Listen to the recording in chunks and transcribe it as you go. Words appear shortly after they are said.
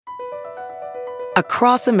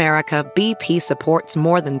Across America, BP supports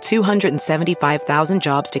more than 275,000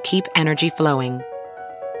 jobs to keep energy flowing.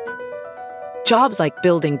 Jobs like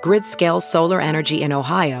building grid-scale solar energy in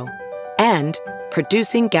Ohio and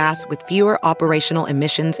producing gas with fewer operational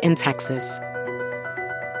emissions in Texas.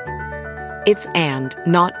 It's and,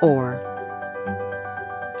 not or.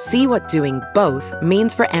 See what doing both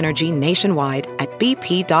means for energy nationwide at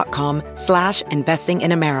bp.com/investing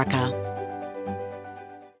in America.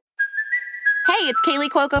 Hey, it's Kaylee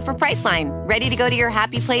Cuoco for Priceline. Ready to go to your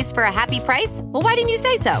happy place for a happy price? Well, why didn't you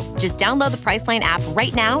say so? Just download the Priceline app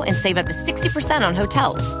right now and save up to 60% on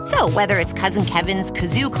hotels. So whether it's Cousin Kevin's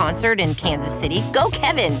Kazoo Concert in Kansas City, go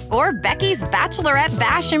Kevin, or Becky's Bachelorette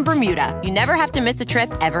Bash in Bermuda, you never have to miss a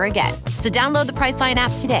trip ever again. So download the Priceline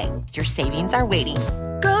app today. Your savings are waiting.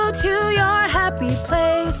 Go to your happy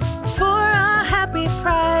place for a happy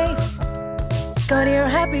price. Go to your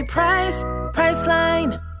happy price,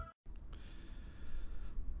 Priceline.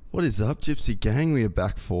 What is up, Gypsy Gang? We are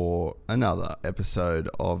back for another episode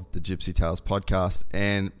of the Gypsy Tales podcast,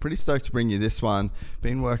 and pretty stoked to bring you this one.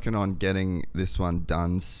 Been working on getting this one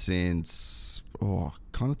done since,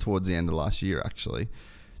 kind of towards the end of last year, actually.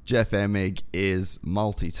 Jeff Emig is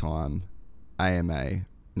multi-time AMA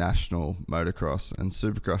National Motocross and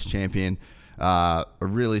Supercross champion. A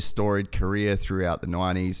really storied career throughout the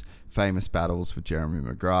 90s, famous battles with Jeremy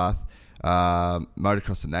McGrath.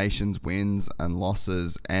 Motocross of Nations wins and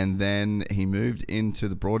losses, and then he moved into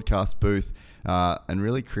the broadcast booth and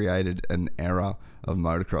really created an era of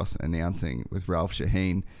motocross announcing with Ralph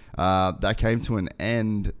Shaheen. That came to an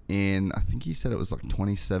end in, I think he said it was like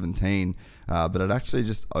 2017, but it actually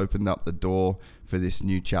just opened up the door for this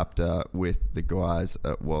new chapter with the guys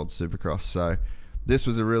at World Supercross. So this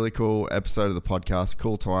was a really cool episode of the podcast.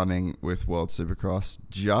 Cool timing with World Supercross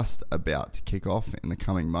just about to kick off in the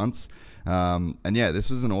coming months. And yeah,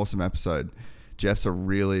 this was an awesome episode. Jeff's a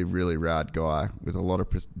really, really rad guy with a lot of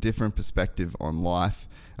different perspective on life.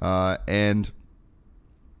 And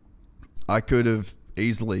I could have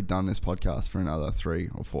easily done this podcast for another 3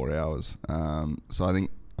 or 4 hours. So I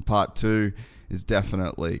think a part 2 is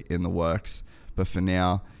definitely in the works. But for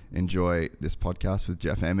now, enjoy this podcast with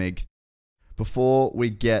Jeff Emig. Before we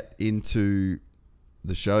get into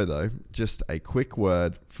the show, though, just a quick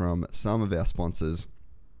word from some of our sponsors.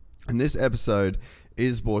 And this episode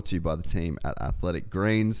is brought to you by the team at Athletic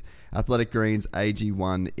Greens. Athletic Greens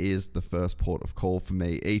AG1 is the first port of call for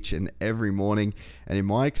me each and every morning. And in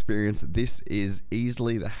my experience, this is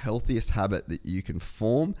easily the healthiest habit that you can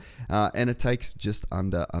form. And it takes just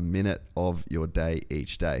under a minute of your day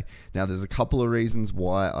each day. Now, there's a couple of reasons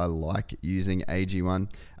why I like using AG1.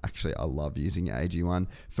 Actually, I love using AG1.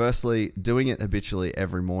 Firstly, doing it habitually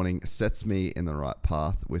every morning sets me in the right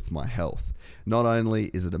path with my health. Not only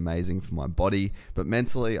is it amazing for my body, but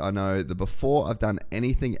mentally I know that before I've done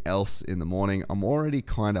anything else in the morning, I'm already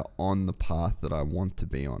kind of on the path that I want to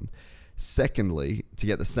be on. Secondly, to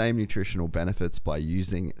get the same nutritional benefits by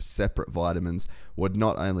using separate vitamins would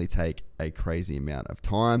not only take a crazy amount of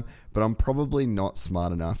time, but I'm probably not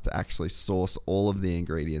smart enough to actually source all of the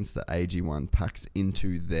ingredients that AG1 packs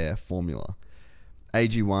into their formula.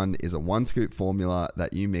 AG1 is a 1-scoop formula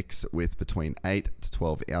that you mix with between 8 to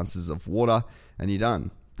 12 ounces of water and you're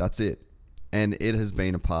done. That's it. And it has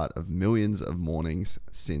been a part of millions of mornings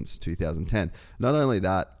since 2010. Not only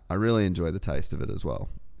that, I really enjoy the taste of it as well.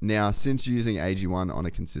 Now, since using AG1 on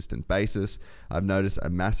a consistent basis, I've noticed a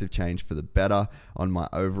massive change for the better on my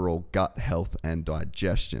overall gut health and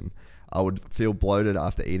digestion. I would feel bloated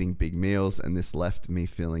after eating big meals, and this left me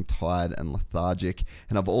feeling tired and lethargic.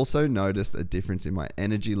 And I've also noticed a difference in my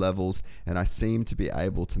energy levels, and I seem to be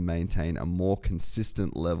able to maintain a more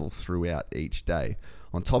consistent level throughout each day.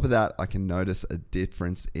 On top of that, I can notice a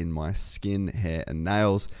difference in my skin, hair, and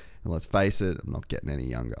nails. And let's face it, I'm not getting any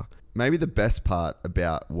younger. Maybe the best part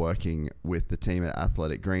about working with the team at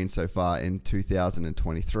Athletic Greens so far in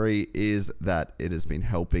 2023 is that it has been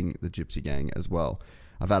helping the Gypsy Gang as well.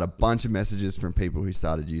 I've had a bunch of messages from people who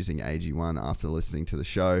started using AG1 after listening to the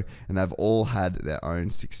show, and they've all had their own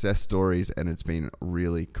success stories, and it's been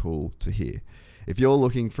really cool to hear. If you're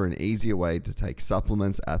looking for an easier way to take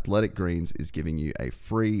supplements, Athletic Greens is giving you a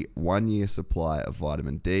free 1-year supply of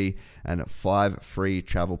vitamin D and 5 free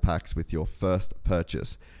travel packs with your first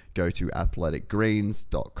purchase. Go to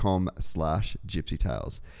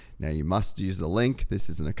athleticgreens.com/gypsytales. Now you must use the link. This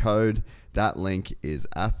isn't a code. That link is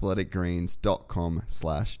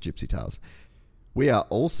athleticgreens.com/gypsytales. We are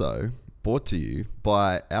also brought to you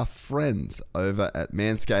by our friends over at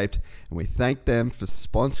Manscaped, and we thank them for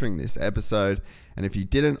sponsoring this episode. And if you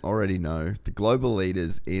didn't already know, the global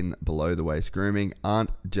leaders in below the waist grooming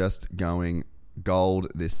aren't just going gold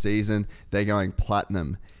this season. They're going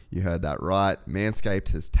platinum. You heard that right.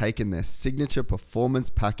 Manscaped has taken their signature Performance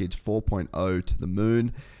Package 4.0 to the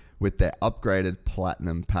moon with their upgraded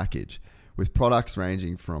Platinum Package. With products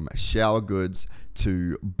ranging from shower goods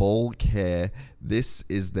to ball care, this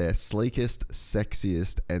is their sleekest,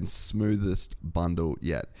 sexiest, and smoothest bundle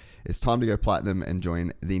yet. It's time to go platinum and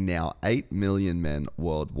join the now 8 million men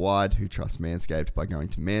worldwide who trust Manscaped by going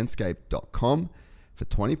to manscaped.com for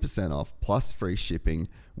 20% off plus free shipping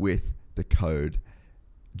with the code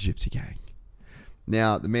Gypsy Gang.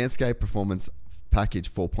 Now, the Manscaped Performance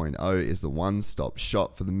Package 4.0 is the one-stop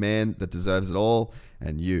shop for the man that deserves it all,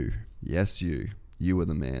 and you, yes you are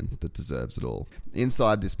the man that deserves it all.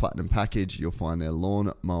 Inside this Platinum Package, you'll find their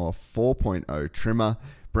Lawn Mower 4.0 trimmer,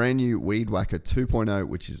 brand new Weed Whacker 2.0,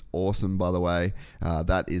 which is awesome, by the way.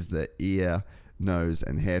 That is the ear, nose,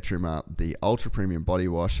 and hair trimmer, the Ultra Premium Body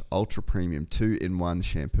Wash, Ultra Premium 2-in-1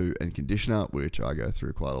 shampoo and conditioner, which I go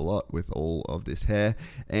through quite a lot with all of this hair,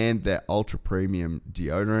 and their Ultra Premium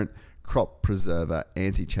deodorant, Crop Preserver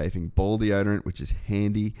Anti-Chafing Ball Deodorant, which is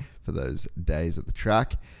handy for those days at the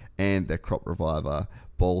track, and their Crop Reviver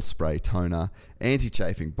Ball Spray Toner,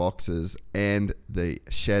 Anti-Chafing Boxes, and the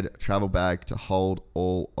Shed Travel Bag to hold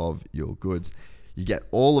all of your goods. You get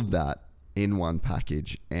all of that in one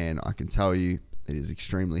package, and I can tell you it is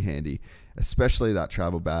extremely handy, especially that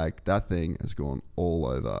travel bag. That thing has gone all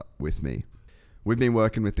over with me. We've been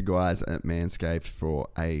working with the guys at Manscaped for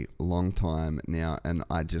a long time now, and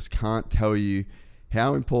I just can't tell you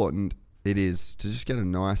how important it is to just get a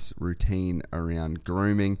nice routine around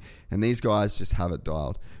grooming, and these guys just have it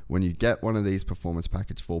dialed. When you get one of these Performance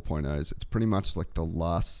Package 4.0s, it's pretty much like the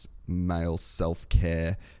last male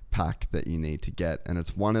self-care pack that you need to get, and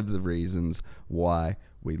it's one of the reasons why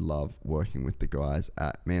we love working with the guys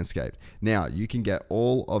at Manscaped. Now, you can get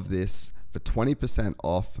all of this for 20%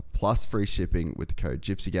 off plus free shipping with the code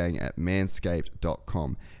GYPSYGANG at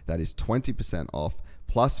manscaped.com. That is 20% off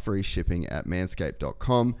plus free shipping at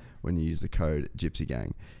manscaped.com when you use the code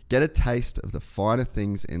GYPSYGANG. Get a taste of the finer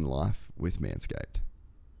things in life with Manscaped.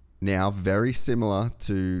 Now, very similar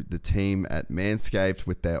to the team at Manscaped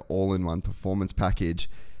with their all-in-one performance package,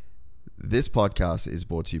 this podcast is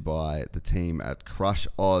brought to you by the team at Crush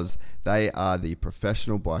Oz. They are the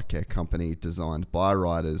professional bike care company designed by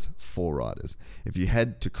riders for riders. If you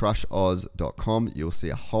head to crushoz.com, you'll see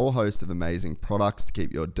a whole host of amazing products to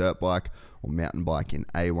keep your dirt bike or mountain bike in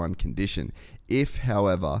A1 condition. If,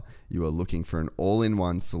 however, you are looking for an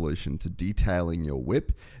all-in-one solution to detailing your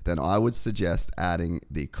whip, then I would suggest adding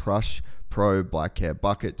the Crush Pro Bike Care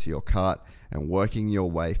Bucket to your cart and working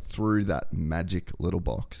your way through that magic little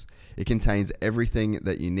box. It contains everything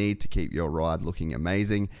that you need to keep your ride looking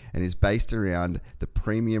amazing and is based around the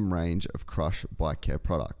premium range of Crush bike care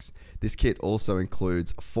products. This kit also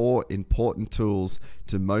includes 4 important tools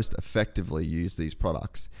to most effectively use these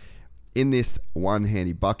products. In this one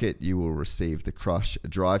handy bucket, you will receive the Crush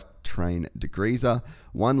Drivetrain Degreaser,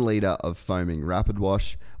 1 litre of foaming rapid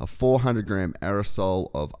wash, a 400 gram aerosol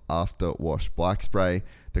of after wash bike spray,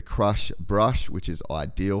 the Crush Brush, which is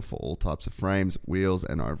ideal for all types of frames, wheels,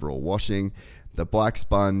 and overall washing, the bike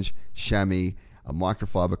sponge, chamois, a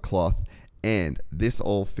microfiber cloth, and this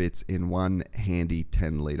all fits in one handy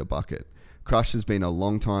 10 litre bucket. Crush has been a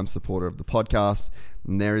long-time supporter of the podcast,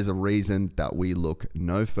 and there is a reason that we look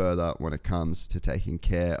no further when it comes to taking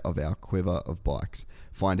care of our quiver of bikes.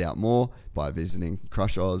 Find out more by visiting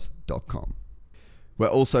crushoz.com. We're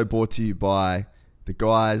also brought to you by the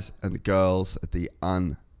guys and the girls at the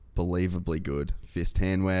unbelievably good Fist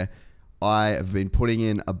Handwear. I have been putting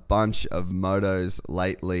in a bunch of motos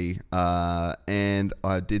lately, and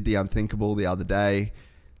I did the unthinkable the other day.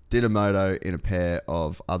 Did a moto in a pair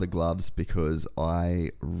of other gloves because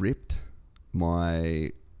I ripped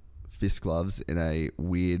my fist gloves in a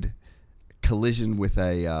weird collision with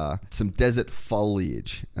some desert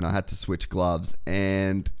foliage, and I had to switch gloves,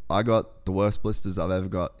 and I got the worst blisters I've ever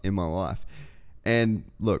got in my life. And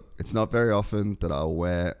look, it's not very often that I'll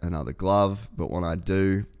wear another glove, but when I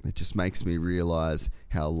do, it just makes me realize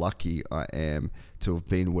how lucky I am to have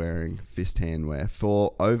been wearing Fist Handwear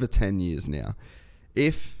for over 10 years now.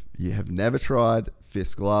 If you have never tried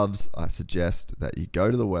Fist gloves, I suggest that you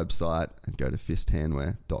go to the website and go to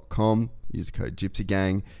fisthandwear.com. Use the code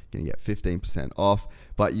GYPSYGANG. You're going to get 15% off,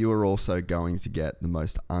 but you are also going to get the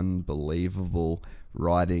most unbelievable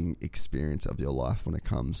riding experience of your life when it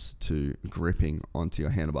comes to gripping onto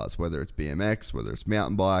your handlebars, whether it's BMX, whether it's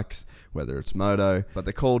mountain bikes, whether it's moto. But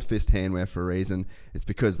they're called Fist Handwear for a reason. It's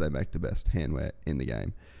because they make the best handwear in the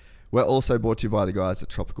game. We're also brought to you by the guys at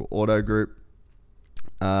Tropical Auto Group.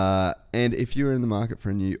 And if you're in the market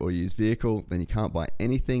for a new or used vehicle, then you can't buy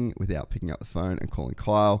anything without picking up the phone and calling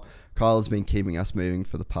Kyle. Kyle has been keeping us moving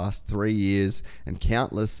for the past 3 years and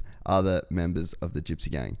countless other members of the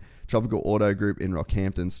Gypsy Gang. Tropical Auto Group in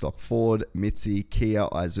Rockhampton stock Ford, Mitsubishi, Kia,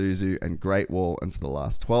 Isuzu, and Great Wall. And for the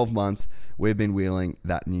last 12 months, we've been wheeling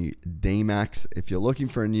that new D-Max. If you're looking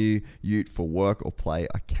for a new ute for work or play,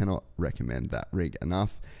 I cannot recommend that rig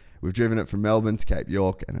enough. We've driven it from Melbourne to Cape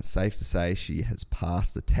York, and it's safe to say she has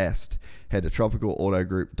passed the test. Head to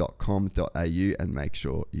tropicalautogroup.com.au and make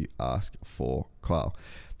sure you ask for Kyle.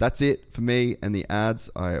 That's it for me and the ads.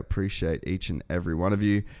 I appreciate each and every one of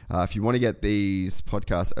you. If you want to get these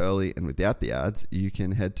podcasts early and without the ads, you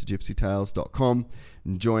can head to gypsytales.com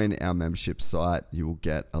and join our membership site. You will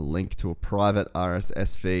get a link to a private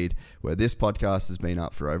RSS feed where this podcast has been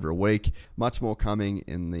up for over a week. Much more coming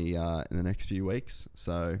in the next few weeks.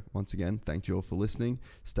 So once again, thank you all for listening.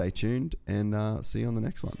 Stay tuned and see you on the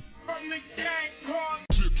next one. From the gang called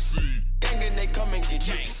Gypsy. Gang and they come and get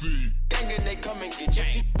Gypsy. Gang and they come and get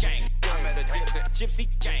Gypsy. Gang. I met a Gypsy.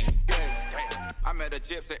 Gang. I met a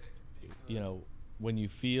Gypsy. You know, when you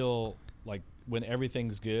feel like when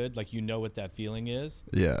everything's good, like you know what that feeling is.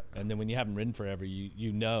 Yeah. And then when you haven't ridden forever,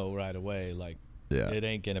 you know right away, like it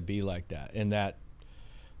ain't gonna be like that. And that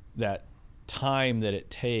time that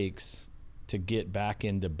it takes to get back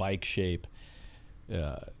into bike shape,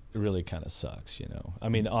 it really kind of sucks, you know. I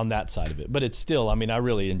mean, on that side of it, but it's still. I mean, I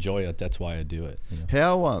really enjoy it. That's why I do it. You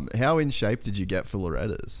know? How in shape did you get for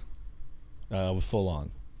Loretta's? Full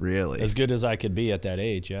on. Really? As good as I could be at that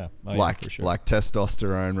age, yeah. For sure. Like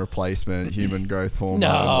testosterone replacement, human growth hormone,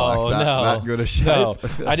 no, that good a shape? No.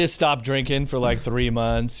 I just stopped drinking for like 3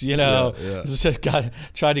 months, you know.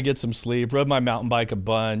 Tried to get some sleep, rode my mountain bike a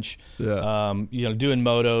bunch, you know, doing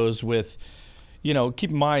motos with, you know, keep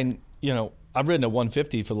in mind, you know, I've ridden a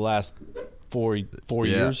 150 for the last four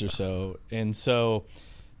years or so. And so,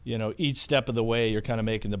 you know, each step of the way, you're kind of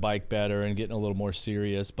making the bike better and getting a little more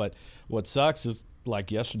serious. But what sucks is,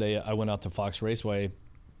 like yesterday, I went out to Fox Raceway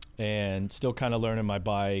and still kind of learning my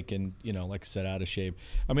bike and, you know, like I said, out of shape.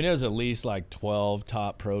 I mean, there's at least like 12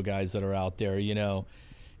 top pro guys that are out there, you know.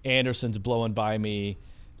 Anderson's blowing by me.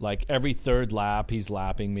 Like every third lap, he's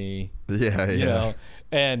lapping me. Yeah. You know,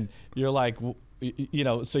 and you're like, you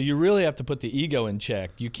know, so you really have to put the ego in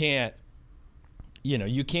check. You can't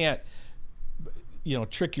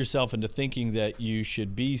trick yourself into thinking that you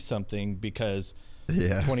should be something because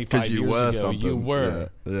 25 years ago something. You were.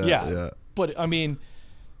 Yeah. But I mean,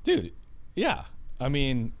 dude, I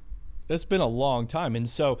mean, it's been a long time. And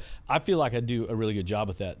so I feel like I do a really good job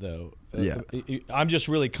with that, though. I'm just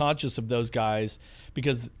really conscious of those guys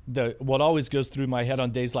because what always goes through my head on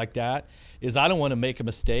days like that is I don't want to make a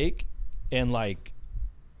mistake and, like,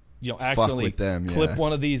 you know, accidentally clip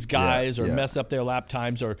one of these guys or mess up their lap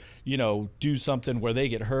times or, you know, do something where they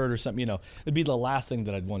get hurt or something, you know. It'd be the last thing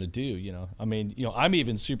that I'd want to do, you know. I mean, you know, I'm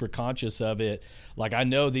even super conscious of it. Like, I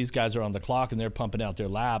know these guys are on the clock and they're pumping out their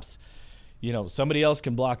laps. You know, somebody else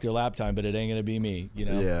can block their lap time, but it ain't going to be me, you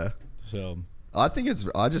know. Yeah. So I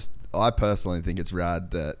personally think it's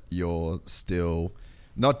rad that you're still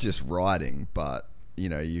not just riding, but, you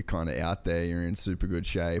know, you're kind of out there, you're in super good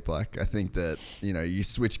shape. Like, I think that, you know, you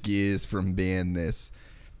switch gears from being this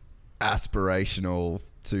aspirational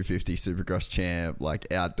 250 Supercross champ,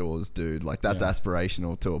 like outdoors dude, like that's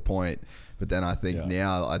aspirational to a point. But then I think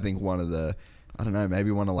now, I think one of the, I don't know, maybe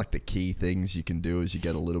one of like the key things you can do as you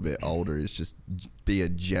get a little bit older is just be a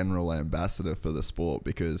general ambassador for the sport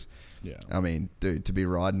because, I mean, dude, to be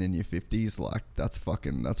riding in your 50s, like that's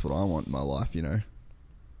what I want in my life, you know.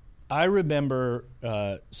 I remember,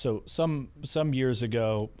 so some years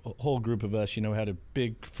ago, a whole group of us, you know, had a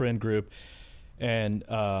big friend group, and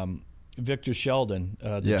Victor Sheldon,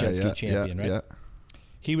 the jet ski champion, right? Yeah.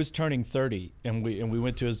 He was turning 30, and we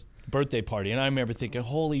went to his birthday party, and I remember thinking,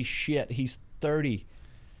 holy shit, he's 30.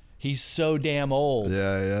 He's so damn old.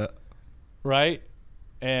 Yeah. Right?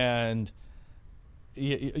 And,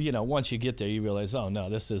 you know, once you get there, you realize, oh, no,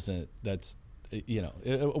 that's, you know,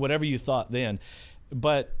 whatever you thought then.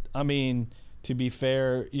 But, I mean, to be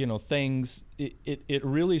fair, you know, things, it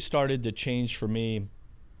really started to change for me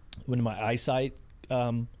when my eyesight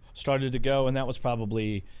started to go, and that was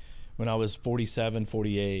probably when I was 47,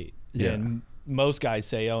 48. Yeah. And most guys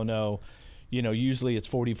say, oh, no, you know, usually it's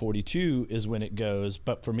 40, 42 is when it goes,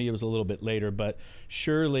 but for me it was a little bit later. But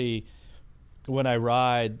surely when I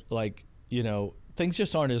ride, like, you know, things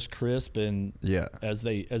just aren't as crisp and as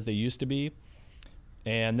they used to be.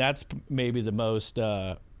 And that's maybe the most,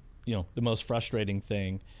 you know, the most frustrating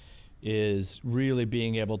thing is really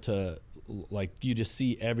being able to, like, you just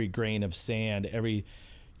see every grain of sand, every,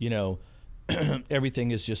 you know,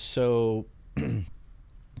 everything is just so, in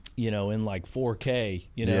like 4K,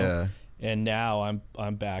 Yeah. And now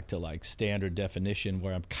I'm back to like standard definition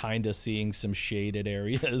where I'm kind of seeing some shaded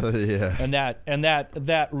areas. Yeah. And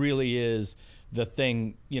that really is the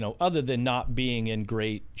thing, other than not being in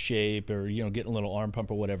great shape or, getting a little arm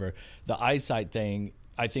pump or whatever, the eyesight thing,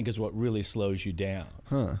 I think, is what really slows you down.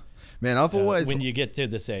 Huh. Man, I've always... when you get to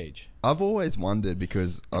this age. I've always wondered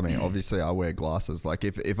because, obviously I wear glasses. Like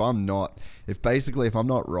if I'm not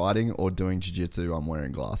riding or doing jiu-jitsu, I'm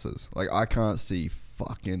wearing glasses. Like I can't see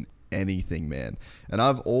fucking anything, man. And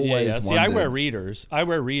I've always wondered... See, I wear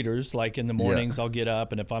readers. Like in the mornings, I'll get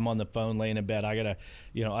up, and if I'm on the phone laying in bed, I gotta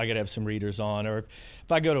have some readers on. Or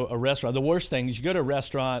if I go to a restaurant, the worst thing is you go to a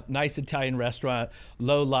restaurant, nice Italian restaurant,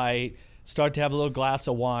 low light, start to have a little glass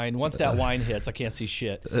of wine. Once that wine hits, I can't see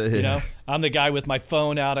shit. I'm the guy with my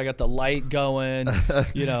phone out. I got the light going.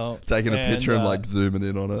 Taking a picture and like zooming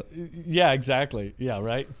in on it. Yeah, exactly. Yeah,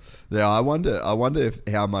 right. Yeah, I wonder if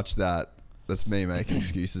how much that's me making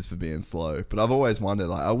excuses for being slow. But I've always wondered,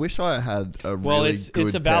 like, I wish I had a really good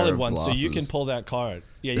it's a valid pair of one, glasses. so you can pull that card.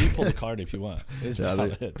 Yeah, you can pull the card if you want. It's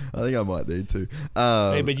valid. I think I might need to.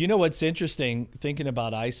 Hey, but you know what's interesting? Thinking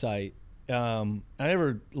about eyesight, I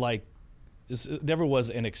never this never was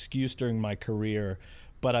an excuse during my career,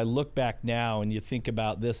 but I look back now and you think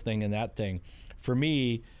about this thing and that thing. For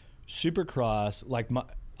me, Supercross,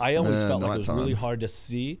 I always felt like it was really hard to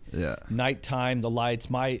see. Yeah. Nighttime, the lights,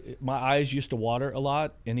 my eyes used to water a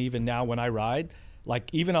lot, and even now when I ride, like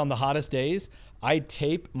even on the hottest days, I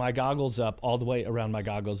tape my goggles up all the way around my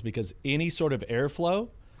goggles because any sort of airflow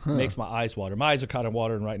makes my eyes water. My eyes are kind of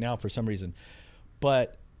watering right now for some reason.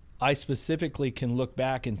 But I specifically can look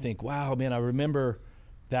back and think, wow, man, I remember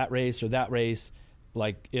that race,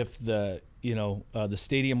 like if the the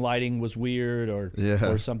stadium lighting was weird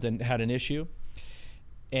or something had an issue.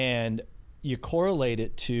 And you correlate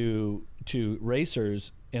it to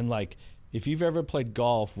racers, and like if you've ever played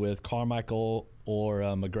golf with Carmichael or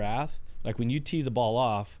McGrath, like when you tee the ball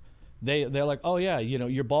off, they're like, oh yeah,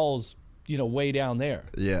 your ball's way down there.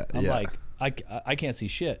 Yeah, I'm like, I can't see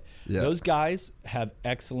shit. Yeah. Those guys have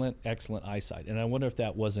excellent eyesight, and I wonder if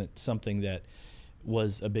that wasn't something that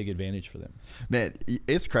was a big advantage for them. Man,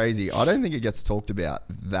 it's crazy. I don't think it gets talked about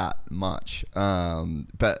that much.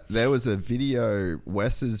 But there was a video,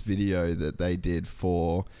 Wes's video that they did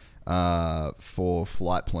for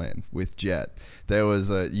Flight Plan with Jet. There was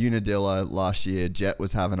a Unadilla last year. Jet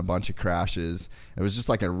was having a bunch of crashes. It was just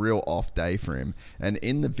like a real off day for him. And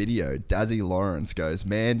in the video, Dazzy Lawrence goes,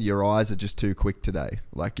 man, your eyes are just too quick today.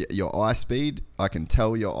 Like your eye speed, I can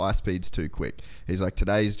tell your eye speed's too quick. He's like,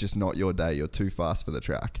 today's just not your day. You're too fast for the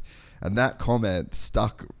track. And that comment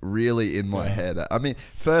stuck really in my head. I mean,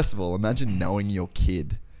 first of all, imagine knowing your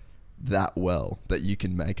kid that well that you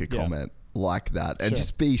can make a comment like that and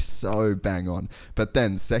just be so bang on. But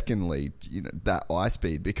then secondly, that eye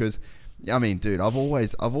speed, because I mean, dude, I've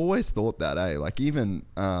always thought that, like even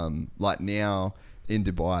like now in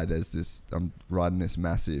Dubai, there's this, I'm riding this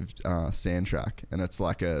massive sand track, and it's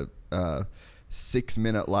like a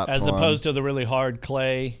 6-minute lap as time. Opposed to the really hard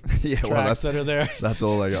clay tracks that are there. That's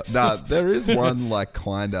all I got. Nah, there is one like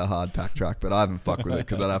kind of hard pack track, but I haven't fucked with it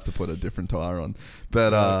because I'd have to put a different tire on.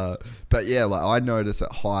 But yeah, like I notice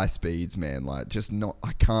at high speeds, man, like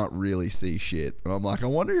I can't really see shit. And I'm like, I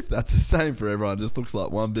wonder if that's the same for everyone. It just looks like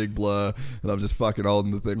one big blur, and I'm just fucking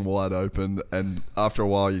holding the thing wide open. And after a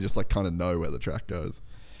while, you just like kind of know where the track goes.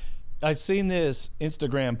 I seen this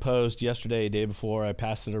Instagram post yesterday, day before. I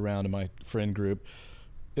passed it around to my friend group.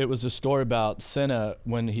 It was a story about Senna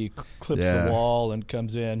when he clips the wall and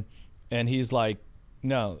comes in, and he's like,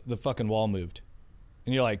 no, the fucking wall moved.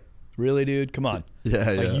 And you're like, really, dude? Come on.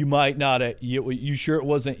 You might not. You sure it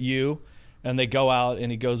wasn't you? And they go out, and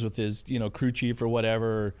he goes with his crew chief or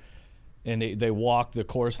whatever, and they walk the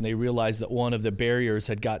course, and they realize that one of the barriers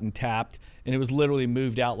had gotten tapped, and it was literally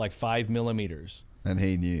moved out like 5 millimeters. And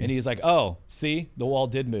he knew. And he's like, oh, see, the wall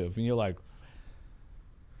did move. And you're like,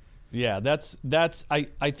 yeah, that's I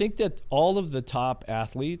think that all of the top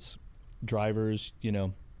athletes, drivers,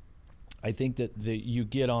 I think that you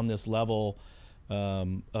get on this level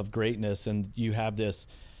of greatness, and you have this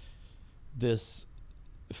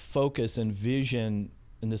focus and vision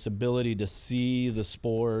and this ability to see the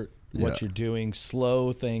sport, what you're doing,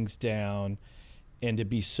 slow things down, and to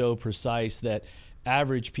be so precise that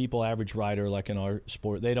average rider, like in our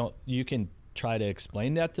sport, you can try to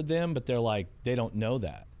explain that to them, but they're like, they don't know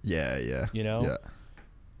that. Yeah.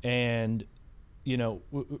 And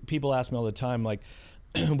people ask me all the time, like,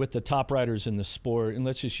 with the top riders in the sport, and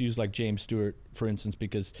let's just use like James Stewart, for instance,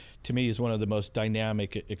 because to me he's one of the most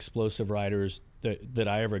dynamic, explosive riders that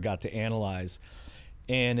I ever got to analyze.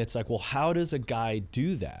 And it's like, well, how does a guy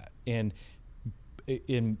do that? And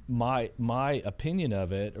in my opinion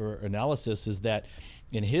of it, or analysis, is that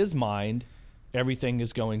in his mind, everything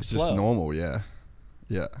is going slow. Just normal, yeah.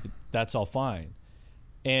 That's all fine.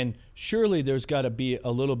 And surely there's got to be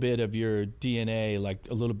a little bit of your DNA, like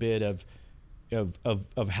a little bit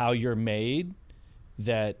of how you're made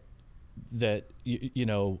that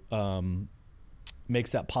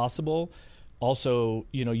makes that possible. Also,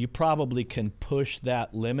 you probably can push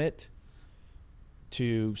that limit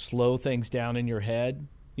to slow things down in your head,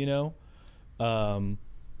 and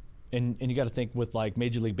you got to think with like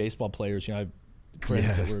Major League Baseball players, I have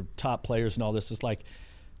friends that were top players and all this. It's like,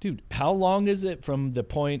 dude, how long is it from the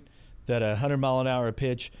point that a 100-mile-an-hour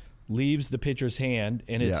pitch leaves the pitcher's hand,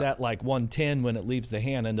 and it's at like 110 when it leaves the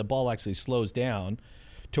hand, and the ball actually slows down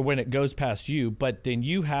to when it goes past you. But then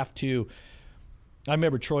you have to. I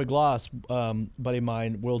remember Troy Gloss, buddy of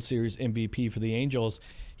mine, World Series MVP for the Angels.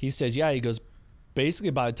 He says, he goes,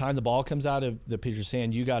 basically by the time the ball comes out of the pitcher's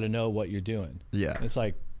hand, you got to know what you're doing. Yeah, it's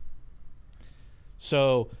like,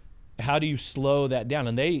 so how do you slow that down?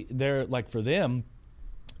 And they're like, for them,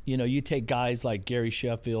 you take guys like Gary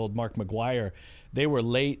Sheffield, Mark McGwire, they were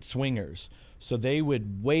late swingers. So they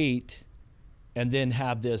would wait and then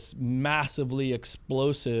have this massively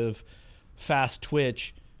explosive, fast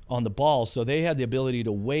twitch on the ball. So they had the ability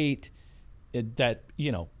to wait that,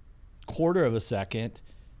 quarter of a second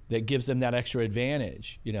that gives them that extra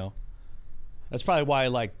advantage, That's probably why,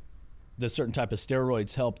 like, the certain type of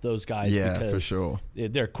steroids help those guys. Yeah, because for sure.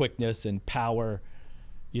 Their quickness and power,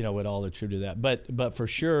 it all attributed to that. But for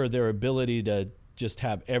sure, their ability to just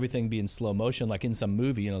have everything be in slow motion, like in some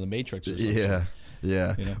movie, The Matrix or something.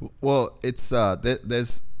 Yeah. Well, it's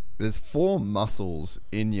there's 4 muscles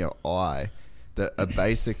in your eye that are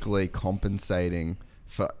basically compensating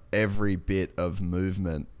for every bit of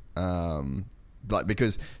movement. So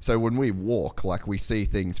when we walk, like, we see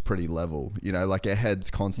things pretty level, like our head's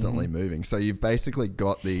constantly moving. So you've basically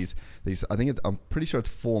got these, I'm pretty sure it's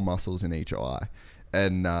 4 muscles in each eye.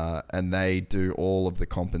 And they do all of the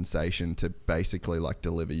compensation to basically like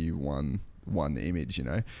deliver you one image,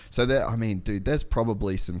 So dude, there's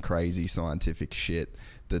probably some crazy scientific shit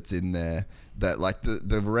that's in there that, like,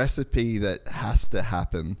 the recipe that has to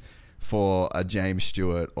happen for a James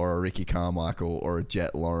Stewart or a Ricky Carmichael or a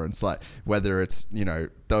Jet Lawrence, like, whether it's,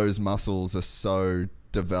 those muscles are so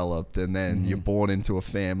developed, and then you're born into a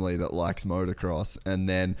family that likes motocross, and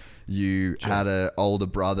then you had an older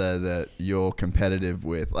brother that you're competitive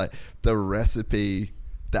with, like, the recipe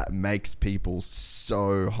that makes people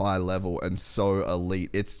so high level and so elite,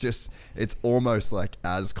 it's almost like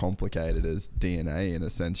as complicated as DNA in a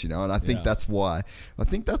sense, and I think that's why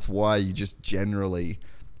you just generally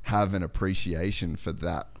have an appreciation for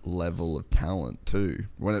that level of talent too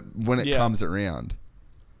when it comes around.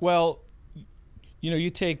 Well, you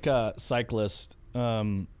take cyclists,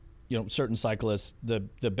 certain cyclists,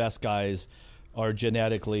 the best guys are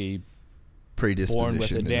genetically born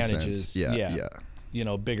with advantages. Yeah.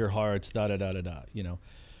 Bigger hearts,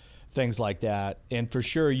 things like that. And for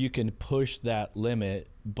sure you can push that limit,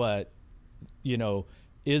 but,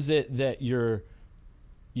 is it that you're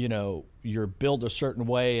built a certain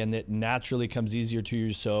way and it naturally comes easier to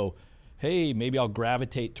you? So, hey, maybe I'll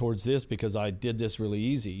gravitate towards this because I did this really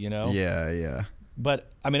easy, Yeah. But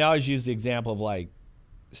I always use the example of like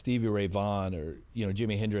Stevie Ray Vaughan or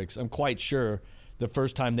Jimi Hendrix. I'm quite sure the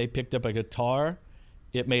first time they picked up a guitar,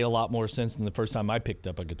 it made a lot more sense than the first time I picked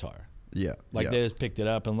up a guitar. Yeah, they just picked it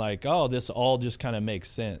up and like, oh, this all just kind of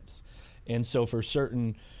makes sense. And so for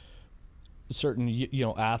certain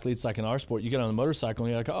athletes, like in our sport, you get on a motorcycle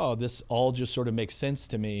and you're like, oh, this all just sort of makes sense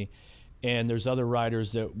to me. And there's other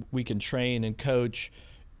riders that we can train and coach,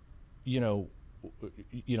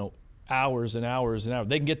 hours and hours and hours.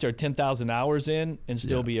 They can get their 10,000 hours in and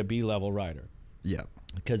still be a B-level rider. Yeah.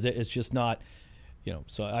 Because it's just not,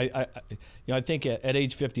 so I think at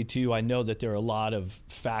age 52, I know that there are a lot of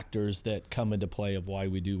factors that come into play of why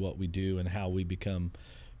we do what we do and how we become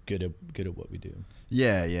good at what we do.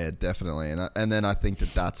 Yeah, definitely. And then I think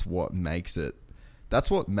that's what makes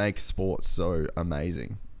sports so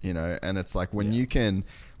amazing, and it's like when you can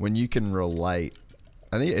relate.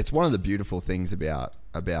 I think it's one of the beautiful things about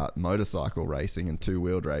motorcycle racing and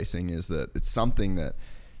two-wheeled racing is that it's something that,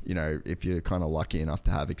 if you're kind of lucky enough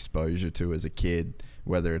to have exposure to as a kid,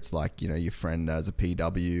 whether it's like, your friend has a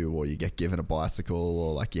PW or you get given a bicycle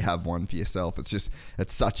or like you have one for yourself, it's just at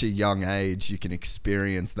such a young age you can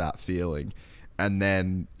experience that feeling, and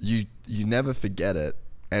then you never forget it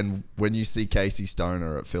And when you see Casey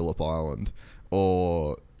Stoner at Phillip Island,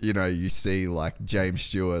 or you see like James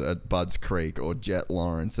Stewart at Budds Creek, or Jet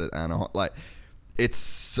Lawrence at Anaheim, like it's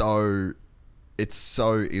so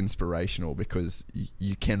inspirational because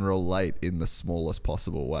you can relate in the smallest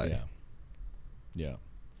possible way. Yeah.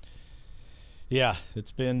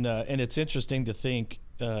 It's been and it's interesting to think.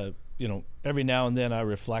 Every now and then I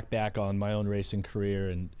reflect back on my own racing career,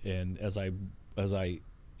 and as I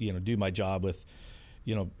do my job with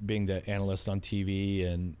being the analyst on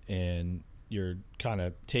TV, and you're kind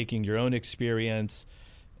of taking your own experience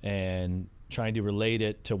and trying to relate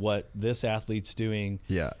it to what this athlete's doing.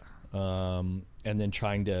 Yeah. And then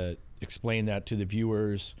trying to explain that to the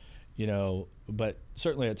viewers, but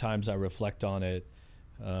certainly at times I reflect on it,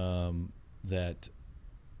 that,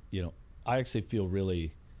 I actually feel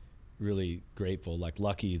really, really grateful, like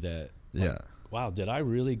lucky that, wow, did I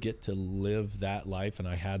really get to live that life? And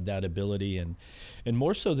I had that ability, and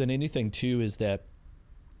more so than anything too, is that,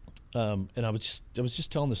 and I was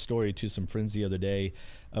just telling the story to some friends the other day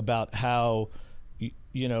about how,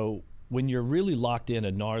 when you're really locked in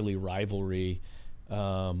a gnarly rivalry,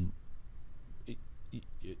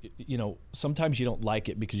 sometimes you don't like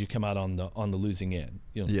it because you come out on the losing end.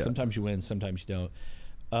 Sometimes you win, sometimes you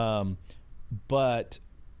don't. But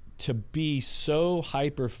to be so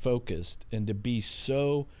hyper focused and to be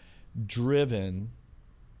so driven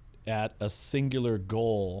at a singular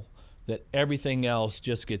goal that everything else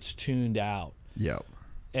just gets tuned out. Yep.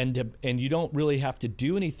 And you don't really have to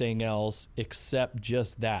do anything else except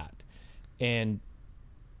just that. And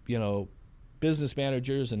business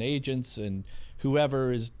managers and agents and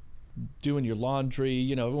whoever is doing your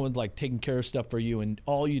laundry, everyone's like taking care of stuff for you, and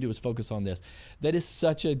all you do is focus on this. That is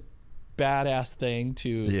such a badass thing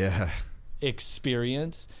to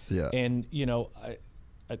experience. Yeah. And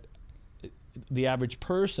the average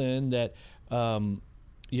person that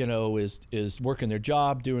is working their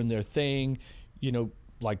job, doing their thing,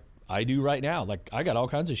 like I do right now. Like I got all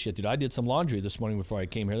kinds of shit, dude. I did some laundry this morning before I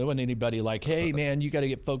came here. There wasn't anybody like, hey man, you got to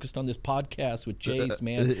get focused on this podcast with Jace,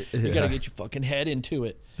 man. You got to get your fucking head into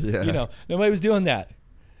it. Yeah. Nobody was doing that.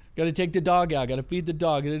 Got to take the dog out. Got to feed the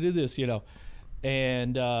dog. Got to do this,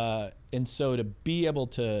 and so to be able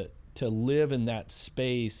to live in that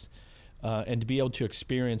space, and to be able to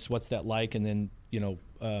experience what's that like, and then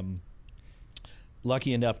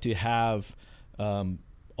lucky enough to have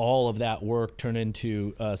all of that work turn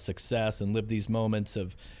into success and live these moments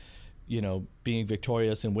of, being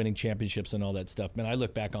victorious and winning championships and all that stuff. Man, I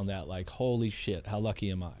look back on that like, holy shit, how lucky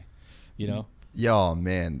am I? Yeah,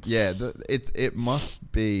 man. Yeah, it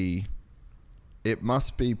must be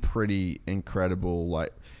pretty incredible.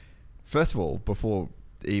 Like, first of all, before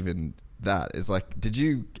even that, is like, did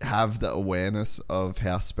you have the awareness of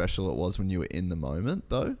how special it was when you were in the moment,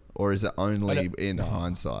 though? Or is it only in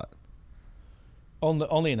hindsight?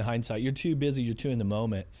 Only in hindsight. You're too busy. You're too in the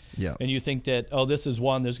moment. Yeah. And you think that, this is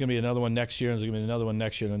one. There's going to be another one next year. And there's going to be another one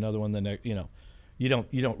next year, and another one the next. You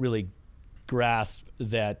don't really grasp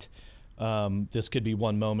that this could be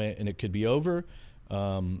one moment and it could be over.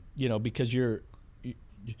 Because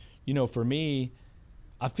for me,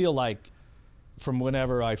 I feel like from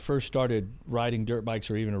whenever I first started riding dirt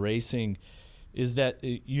bikes or even racing, is that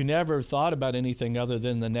you never thought about anything other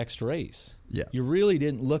than the next race. Yeah. You really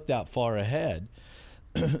didn't look that far ahead.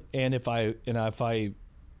 And if I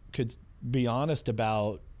could be honest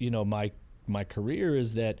about, my career,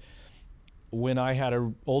 is that when I had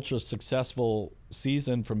a ultra successful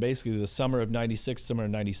season from basically the summer of 96, summer of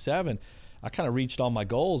 97, I kind of reached all my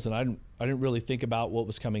goals, and I didn't really think about what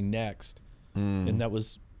was coming next. And that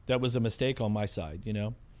was a mistake on my side,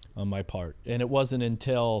 on my part. And it wasn't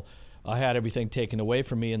until I had everything taken away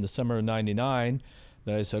from me in the summer of 99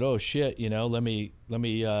 that I said, oh shit, let me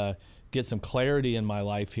get some clarity in my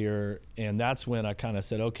life here. And that's when I kind of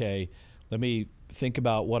said, okay, let me think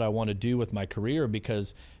about what I want to do with my career,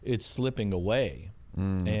 because it's slipping away.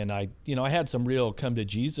 And I had some real come to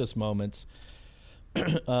Jesus moments.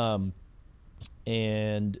 And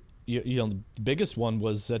the biggest one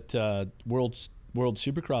was at World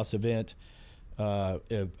Supercross event,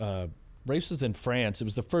 races in France. It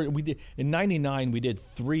was the first we did in '99. We did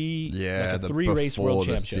three race world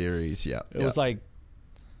championship series. Yeah, it was like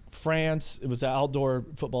France. It was an outdoor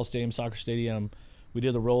football stadium, soccer stadium. We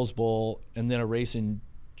did the Rose Bowl, and then a race in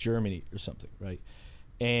Germany or something, right?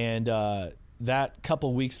 And that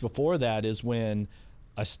couple weeks before that is when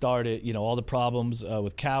I started. All the problems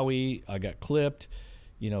with Cowie. I got clipped.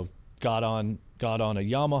 Got on a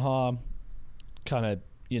Yamaha. Kind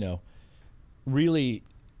of, really.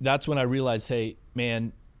 That's when I realized, hey,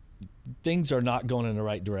 man, things are not going in the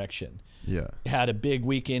right direction. Yeah. Had a big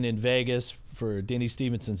weekend in Vegas for Denny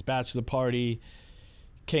Stevenson's bachelor party.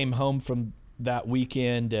 Came home from that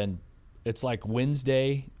weekend, and it's like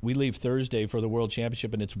Wednesday. We leave Thursday for the World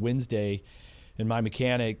Championship, and it's Wednesday. And my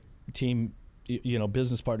mechanic team,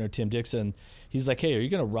 business partner Tim Dixon, he's like, "Hey, are you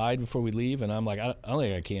going to ride before we leave?" And I'm like, "I don't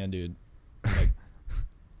think I can, dude. Like,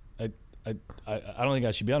 I don't think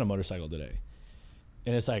I should be on a motorcycle today."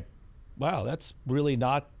 And it's like, wow, that's really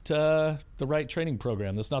not the right training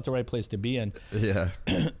program. That's not the right place to be in. Yeah.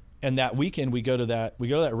 And that weekend we go to that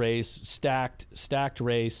race, stacked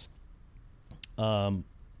race.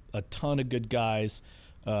 A ton of good guys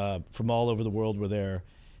from all over the world were there,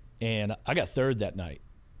 and I got third that night.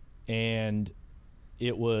 And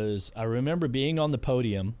I remember being on the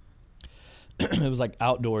podium. It was like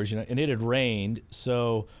outdoors, and it had rained,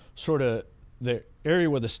 so sort of the area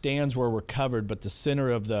where the stands were covered, but the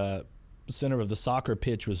center of the soccer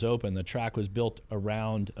pitch was open. The track was built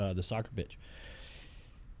around the soccer pitch.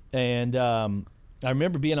 And I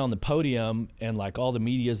remember being on the podium, and like all the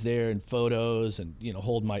media's there and photos, and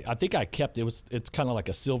hold my. I think I kept it's kind of like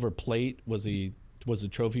a silver plate was the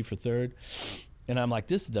trophy for third, and I'm like,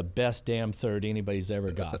 this is the best damn third anybody's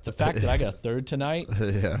ever got. The fact that I got third tonight,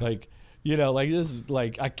 Yeah. like this is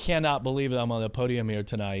like, I cannot believe that I'm on the podium here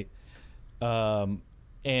tonight.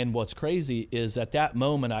 And what's crazy is at that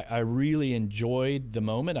moment, I really enjoyed the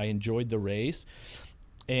moment. I enjoyed the race,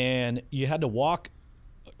 and you had to walk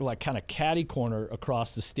like kind of catty corner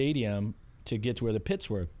across the stadium to get to where the pits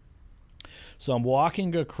were. So I'm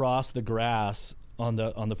walking across the grass on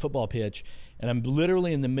the football pitch, and I'm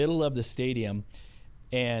literally in the middle of the stadium.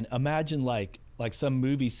 And imagine like some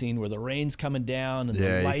movie scene where the rain's coming down and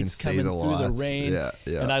the lights coming through the rain.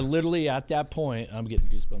 Yeah. And I literally at that point, I'm getting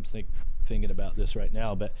goosebumps thinking about this right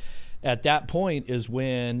now, but at that point is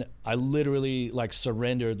when I literally like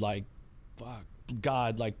surrendered, like, fuck,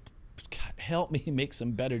 God, like, help me make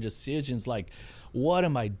some better decisions. Like, what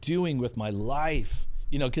am I doing with my life?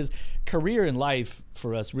 Because career and life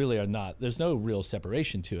for us really are not, there's no real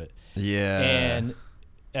separation to it. Yeah. And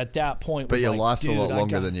at that point, but your like, life's a lot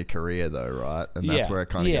longer than your career, though, right? And that's where it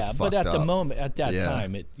kind of gets fucked up. Yeah, but at the moment, at that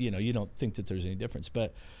time, it you don't think that there's any difference.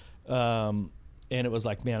 But and it was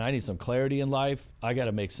like, man, I need some clarity in life. I got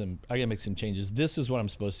to make some changes. This is what I'm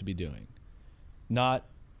supposed to be doing, not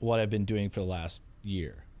what I've been doing for the last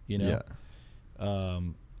year. Yeah.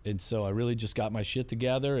 And so I really just got my shit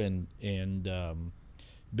together and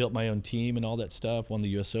built my own team and all that stuff. Won the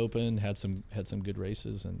U.S. Open, had some good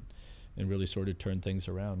races, and really sort of turned things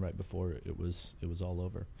around right before it was all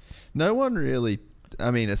over. No one really,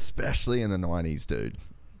 I mean, especially in the 90s, dude.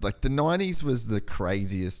 Like, the 90s was the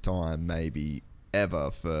craziest time maybe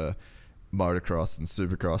ever for motocross and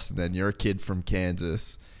supercross, and then you're a kid from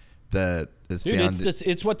Kansas that has found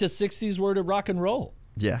it's what the 60s were to rock and roll.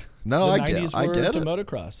 Yeah. No, I get it. To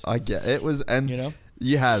motocross. I get it. Was, and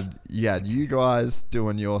you had you guys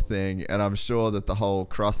doing your thing, and I'm sure that the whole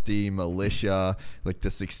crusty militia, like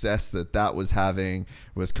the success that was having,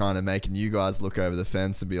 was kind of making you guys look over the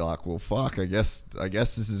fence and be like, well, fuck, I guess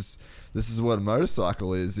this is what a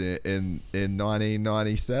motorcycle is in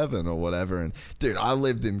 1997 or whatever. And dude, I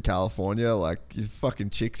lived in California, like, these fucking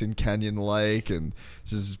chicks in Canyon Lake and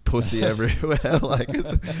just pussy everywhere. Like,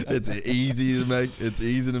 it's easy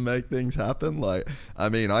to make things happen. Like, I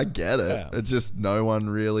mean, I get it. Yeah. It's just no one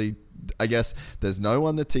really, I guess there's no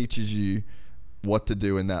one that teaches you what to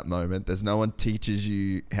do in that moment. There's no one teaches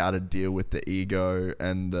you how to deal with the ego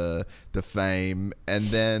and the fame. And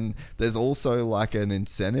then there's also like an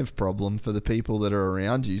incentive problem for the people that are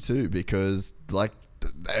around you too, because like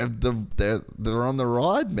they're on the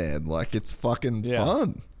ride, man. Like, it's fucking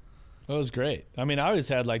fun. It was great. I mean, I always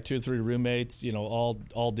had like 2 or 3 roommates,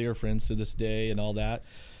 all dear friends to this day and all that.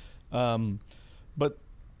 But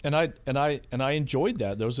I enjoyed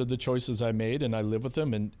that. Those are the choices I made, and I live with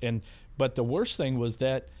them. But the worst thing was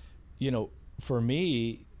that, for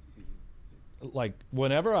me, like,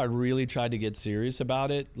 whenever I really tried to get serious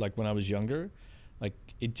about it, like when I was younger, like,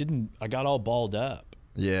 I got all balled up.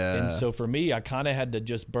 Yeah. And so for me, I kind of had to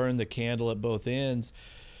just burn the candle at both ends.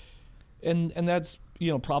 And that's,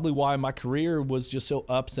 probably why my career was just so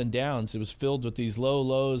ups and downs. It was filled with these low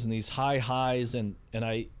lows and these high highs, and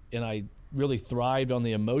I really thrived on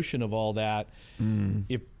the emotion of all that.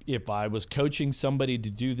 If I was coaching somebody to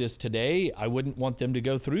do this today, I wouldn't want them to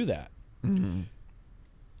go through that. Mm-hmm.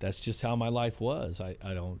 That's just how my life was. I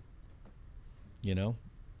don't,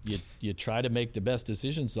 you try to make the best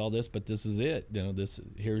decisions all this, but this is it.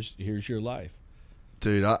 Here's your life.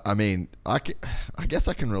 Dude, I mean, I guess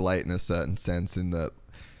I can relate in a certain sense in that,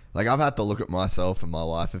 like, I've had to look at myself in my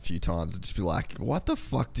life a few times and just be like, what the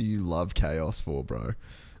fuck do you love chaos for, bro?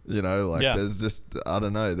 You know, like there's just, I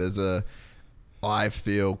don't know, I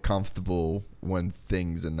feel comfortable when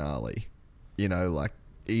things are gnarly. You know, like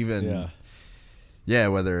even,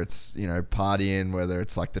 whether it's, you know, partying, whether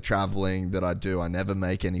it's like the traveling that I do, I never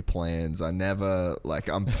make any plans. I never, like,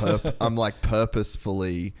 I'm like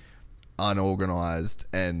purposefully unorganized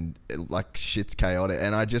and like shit's chaotic,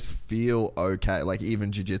 and I just feel okay. Like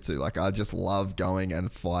even jiu-jitsu, like I just love going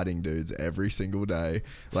and fighting dudes every single day.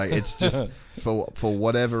 Like it's just for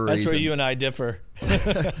whatever reason. That's where you and I differ.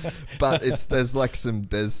 But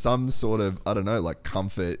there's some sort of, I don't know, like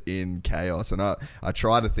comfort in chaos, and I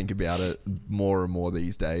try to think about it more and more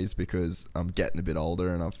these days because I'm getting a bit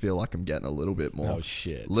older and I feel like I'm getting a little bit more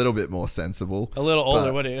little bit more sensible. A little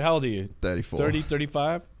older. How old are you? 34. 30,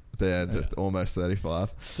 35? Yeah, just almost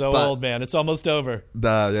 35. So old, man. It's almost over.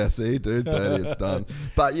 Nah, yeah, see, dude, 30, it's done.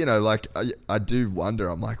 But, you know, like, I do wonder,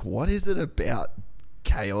 I'm like, what is it about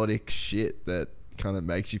chaotic shit that kind of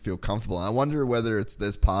makes you feel comfortable? And I wonder whether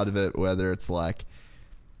there's part of it, whether it's like,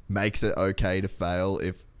 makes it okay to fail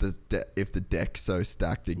if the deck's so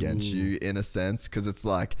stacked against you, in a sense. Because it's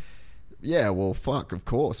like, yeah, well, fuck, of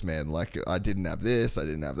course, man. Like, I didn't have this, I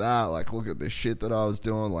didn't have that. Like, look at this shit that I was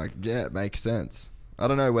doing. Like, yeah, it makes sense. I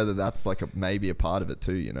don't know whether that's like maybe a part of it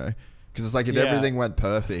too, you know? Because it's like if everything went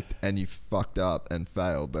perfect and you fucked up and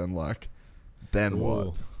failed, then what?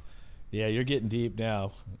 Yeah, you're getting deep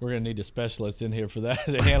now. We're going to need a specialist in here for that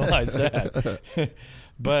to analyze that.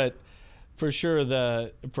 But for sure,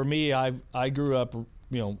 for me, I grew up, you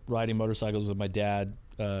know, riding motorcycles with my dad,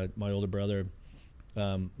 my older brother.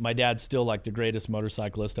 My dad's still like the greatest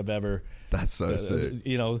motorcyclist I've ever. That's so sick.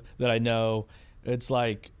 You know, that I know. It's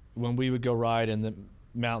like when we would go ride in the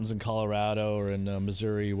mountains in Colorado or in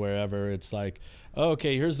Missouri, wherever, it's like, oh,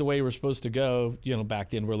 okay, here's the way we're supposed to go. You know, back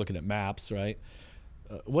then we're looking at maps, right?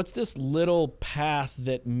 What's this little path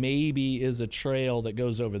that maybe is a trail that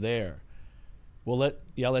goes over there? Well,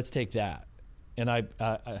 let's take that. And I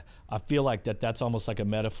feel like that's almost like a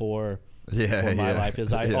metaphor for my life.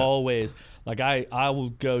 Is I always like I will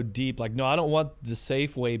go deep. Like, no, I don't want the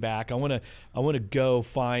safe way back. I want to go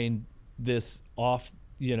find this off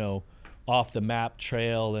the map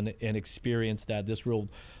trail and experience this real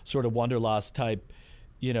sort of wanderlust type,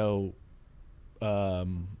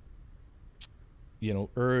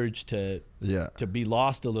 urge to be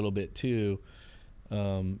lost a little bit too,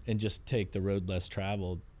 and just take the road less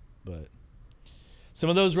traveled. But some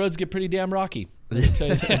of those roads get pretty damn rocky. Let me tell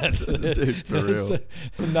you that. Dude, for real.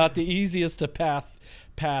 It's not the easiest to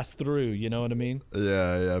pass through, you know what I mean?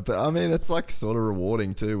 Yeah. But I mean, it's like sort of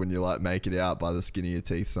rewarding too when you like make it out by the skin of your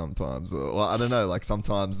teeth sometimes. Well, I don't know, like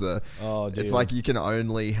sometimes it's like you can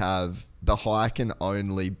only have, the high can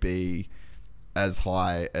only be as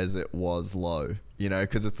high as it was low, you know,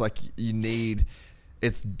 because it's like you need,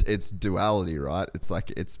 it's duality, right? It's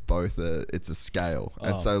like it's a scale,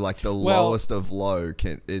 and so like the lowest of low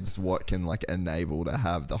is what can like enable to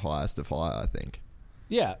have the highest of high, I think.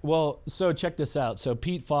 Yeah, well, so check this out. So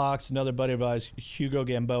Pete Fox, another buddy of ours, Hugo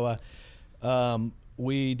Gamboa,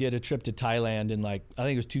 we did a trip to Thailand in I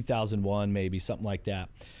think it was 2001, maybe something like that.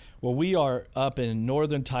 Well, we are up in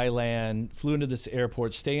northern Thailand, flew into this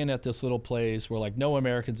airport, staying at this little place where like no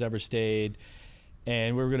Americans ever stayed.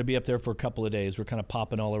 And we were going to be up there for a couple of days. We're kind of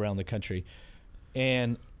popping all around the country.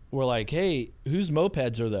 And we're like, hey, whose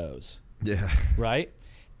mopeds are those? Yeah. Right?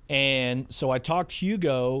 And so I talked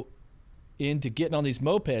Hugo into getting on these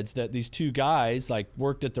mopeds that these two guys like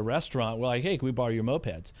worked at the restaurant. We're like, hey, can we borrow your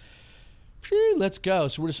mopeds? Phew, let's go.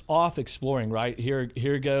 So we're just off exploring, right?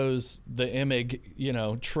 Here goes the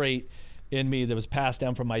Emig, trait in me that was passed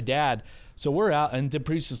down from my dad. So we're out, and the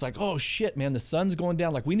priest is like, oh, shit, man, the sun's going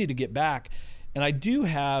down. Like, we need to get back. And I do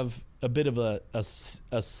have a bit of a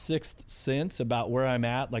sixth sense about where I'm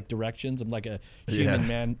at, like directions. I'm like a human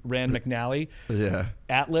man, Rand McNally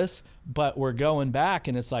atlas. But we're going back,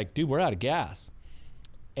 and it's like, dude, we're out of gas.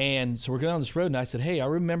 And so we're going on this road, and I said, hey, I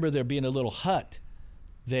remember there being a little hut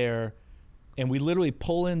there, and we literally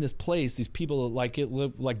pull in this place. These people like it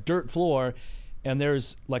live like dirt floor, and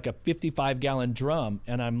there's like a 55-gallon drum,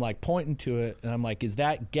 and I'm like pointing to it, and I'm like, is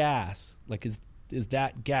that gas? Like, is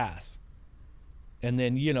that gas? And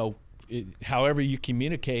then, however you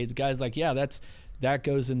communicate, the guy's like, yeah, that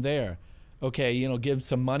goes in there. Okay, give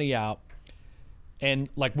some money out. And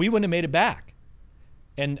like, we wouldn't have made it back.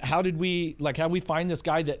 And how did we find this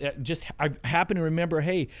guy that I happen to remember,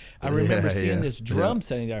 hey, I remember seeing this drum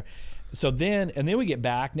sitting there. So then we get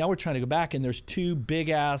back. Now we're trying to go back, and there's two big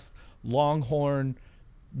ass longhorn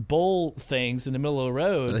bull things in the middle of the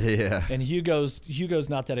road. Yeah. And Hugo's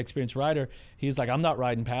not that experienced rider. He's like, I'm not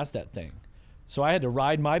riding past that thing. So I had to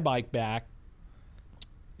ride my bike back,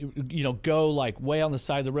 go like way on the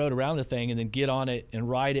side of the road around the thing and then get on it and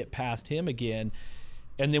ride it past him again.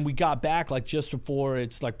 And then we got back like just before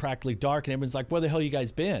it's like practically dark, and everyone's like, where the hell you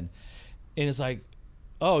guys been? And it's like,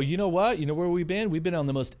 oh, you know what? You know where we've been? We've been on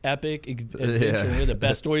the most epic adventure. We're the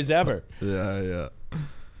best stories ever. Yeah.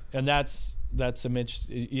 And that's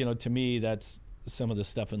to me, that's some of the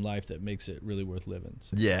stuff in life that makes it really worth living.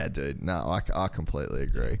 So. Yeah, dude. No, I completely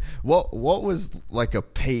agree. What was like a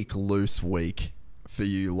peak loose week for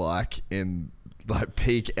you, like in like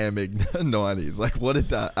peak Emig 90s? Like, what did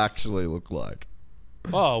that actually look like?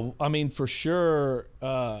 Oh, I mean, for sure.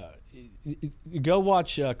 Go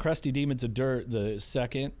watch Crusty Demons of Dirt, the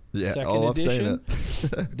second edition. I've seen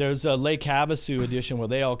it. There's a Lake Havasu edition where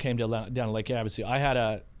they all came down to Lake Havasu. I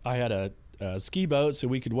had a ski boat so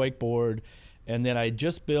we could wakeboard, and then I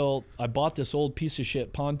bought this old piece of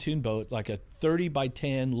shit pontoon boat, like a 30 by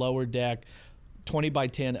 10 lower deck, 20 by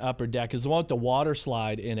 10 upper deck, is the one with the water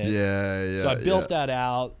slide in it. Yeah. So I built that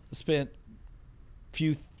out, spent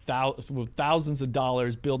thousands of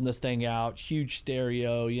dollars building this thing out, huge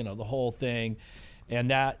stereo, the whole thing. And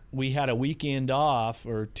that we had a weekend off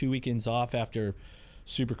or 2 weekends off after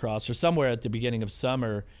Supercross or somewhere at the beginning of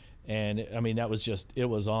summer. And I mean, that was it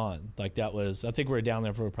was on. Like I think we were down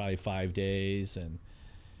there for probably 5 days. And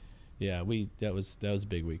yeah, that was a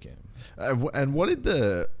big weekend. And what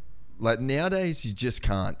did nowadays you just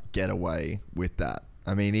can't get away with that.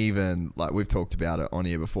 I mean, even like we've talked about it on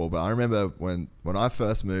here before, but I remember when I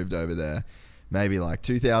first moved over there, maybe like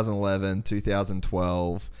 2011,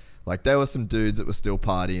 2012, like there were some dudes that were still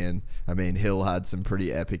partying. I mean, Hill had some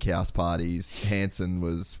pretty epic house parties. Hanson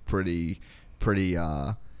was pretty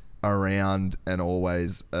around and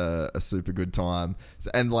always a super good time.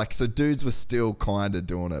 So dudes were still kind of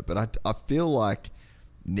doing it, but I feel like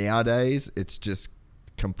nowadays it's just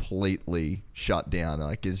completely shut down.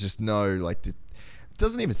 Like it's just it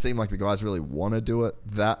doesn't even seem like the guys really want to do it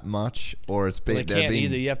that much, or it's been. Well, they can't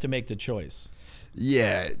either. You have to make the choice.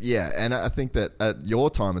 Yeah, and I think that at your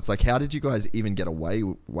time, it's like, how did you guys even get away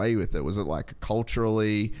with it? Was it like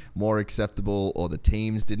culturally more acceptable, or the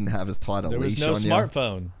teams didn't have as tight a leash on you? There was no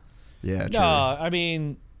smartphone. Yeah, true. No, I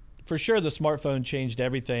mean, for sure the smartphone changed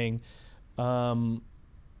everything. The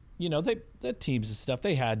teams and stuff,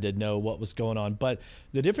 they had to know what was going on. But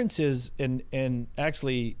the difference is, and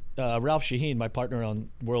actually Ralph Shaheen, my partner on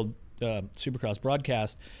World Supercross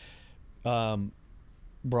broadcast,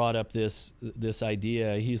 brought up this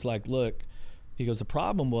idea. He's like, look, he goes, the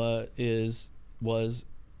problem is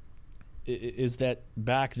that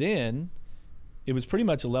back then it was pretty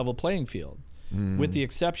much a level playing field, with the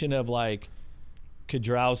exception of like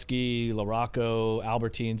Kudrowski, LaRocco,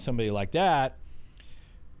 Albertine, somebody like that.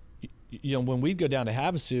 When we'd go down to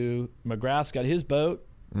Havasu, McGrath's got his boat,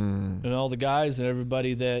 and all the guys and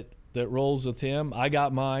everybody that rolls with him. I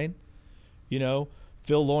got mine.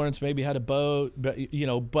 Phil Lawrence maybe had a boat,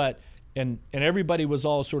 but and everybody was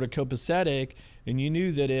all sort of copacetic, and you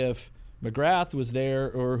knew that if McGrath was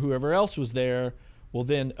there or whoever else was there, well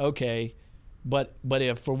then okay. But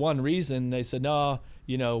if for one reason they said, no,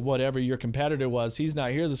 whatever your competitor was, he's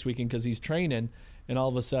not here this weekend because he's training, and all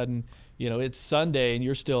of a sudden, it's Sunday and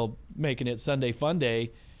you're still making it Sunday fun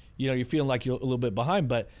day, you're feeling like you're a little bit behind.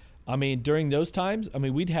 But I mean, during those times, I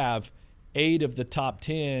mean, we'd have 8 of the top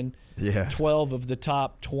 10, 12 of the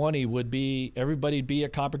top 20 everybody'd be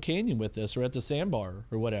at Copper Canyon with us or at the Sandbar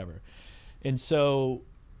or whatever. And so,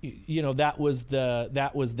 that was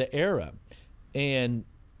the era. And,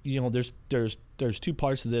 there's 2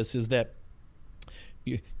 parts of this, is that,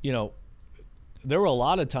 there were a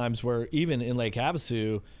lot of times where even in Lake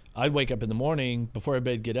Havasu, I'd wake up in the morning before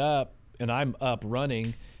everybody'd get up, and I'm up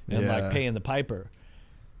running and like paying the piper,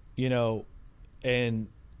 and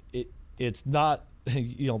it's not,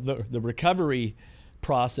 the recovery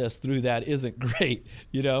process through that isn't great.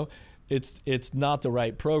 It's not the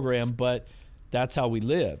right program, but that's how we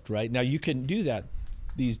lived. Right now, you couldn't do that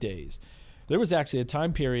these days. There was actually a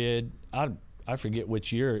time period, I forget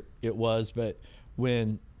which year it was, but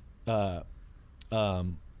when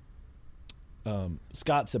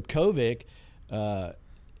Scott Zipkovic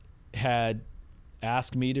had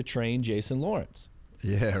asked me to train Jason Lawrence.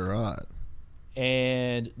 Yeah, right.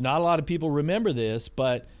 And not a lot of people remember this,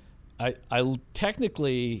 but I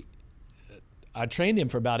technically trained him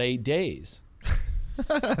for about 8 days.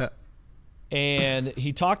 And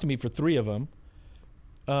he talked to me for 3 of them.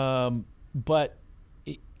 But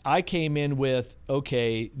I came in with,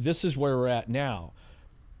 okay, this is where we're at now.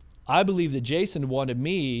 I believe that Jason wanted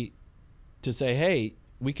me to say, hey,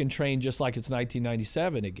 we can train just like it's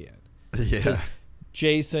 1997 again. Yeah. Because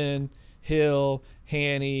Jason, Hill,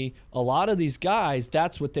 Hanny, a lot of these guys,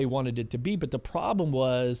 that's what they wanted it to be. But the problem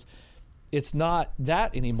was it's not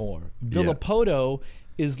that anymore. Villapoto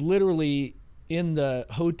is literally in the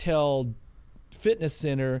hotel fitness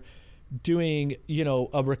center doing,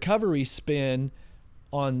 a recovery spin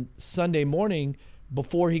on Sunday morning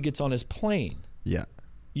before he gets on his plane. Yeah.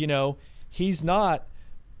 He's not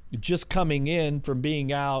just coming in from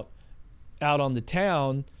being out on the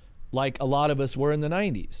town like a lot of us were in the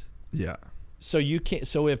 90s. Yeah. So you can't.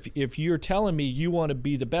 So if you're telling me you want to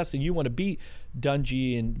be the best and you want to beat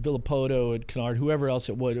Dungy and Villapoto and Kennard, whoever else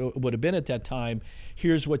it would have been at that time,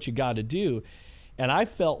 here's what you got to do. And I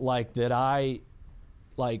felt like that I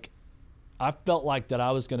felt like that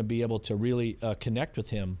I was going to be able to really connect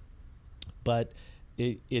with him, but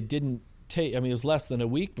it didn't take. I mean, it was less than a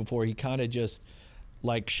week before he kind of just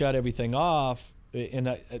shut everything off.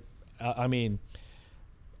 And I mean,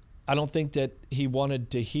 I don't think that he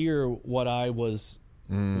wanted to hear what I was,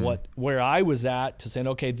 where I was at, to saying,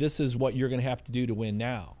 okay, this is what you're going to have to do to win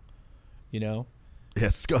now, Yeah,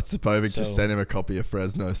 Scott Sapovic just sent him a copy of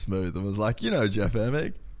Fresno Smooth and was like, Jeff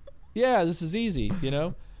Emig. Yeah, this is easy,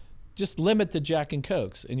 Just limit the Jack and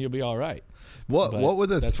Cokes and you'll be all right. What were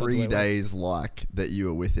the 3 days like that you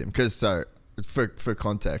were with him? Because for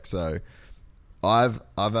context, I've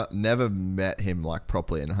never met him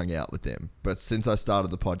properly and hung out with him, but since I started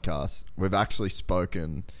the podcast, we've actually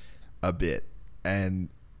spoken a bit, and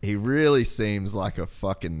he really seems like a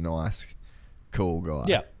fucking nice, cool guy.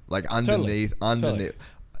 Yeah, underneath, totally.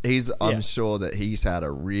 I'm sure that he's had a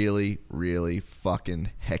really, really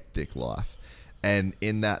fucking hectic life, and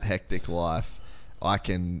in that hectic life, I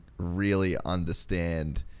can really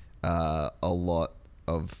understand a lot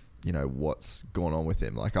of what's going on with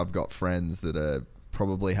him. I've got friends that are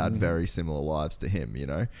probably had very similar lives to him,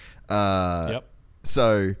 Yep.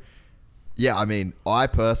 So yeah, I mean, I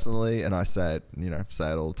personally, and I say it,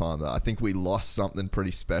 all the time, that I think we lost something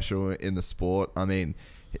pretty special in the sport. I mean,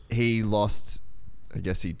 he lost, I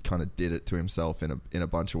guess he kind of did it to himself in a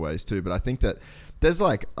bunch of ways too, but I think that there's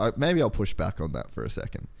maybe I'll push back on that for a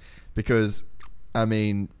second, because I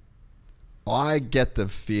mean, I get the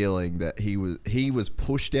feeling that he was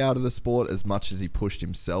pushed out of the sport as much as he pushed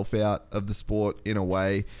himself out of the sport in a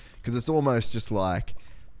way, because it's almost just like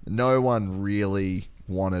no one really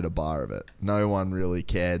wanted a bar of it. No one really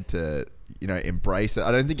cared to, embrace it.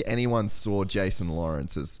 I don't think anyone saw Jason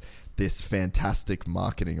Lawrence as this fantastic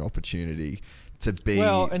marketing opportunity to be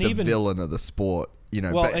the villain of the sport.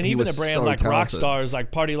 But and he even was a brand so like talented. Rockstars,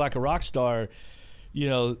 like Party Like a Rockstar,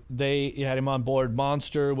 they had him on board.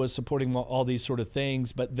 Monster was supporting all these sort of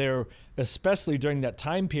things, but especially during that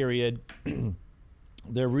time period,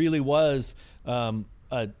 there really was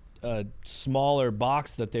a smaller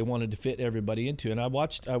box that they wanted to fit everybody into. And I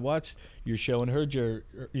watched your show and heard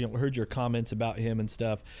your comments about him and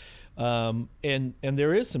stuff, and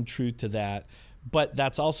there is some truth to that, but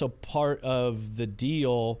that's also part of the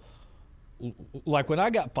deal. Like when I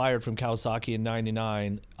got fired from Kawasaki in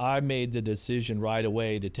 '99, I made the decision right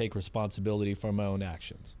away to take responsibility for my own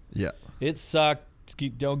actions. Yeah, it sucked.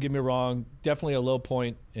 Don't get me wrong. Definitely a low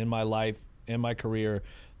point in my life and my career.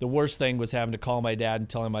 The worst thing was having to call my dad and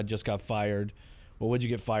tell him I just got fired. Well, what'd you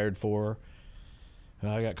get fired for?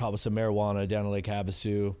 I got caught with some marijuana down in Lake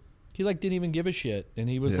Havasu. He didn't even give a shit, and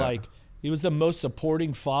he was he was the most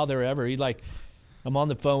supporting father ever. I'm on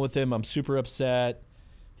the phone with him. I'm super upset.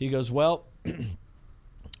 He goes, well,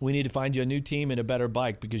 we need to find you a new team and a better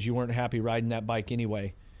bike because you weren't happy riding that bike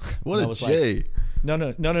anyway. What a J.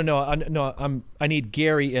 No. I need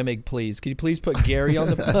Gary Emig, please. Can you please put Gary on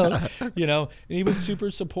the phone? And he was super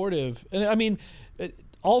supportive. And I mean,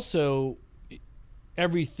 also,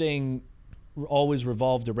 everything always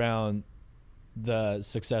revolved around the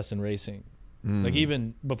success in racing,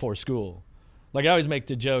 even before school. I always make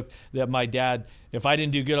the joke that my dad, if I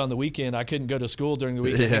didn't do good on the weekend, I couldn't go to school during the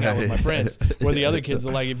week and hang out with my friends. Where the other kids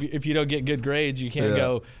are like, if you don't get good grades, you can't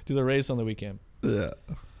go to the race on the weekend. Yeah.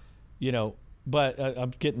 But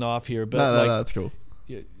I'm getting off here. But no, that's cool.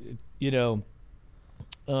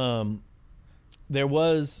 There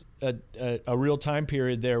was a real time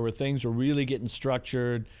period there where things were really getting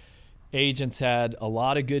structured. Agents had a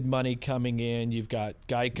lot of good money coming in. You've got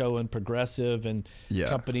Geico and Progressive and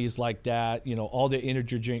companies like that. All the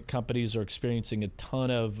energy drink companies are experiencing a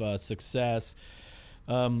ton of success.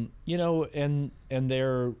 And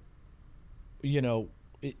they're,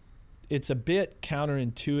 it's a bit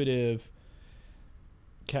counterintuitive.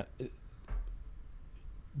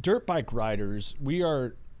 Dirt bike riders, we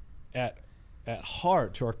are at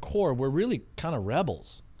heart, to our core, we're really kind of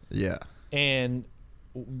rebels. Yeah. And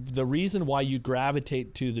the reason why you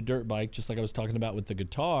gravitate to the dirt bike, just like I was talking about with the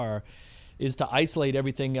guitar, is to isolate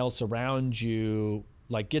everything else around you,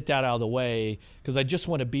 like get that out of the way, because I just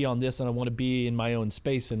want to be on this and I want to be in my own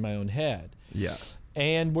space, in my own head. Yeah.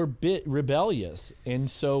 And we're a bit rebellious. And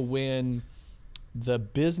so when the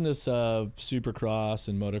business of Supercross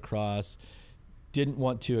and motocross didn't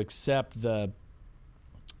want to accept the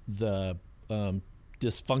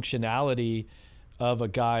dysfunctionality of a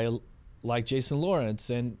guy like Jason Lawrence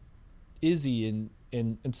and Izzy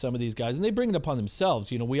and some of these guys, and they bring it upon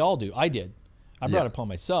themselves. We all do. I did. I brought it upon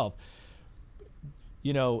myself.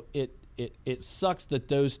 It sucks that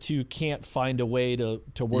those two can't find a way to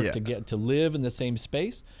work to live in the same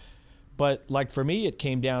space. But like for me, it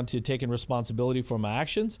came down to taking responsibility for my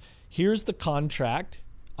actions. Here's the contract.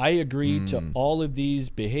 I agreed to all of these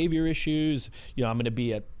behavior issues. I'm going to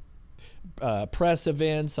be at press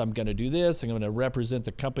events. I'm going to do this. I'm going to represent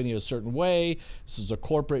the company a certain way. This is a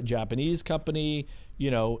corporate Japanese company,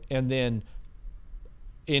 and then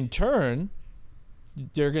in turn,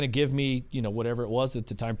 they're going to give me, whatever it was at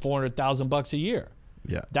the time, $400,000 a year.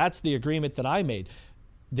 Yeah. That's the agreement that I made.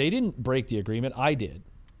 They didn't break the agreement. I did.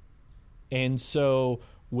 And so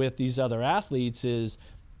with these other athletes is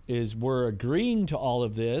we're agreeing to all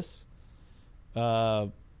of this,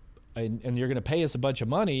 and you're going to pay us a bunch of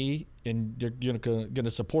money, and you're going to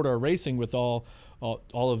support our racing with all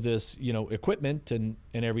of this, equipment and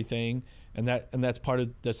everything, and that's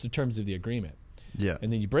that's the terms of the agreement. Yeah.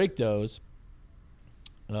 And then you break those,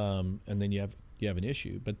 and then you have an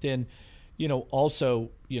issue. But then,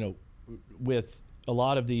 also, with a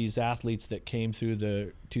lot of these athletes that came through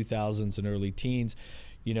the 2000s and early teens,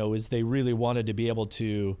 is they really wanted to be able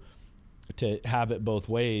to have it both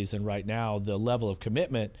ways. And right now, the level of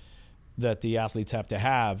commitment that the athletes have to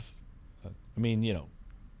have,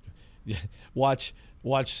 watch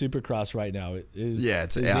Supercross right now. Is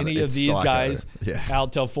any of these guys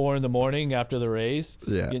out till 4 a.m. after the race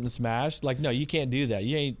getting smashed? Like, no, you can't do that.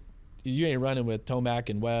 You ain't running with Tomac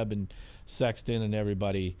and Webb and Sexton and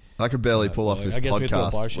everybody. I could barely pull off this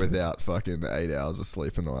podcast without fucking 8 hours of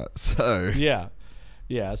sleep a night. So yeah.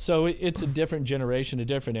 So it's a different generation, a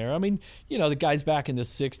different era. The guys back in the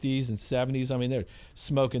 60s and 70s, they're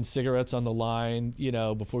smoking cigarettes on the line,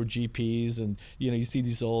 before GPs, and you see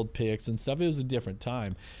these old pics and stuff. It was a different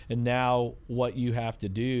time. And now what you have to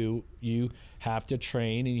do, you have to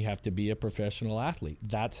train and you have to be a professional athlete.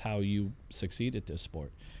 That's how you succeed at this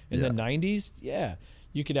sport. In the 90s,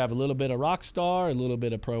 you could have a little bit of rock star, a little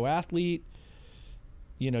bit of pro athlete.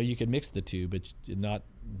 You could mix the two, but not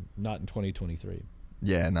in 2023.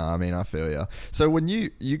 Yeah, no, I feel you. So when you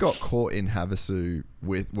got caught in Havasu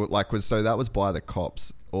so that was by the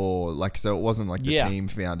cops, or so it wasn't like the team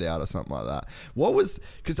found out or something like that. What was,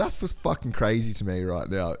 because that's what's fucking crazy to me right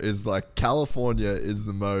now, is like California is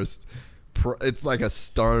the most, it's like a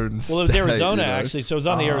stone state. Well, it was Arizona actually, so it was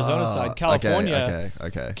on the Arizona side. California,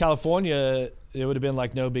 okay. California, it would have been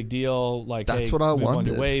like no big deal. Like, that's hey, what I move wondered. on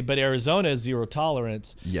your way. But Arizona is zero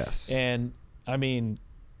tolerance. Yes. And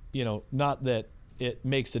not that it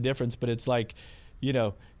makes a difference, but it's like,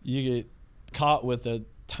 you get caught with a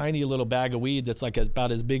tiny little bag of weed that's like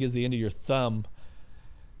about as big as the end of your thumb.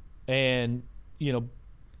 And,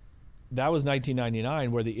 that was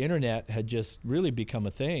 1999, where the internet had just really become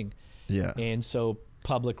a thing. Yeah. And so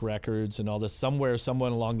public records and all this,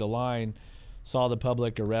 someone along the line saw the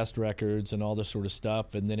public arrest records and all this sort of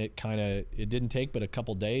stuff. And then it didn't take but a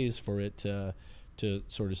couple days for it to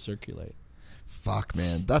sort of circulate. Fuck,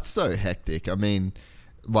 man. That's so hectic.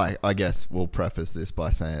 I guess we'll preface this by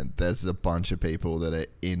saying there's a bunch of people that are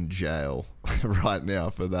in jail right now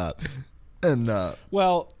for that. And,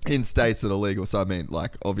 in states that are legal. So,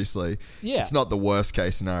 obviously, it's not the worst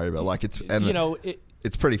case scenario, but,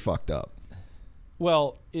 it's pretty fucked up.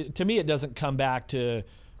 Well, to me, it doesn't come back to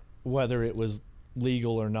whether it was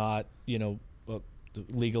legal or not,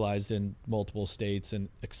 legalized in multiple states and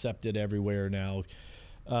accepted everywhere now.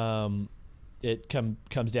 It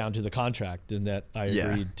comes down to the contract and that I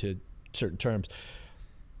agreed to certain terms.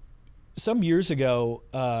 Some years ago,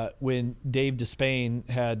 when Dave Despain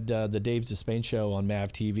had the Dave Despain show on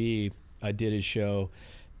MAV TV, I did his show,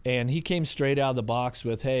 and he came straight out of the box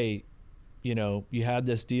with, hey, you had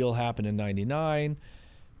this deal happen in 99.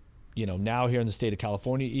 Now here in the state of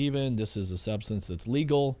California even, this is a substance that's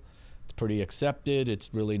legal. It's pretty accepted.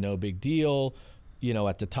 It's really no big deal.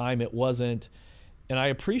 At the time it wasn't. And I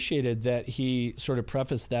appreciated that he sort of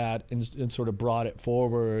prefaced that and sort of brought it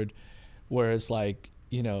forward, where it's like,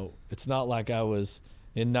 it's not like I was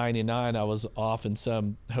in 99, I was off in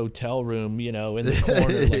some hotel room, in the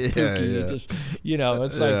corner, like Pookie. Just,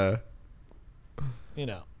 it's like,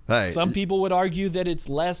 Hey, some people would argue that it's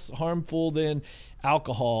less harmful than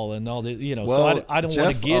alcohol and all that, well, so I don't Jeff,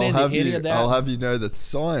 want to get into any of that. I'll have you know that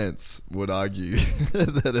science would argue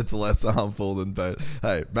that it's less harmful than both.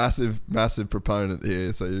 Hey, massive proponent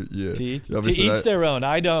here. So yeah, to each their own.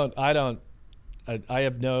 I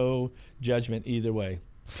have no judgment either way.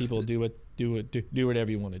 People do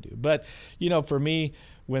whatever you want to do. But for me,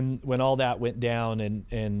 when all that went down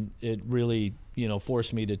and it really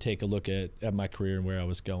forced me to take a look at my career and where I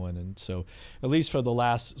was going, and so at least for the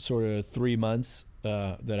last sort of 3 months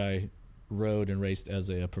that I rode and raced as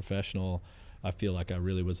a professional, I feel like I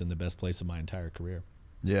really was in the best place of my entire career.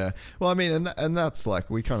 Yeah. Well, I mean, and that's like,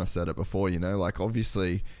 we kind of said it before, like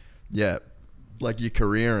obviously, yeah, like your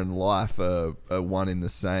career and life are one in the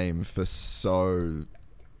same for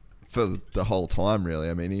the whole time, really.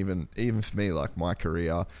 I mean, even for me, like my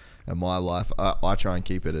career and my life, I try and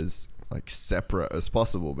keep it as like separate as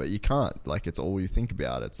possible, but you can't. Like, it's all you think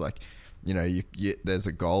about. It's like, there's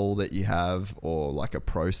a goal that you have, or like a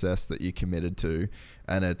process that you're committed to,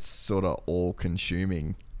 and it's sort of all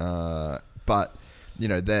consuming. But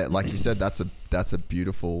there, like you said, that's a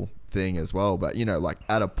beautiful thing as well. But like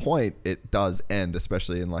at a point, it does end,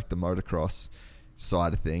 especially in like the motocross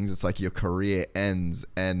side of things. It's like your career ends,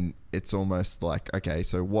 and it's almost like, okay,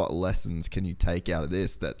 so what lessons can you take out of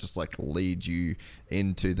this that just like lead you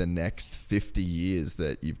into the next 50 years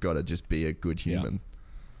that you've got to just be a good human?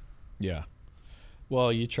 Yeah.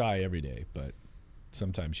 Well, you try every day, but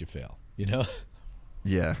sometimes you fail,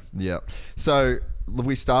 Yeah. So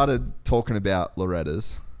we started talking about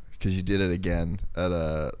Loretta's because you did it again at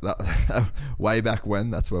way back when.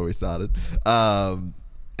 That's where we started.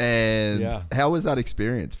 And how was that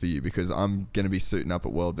experience for you? Because I'm going to be suiting up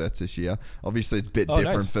at World Vets this year. Obviously, it's a bit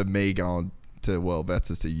different for me going to World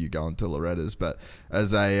Vets as to you going to Loretta's. But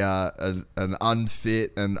as an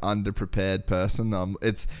unfit and underprepared person,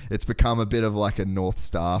 it's become a bit of like a North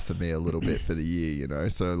Star for me a little bit for the year,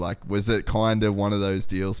 So like, was it kind of one of those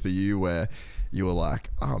deals for you where you were like,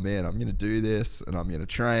 oh man, I'm going to do this and I'm going to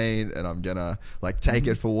train and I'm going to like take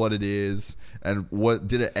it for what it is? And what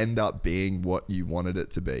did it end up being what you wanted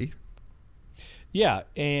it to be? Yeah.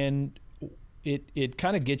 And it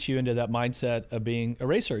kind of gets you into that mindset of being a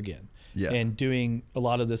racer again. Yeah. And doing a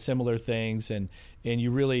lot of the similar things, and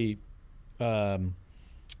you really,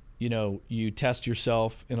 you test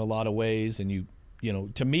yourself in a lot of ways, and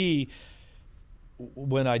to me,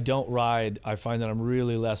 when I don't ride, I find that I'm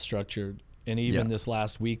really less structured. And even this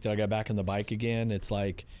last week that I got back on the bike again, it's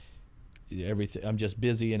like everything. I'm just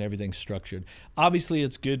busy and everything's structured. Obviously,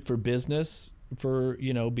 it's good for business,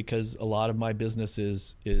 because a lot of my business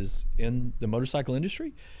is in the motorcycle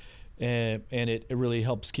industry. And it really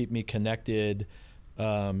helps keep me connected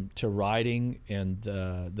to riding and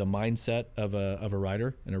the mindset of a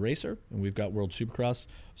rider and a racer. And we've got World Supercross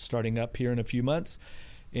starting up here in a few months,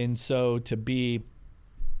 and so to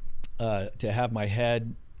have my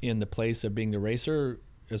head in the place of being the racer,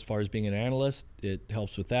 as far as being an analyst, it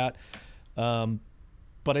helps with that.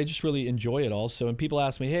 But I just really enjoy it also. And people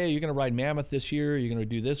ask me, hey, you're going to ride Mammoth this year? You're going to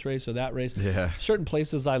do this race or that race? Yeah. Certain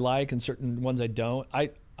places I like and certain ones I don't.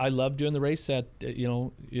 I love doing the race at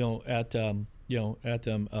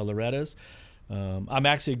Loretta's. I'm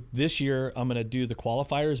actually, this year I'm going to do the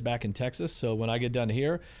qualifiers back in Texas. So when I get done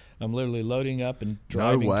here, I'm literally loading up and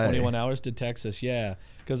driving 21 hours to Texas. Yeah,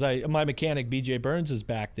 because my mechanic BJ Burns is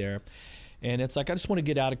back there, and it's like I just want to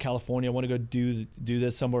get out of California. I want to go do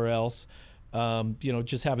this somewhere else.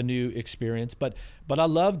 Just have a new experience. But I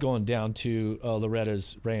love going down to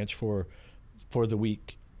Loretta's ranch for the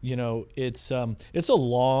week. It's a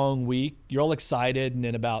long week. You're all excited, and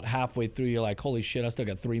then about halfway through, you're like, holy shit, I still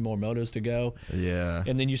got 3 more motos to go. Yeah.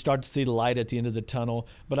 And then you start to see the light at the end of the tunnel.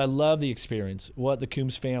 But I love the experience. What the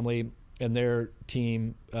Coombs family and their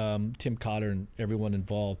team, Tim Cotter and everyone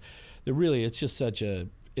involved, it's just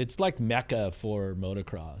it's like Mecca for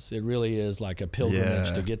motocross. It really is like a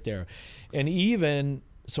pilgrimage to get there. And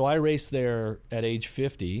so I raced there at age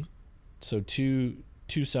 50, so two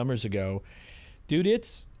summers ago. Dude,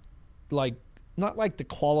 it's like not like the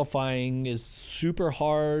qualifying is super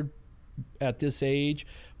hard at this age,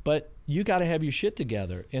 but you got to have your shit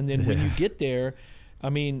together. And then when you get there, I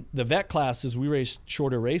mean, the vet classes, we race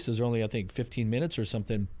shorter races, are only I think 15 minutes or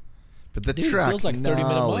something. But the track's feels like 30-minute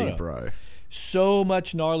moto, bro. So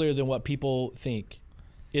much gnarlier than what people think.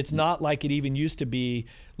 It's not like it even used to be.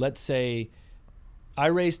 Let's say I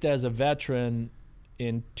raced as a veteran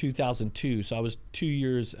in 2002, so I was 2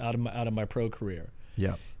 years out of my pro career.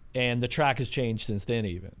 Yeah. And the track has changed since then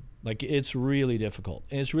even. Like, it's really difficult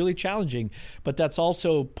and it's really challenging, but that's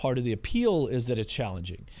also part of the appeal, is that it's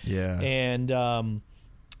challenging. Yeah. And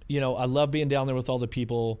I love being down there with all the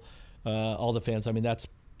people, all the fans. I mean, that's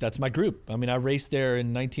my group. I mean, I raced there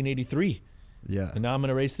in 1983. Yeah. And now I'm going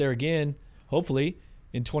to race there again, hopefully,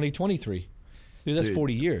 in 2023. Dude, that's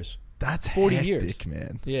 40 years. That's 40 hectic, years,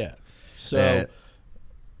 man. Yeah. So.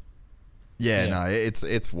 No,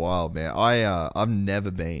 it's wild, man. I've never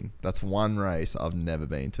been. That's one race I've never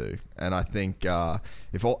been to, and I think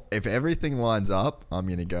if everything lines up, I'm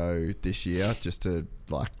gonna go this year just to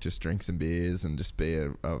just drink some beers and just be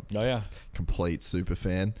a complete super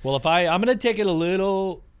fan. Well, I'm gonna take it a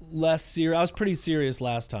little less serious. I was pretty serious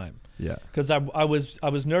last time. Yeah. Because I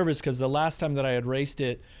was nervous because the last time that I had raced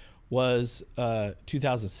it was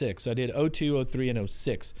 2006. So I did 02, 03, and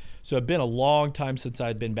 06. So it'd been a long time since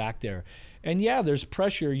I'd been back there. And yeah, there's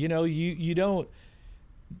pressure. You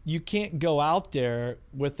can't go out there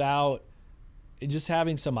without just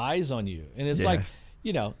having some eyes on you. And it's like,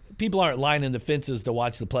 people aren't lining the fences to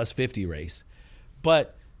watch the plus 50 race.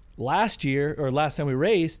 But last time we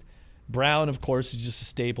raced, Brown, of course, is just a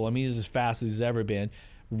staple. I mean, he's as fast as he's ever been.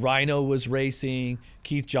 Rhino was racing.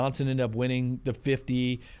 Keith Johnson ended up winning the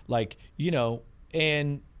 50.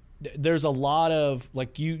 And there's a lot of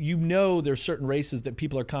there's certain races that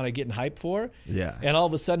people are kind of getting hyped for. Yeah. And all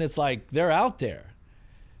of a sudden it's like they're out there.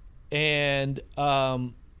 And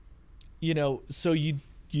so you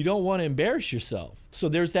don't want to embarrass yourself. So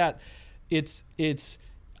there's that. It's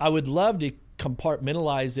I would love to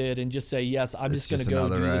compartmentalize it and just say, yes, I'm just going to go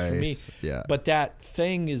do this for me. Yeah. But that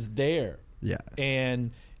thing is there. Yeah.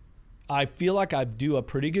 And I feel like I do a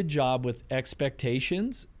pretty good job with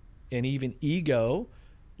expectations and even ego.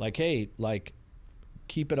 Like, hey,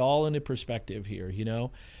 keep it all into perspective here,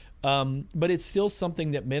 But it's still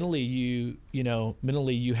something that mentally you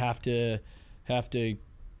have to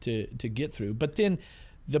get through. But then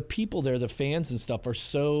the people there, the fans and stuff, are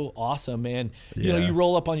so awesome, and you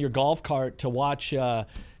roll up on your golf cart to watch.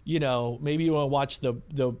 Maybe you want to watch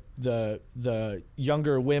the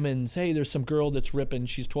younger women's. Hey, there's some girl that's ripping.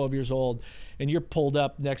 She's 12 years old, and you're pulled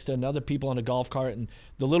up next to another people on a golf cart, and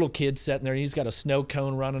the little kid's sitting there, and he's got a snow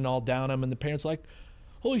cone running all down him, and the parents are like,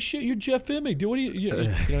 "Holy shit, you're Jeff Emig, dude! What do you're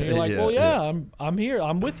like, I'm here,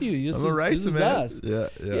 I'm with you. This is us.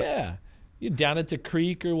 Yeah. You're down at the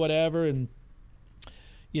creek or whatever, and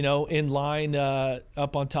in line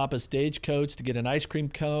up on top of Stagecoach to get an ice cream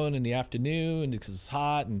cone in the afternoon because it's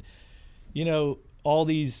hot. And, all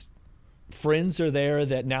these friends are there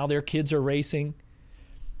that now their kids are racing,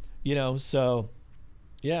 So,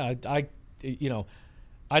 yeah, I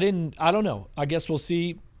don't know. I guess we'll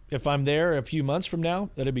see if I'm there a few months from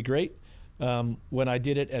now. That'd be great. When I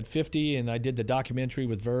did it at 50 and I did the documentary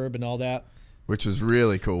with Verb and all that. Which was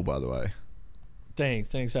really cool, by the way.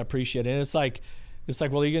 Thanks. I appreciate it. And it's like,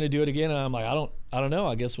 well, are you going to do it again? And I'm like, I don't know.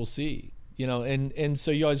 I guess we'll see. And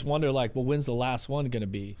so you always wonder, well, when's the last one going to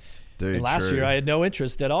be? Dude, and last year I had no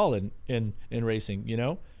interest at all in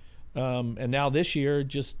racing, and now this year,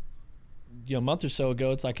 just a month or so ago,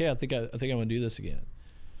 it's like, hey, I think I'm going to do this again.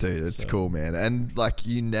 Dude, it's cool, man. And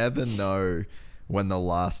you never know when the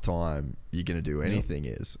last time you're going to do anything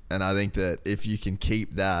is. And I think that if you can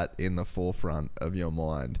keep that in the forefront of your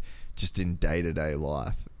mind, just in day-to-day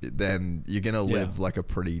life, then you're going to live a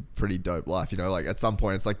pretty dope life. At some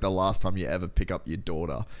point, it's like the last time you ever pick up your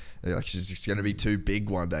daughter. She's just going to be too big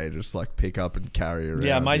one day to just pick up and carry her around.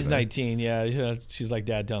 Yeah, mine's 19. Yeah, she's like,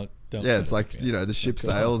 Dad, don't. Yeah, it's like, the ship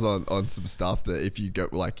sails on some stuff that if you go,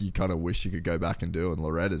 you kind of wish you could go back and do. And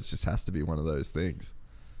Loretta's just has to be one of those things.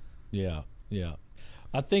 Yeah.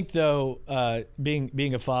 I think, though,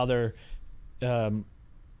 being a father, I've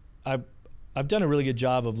done a really good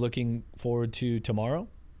job of looking forward to tomorrow.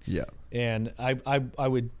 Yeah. And I'm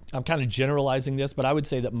kind of generalizing this, but I would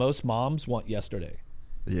say that most moms want yesterday.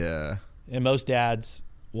 Yeah. And most dads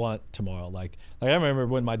want tomorrow. Like I remember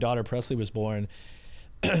when my daughter Presley was born,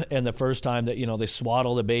 and the first time that, they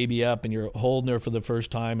swaddle the baby up and you're holding her for the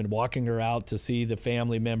first time and walking her out to see the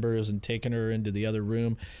family members and taking her into the other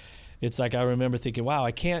room. It's like, I remember thinking, wow,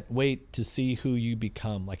 I can't wait to see who you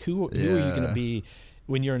become. Like, who are you going to be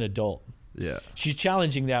when you're an adult? Yeah. She's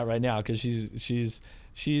challenging that right now because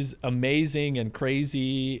she's amazing and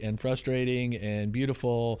crazy and frustrating and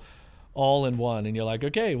beautiful all in one. And you're like,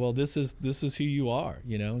 okay, well, this is who you are,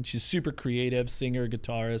 And she's super creative, singer,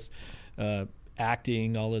 guitarist,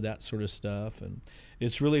 acting, all of that sort of stuff. And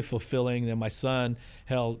it's really fulfilling. Then my son,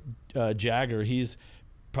 Jagger, he's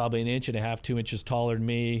probably 1.5 inches, 2 inches taller than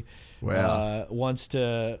me. Wow. Wants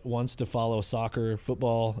to follow soccer,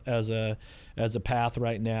 football as a path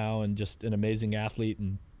right now, and just an amazing athlete.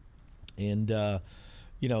 And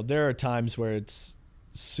there are times where it's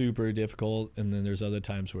super difficult, and then there's other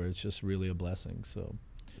times where it's just really a blessing. So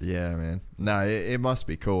Yeah, man. No, it must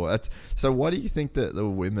be cool. So what do you think that the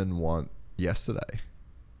women want yesterday?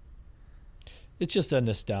 It's just a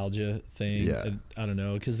nostalgia thing. Yeah. I don't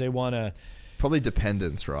know, because they want to. Probably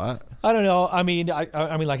dependence, right? I don't know. I mean,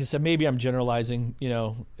 I mean, like I said, maybe I'm generalizing. You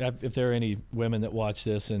know, if there are any women that watch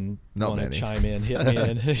this and want to chime in, hit me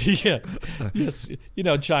in. Yeah, yes, you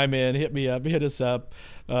know, chime in, hit me up, hit us up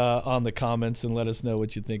on the comments, and let us know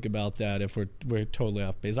what you think about that. If we're totally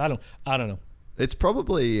off base, I don't know. It's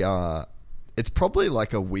probably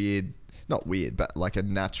like a weird, not weird, but like a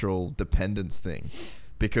natural dependence thing.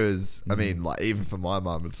 Because I mean, like even for my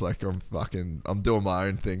mum, it's like I'm doing my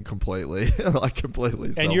own thing completely, like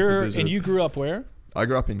completely self-sufficient. And you grew up where? I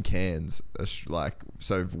grew up in Cairns, like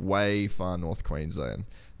so way far north Queensland,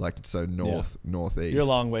 like so northeast. You're a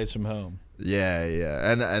long ways from home.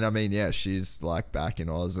 Yeah, and I mean, yeah, she's like back in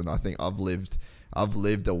Oz, and I think I've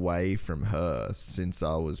lived away from her since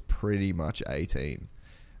I was pretty much 18,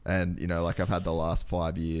 and you know, like I've had the last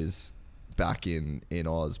 5 years back in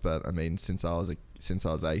Oz, but I mean, since I was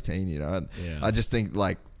 18, you know, and I just think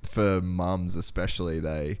like for mums especially,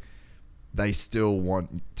 they still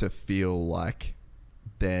want to feel like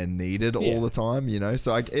they're needed all the time, you know.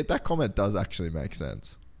 So that comment does actually make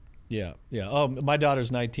sense. Yeah. Oh, my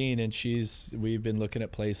daughter's 19 and we've been looking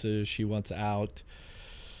at places. She wants out,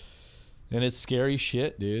 and it's scary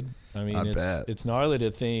shit, dude. I mean, it's gnarly to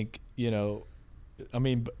think, you know. I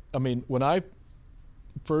mean, when I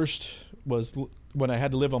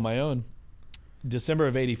had to live on my own, December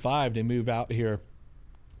of '85, to move out here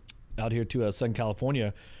to Southern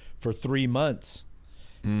California for 3 months,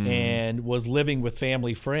 and was living with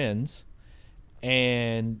family friends,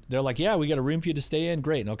 and they're like, "Yeah, we got a room for you to stay in.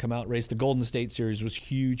 Great." And I'll come out and race. The Golden State Series was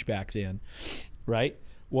huge back then, right?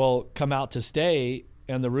 Well, come out to stay,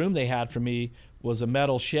 and the room they had for me was a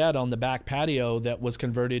metal shed on the back patio that was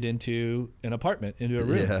converted into an apartment, into a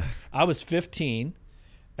room. Yeah. I was 15.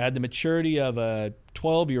 I had the maturity of a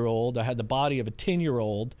 12-year-old. I had the body of a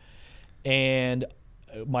 10-year-old. And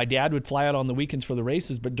my dad would fly out on the weekends for the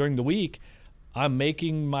races. But during the week, I'm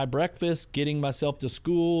making my breakfast, getting myself to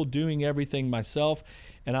school, doing everything myself.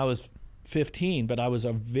 And I was 15, but I was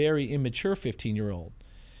a very immature 15-year-old.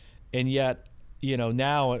 And yet, you know,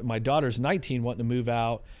 now my daughter's 19, wanting to move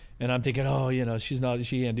out. And I'm thinking, oh, you know, she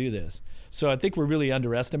can't do this. So I think we're really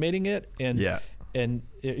underestimating it. And,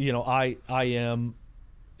 you know, I am...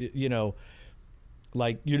 You know,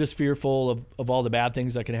 like you're just fearful of all the bad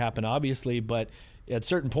things that can happen, obviously. But at a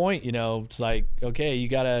certain point, you know, it's like, okay, you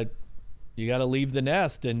gotta leave the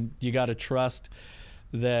nest, and you gotta trust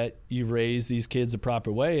that you've raised these kids the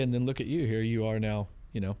proper way. And then look at you, here you are now,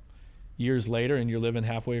 you know, years later, and you're living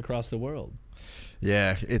halfway across the world.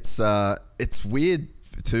 Yeah, it's weird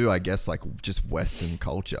too, I guess, like just Western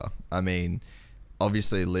culture. I mean,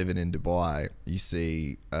 obviously living in Dubai, you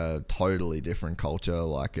see a totally different culture.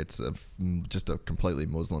 Like it's just a completely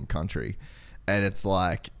Muslim country, and it's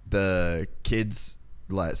like the kids,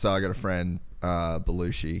 like, so I got a friend,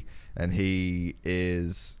 Belushi, and he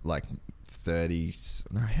is like 30.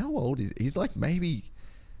 No, how old is he? He's like maybe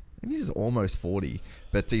he's almost 40,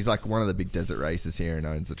 but he's like one of the big desert racers here and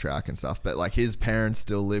owns the track and stuff. But like his parents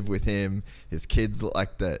still live with him, his kids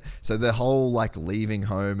like that. So the whole like leaving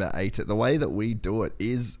home at 8, the way that we do it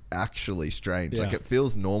is actually strange. Like it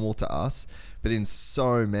feels normal to us, but in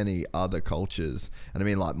so many other cultures. And I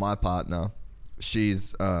mean, like my partner,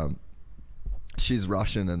 she's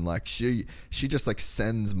Russian, and like she just like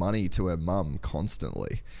sends money to her mum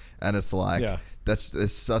constantly. And it's like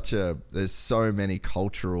there's so many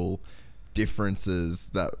cultural differences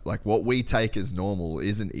that like what we take as normal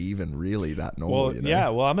isn't even really that normal. Well, you know? Yeah.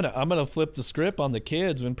 Well, I'm gonna flip the script on the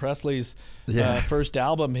kids when Presley's first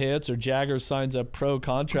album hits, or Jagger signs a pro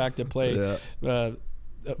contract to play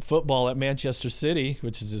football at Manchester City,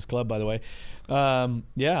 which is his club, by the way. I'm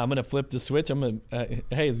gonna flip the switch. I'm gonna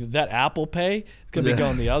hey, that Apple Pay is gonna be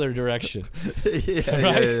going the other direction.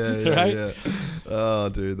 Right? Oh,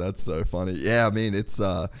 dude, that's so funny. Yeah, I mean, it's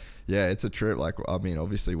a trip. Like, I mean,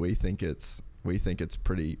 obviously we think it's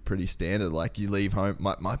pretty standard. Like you leave home.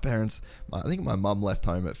 My parents, I think my mum left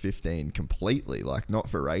home at 15 completely. Like not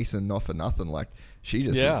for racing, not for nothing. Like she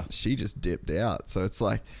just dipped out. So it's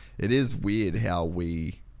like it is weird how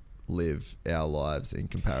we live our lives in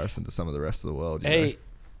comparison to some of the rest of the world. You know?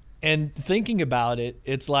 And thinking about it,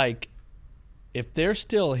 it's like if they're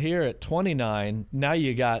still here at 29, now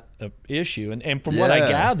you got an issue. And from what I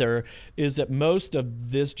gather is that most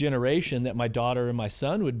of this generation that my daughter and my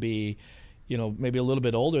son would be, you know, maybe a little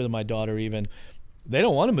bit older than my daughter even, they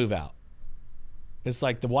don't want to move out. It's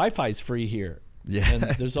like the Wi-Fi's free here. Yeah. And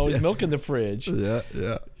there's always milk in the fridge. Yeah.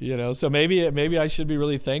 You know, so maybe I should be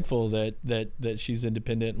really thankful that she's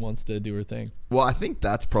independent and wants to do her thing. Well, I think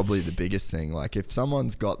that's probably the biggest thing. Like, if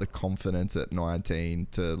someone's got the confidence at 19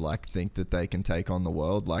 to like think that they can take on the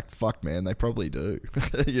world, like, fuck, man, they probably do.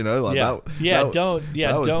 You know, like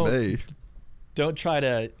don't try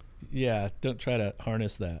to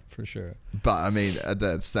harness that, for sure. But I mean, at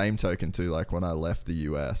that same token too, like when I left the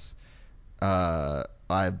US, I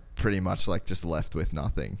pretty much like just left with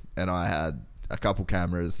nothing, and I had a couple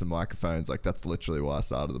cameras, some microphones. Like, that's literally why I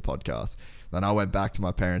started the podcast. Then I went back to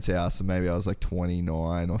my parents' house, and maybe I was like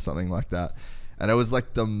 29 or something like that, and it was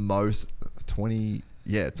like the most 20.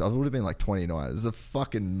 Yeah, I would have been like 29. It was the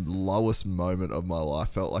fucking lowest moment of my life.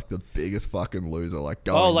 Felt like the biggest fucking loser. Like,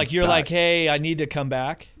 going like you're back. like, hey, I need to come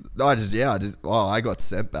back. No, I got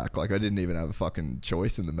sent back. Like, I didn't even have a fucking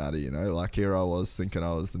choice in the matter, you know? Like, here I was thinking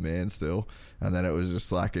I was the man still. And then it was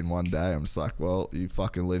just like, in one day, I'm just like, well, you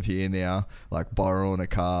fucking live here now. Like, borrowing a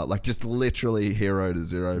car. Like, just literally 0 to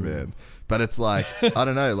 0, man. But it's like, I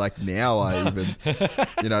don't know, like now I even,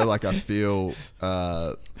 you know, like I feel,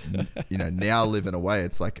 you know, now living away,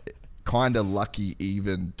 it's like kind of lucky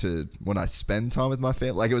even to when I spend time with my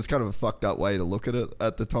family. Like, it was kind of a fucked up way to look at it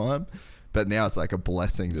at the time. But now it's like a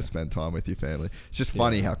blessing to spend time with your family. It's just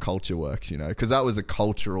funny how culture works, you know, because that was a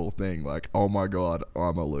cultural thing. Like, oh my God,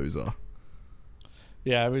 I'm a loser.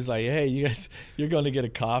 Yeah, I was like, hey, you guys, you're going to get a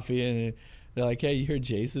coffee, and they're like, hey, you heard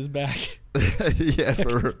Jace is back? Yeah,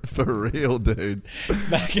 for real, dude.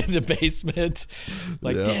 Back in the basement.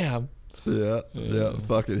 Like, damn. Yeah,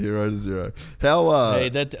 fucking 0 to 0. How? Hey,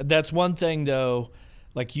 that's one thing though.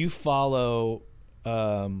 Like, you follow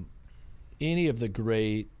any of the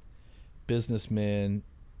great businessmen,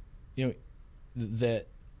 you know,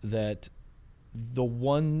 that the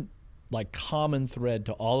one like common thread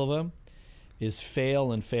to all of them is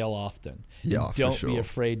fail and fail often. Yeah, and don't for sure. be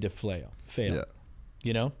afraid to fail. Yeah.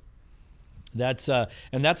 You know, that's a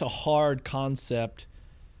hard concept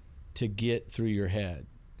to get through your head.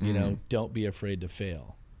 You know, don't be afraid to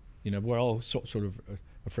fail. You know, we're all sort of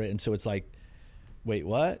afraid, and so it's like, wait,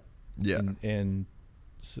 what? Yeah. And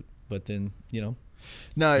but then, you know.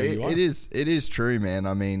 No, it is true, man.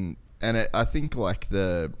 I mean, and I think like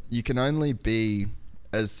you can only be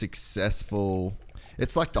as successful.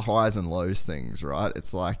 It's like the highs and lows things, right?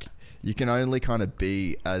 It's like you can only kind of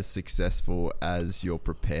be as successful as you're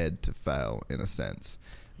prepared to fail, in a sense.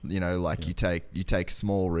 You know, like you take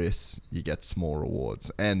small risks, you get small rewards.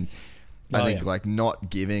 And I think like not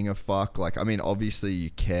giving a fuck, like, I mean, obviously you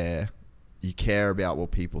care about what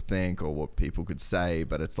people think or what people could say,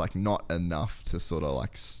 but it's like not enough to sort of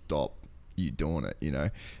like stop you doing it, you know?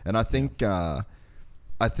 And I think that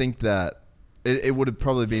it would have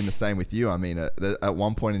probably been the same with you. I mean, at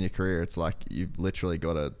one point in your career, it's like you've literally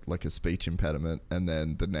got a speech impediment, and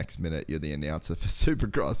then the next minute you're the announcer for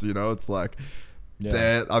Supercross. You know, it's like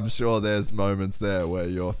I'm sure there's moments there where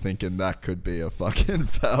you're thinking that could be a fucking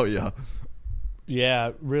failure.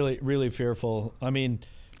 Yeah, really, really fearful. I mean,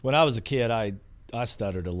 when I was a kid, I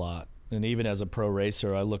stuttered a lot, and even as a pro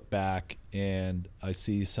racer, I look back and I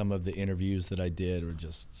see some of the interviews that I did were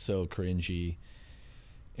just so cringy.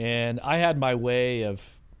 And I had my way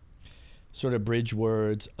of sort of bridge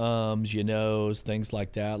words, you knows, things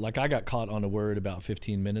like that. Like, I got caught on a word about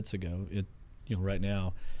 15 minutes ago, right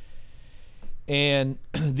now. And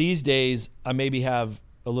these days, I maybe have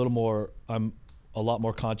I'm a lot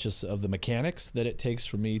more conscious of the mechanics that it takes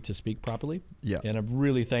for me to speak properly. Yeah. And I'm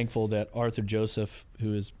really thankful that Arthur Joseph,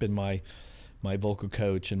 who has been my vocal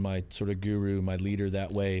coach and my sort of guru, my leader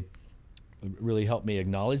that way, really helped me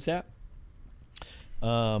acknowledge that.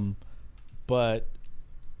 But,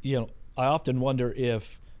 you know, I often wonder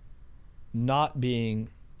if not being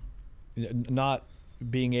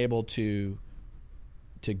able to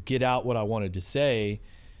get out what I wanted to say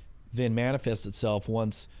then manifests itself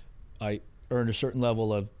once I earned a certain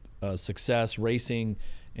level of success, racing,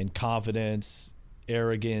 and confidence,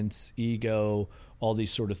 arrogance, ego, all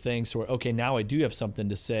these sort of things. So, okay, now I do have something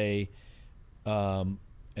to say, and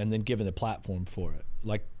then given the platform for it.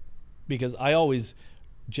 Like, because I always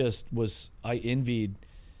I envied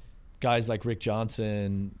guys like Rick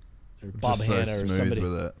Johnson or Bob Hanna or somebody.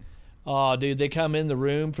 With it. Oh, dude, they come in the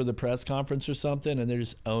room for the press conference or something, and they're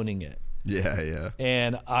just owning it. Yeah.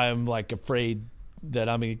 And I'm like afraid that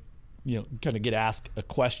I'm going to get asked a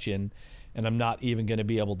question, and I'm not even going to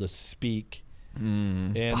be able to speak.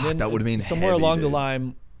 And then that would have been somewhere heavy, along dude.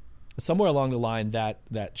 the line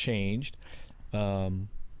that changed. And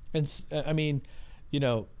I mean, you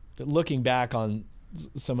know, looking back on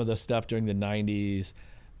some of the stuff during the 90s,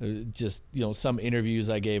 just some interviews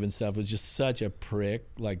I gave and stuff, was just such a prick,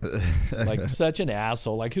 like such an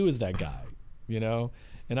asshole. Like, who is that guy?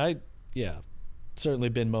 And certainly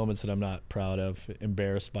been moments that I'm not proud of,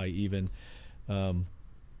 embarrassed by even.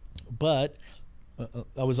 But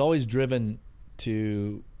I was always driven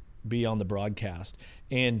to be on the broadcast,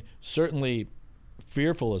 and certainly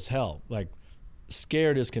fearful as hell, like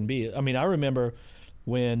scared as can be. I mean, I remember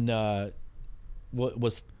when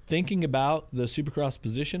was thinking about the Supercross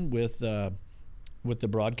position with the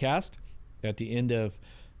broadcast at the end of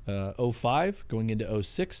 05, going into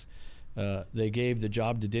 06. They gave the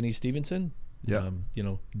job to Denny Stevenson. Yeah.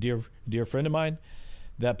 Dear friend of mine.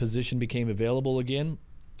 That position became available again,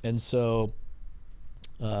 and so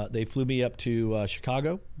they flew me up to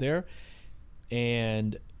Chicago there,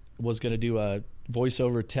 and was going to do a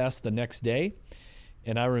voiceover test the next day.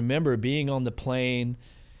 And I remember being on the plane,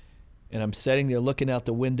 and I'm sitting there looking out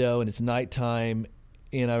the window, and it's nighttime,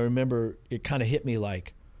 and I remember it kind of hit me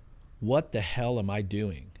like, what the hell am I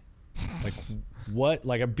doing? Like, what?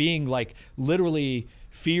 Like, I'm being, like, literally,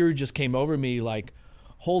 fear just came over me, like,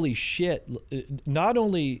 holy shit. Not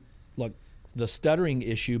only, like, the stuttering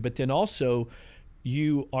issue, but then also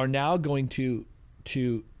you are now going to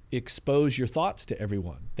expose your thoughts to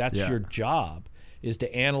everyone. That's your job, is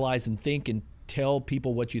to analyze and think and tell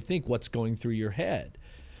people what you think, what's going through your head,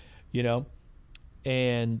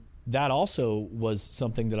 and that also was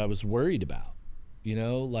something that I was worried about,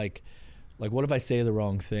 like what if I say the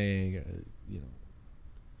wrong thing,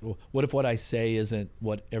 what if what I say isn't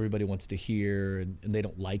what everybody wants to hear, and they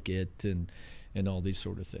don't like it, and all these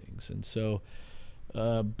sort of things. And so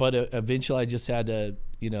but eventually I just had to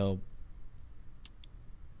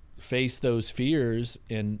face those fears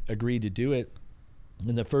and agree to do it.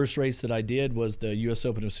 And the first race that I did was the U.S.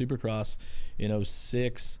 Open of Supercross in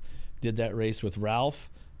 06. Did that race with Ralph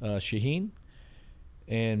Shaheen,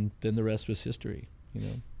 and then the rest was history.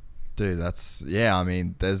 Dude, I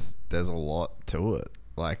mean, there's a lot to it.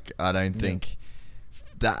 Like, I don't think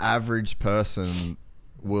the average person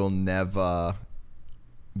will never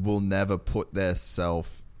put their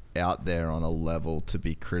self out there on a level to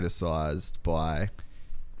be criticized by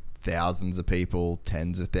thousands of people,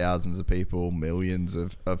 tens of thousands of people, millions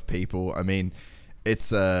of people. I mean,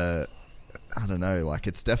 it's I don't know, like,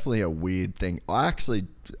 it's definitely a weird thing. I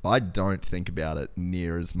don't think about it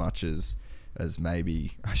near as much as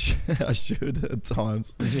maybe I should at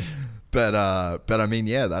times. But I mean,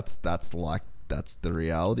 yeah, that's the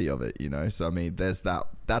reality of it, So I mean, there's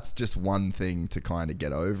that's just one thing to kind of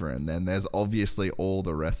get over, and then there's obviously all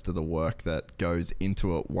the rest of the work that goes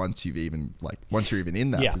into it once you're even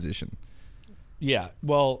in that position. Yeah.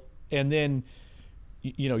 Well, and then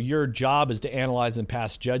your job is to analyze and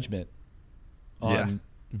pass judgment on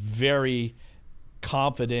very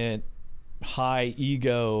confident, high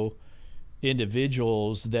ego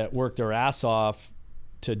individuals that work their ass off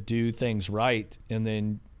to do things right, and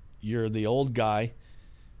then you're the old guy,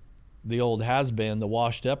 the old has-been, the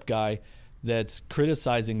washed-up guy that's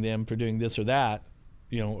criticizing them for doing this or that,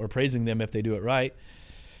 or praising them if they do it right.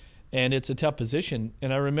 And it's a tough position.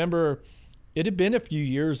 And I remember it had been a few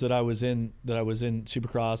years that I was in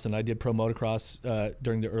Supercross, and I did pro motocross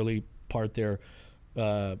during the early part there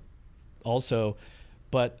also.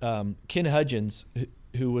 But Ken Hudgens,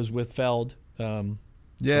 who was with Feld, back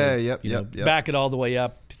it all the way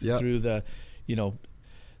up through the,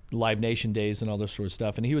 Live Nation days and all this sort of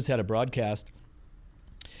stuff, and he was head of broadcast.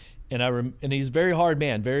 And and he's a very hard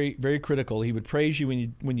man, very very critical. He would praise you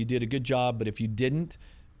when you did a good job, but if you didn't,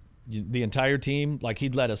 the entire team, like,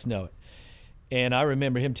 he'd let us know it. And I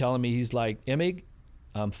remember him telling me, he's like, Emig,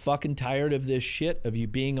 I'm fucking tired of this shit of you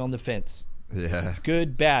being on the fence. Yeah.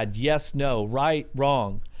 Good, bad, yes, no, right,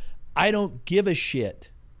 wrong. I don't give a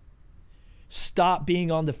shit. Stop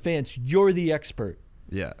being on the fence. You're the expert.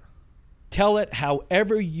 Yeah. Tell it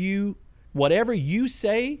whatever you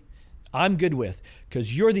say, I'm good with,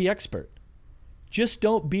 because you're the expert. Just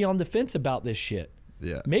don't be on the fence about this shit.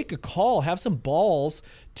 Yeah. Make a call. Have some balls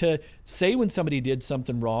to say when somebody did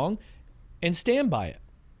something wrong and stand by it,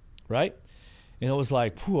 right? And it was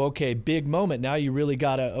like, okay, big moment. Now you really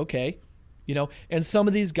got to, And some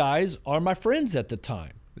of these guys are my friends at the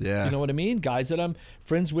time. Yeah. You know what I mean? Guys that I'm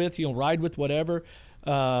friends with, ride with, whatever.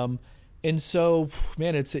 And so,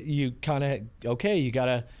 man, it's you kind of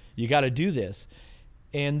you gotta do this,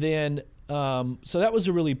 and then so that was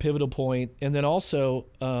a really pivotal point. And then also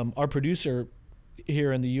our producer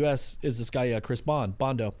here in the U.S. is this guy Chris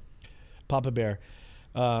Bondo, Papa Bear,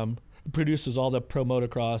 produces all the pro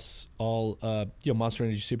motocross, all Monster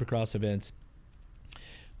Energy Supercross events.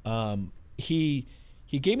 He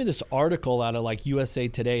gave me this article out of like USA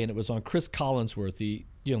Today, and it was on Chris Collinsworth, the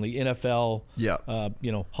the NFL, Yeah.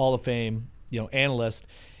 Hall of Fame, analyst.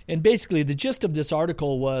 And basically the gist of this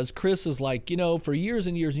article was Chris is like, for years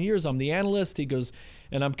and years and years, I'm the analyst. He goes,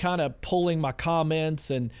 and I'm kind of pulling my comments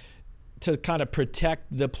and to kind of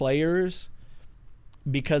protect the players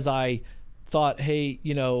because I thought, hey,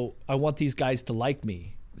 I want these guys to like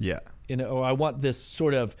me. Yeah. Or I want this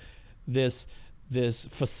sort of this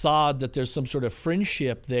facade that there's some sort of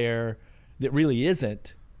friendship there that really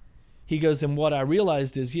isn't. He goes, and what I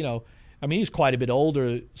realized is, he's quite a bit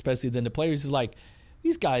older, especially than the players. He's like,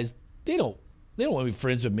 these guys, they don't want to be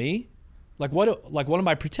friends with me. Like what am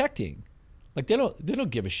I protecting? Like they don't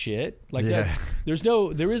give a shit. Like Yeah.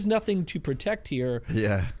 there is nothing to protect here.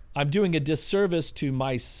 Yeah. I'm doing a disservice to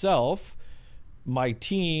myself, my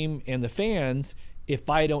team, and the fans if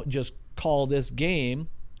I don't just call this game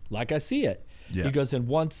like I see it. Yeah. He goes, and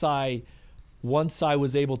once I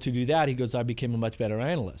was able to do that, he goes, I became a much better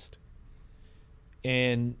analyst.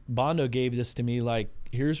 And Bondo gave this to me like,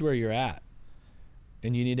 here's where you're at,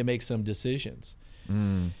 and you need to make some decisions.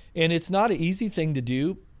 And it's not an easy thing to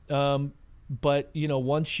do, but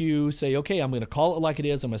once you say, okay, I'm going to call it like it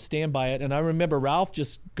is, I'm going to stand by it. And I remember Ralph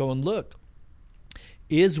just going, look,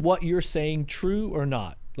 is what you're saying true or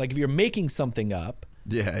not? Like if you're making something up,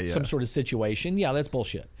 some sort of situation, that's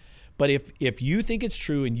bullshit. But if you think it's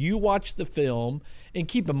true and you watch the film, and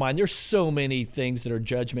keep in mind, there's so many things that are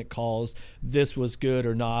judgment calls. This was good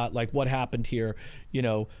or not, like what happened here,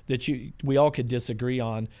 that we all could disagree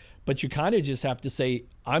on. But you kind of just have to say,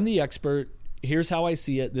 I'm the expert. Here's how I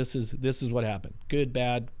see it. This is what happened. Good,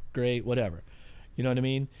 bad, great, whatever. You know what I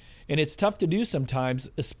mean? And it's tough to do sometimes,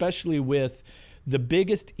 especially with the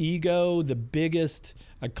biggest ego,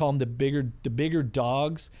 I call them the bigger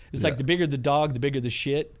dogs. It's like the bigger the dog, the bigger the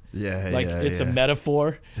shit. It's a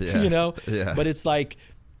metaphor, Yeah. But it's like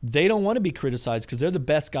they don't want to be criticized because they're the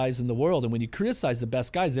best guys in the world. And when you criticize the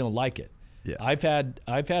best guys, they don't like it. Yeah. I've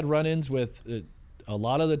had run-ins with a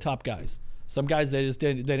lot of the top guys. Some guys, they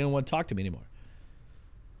didn't want to talk to me anymore.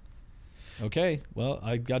 Okay, well,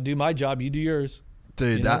 I got to do my job. You do yours.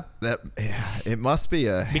 Dude, it must be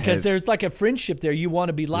because there's like a friendship there. You want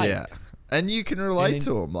to be liked. Yeah. And you can relate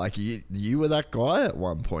to him. Like, you were that guy at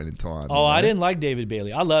one point in time. Oh, I didn't like David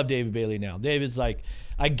Bailey. I love David Bailey now. David's like,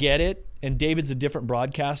 I get it. And David's a different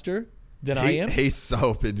broadcaster than I am. He's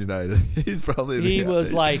so opinionated. He's probably he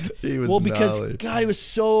was like, he was because, gnarly. God,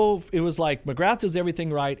 it was like, McGrath does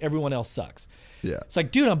everything right. Everyone else sucks. Yeah. It's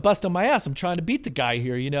like, dude, I'm busting my ass. I'm trying to beat the guy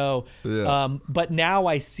here, Yeah. But now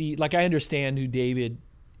I see, like, I understand who David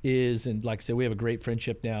is. And like I said, we have a great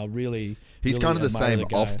friendship now. Really. He's really kind of the admire same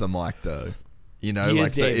guy. off the mic, though. He like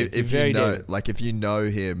is so David. if Very you know, David. like if you know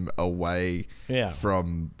him away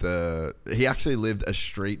from he actually lived a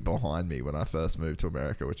street behind me when I first moved to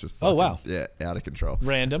America, which was fucking, out of control.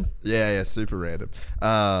 Random. Yeah, super random.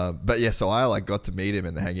 But yeah, so I like got to meet him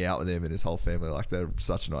and hang out with him and his whole family. Like they're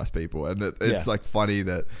such nice people, and it's like funny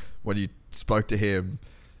that when you spoke to him,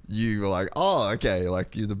 you were like, oh, okay,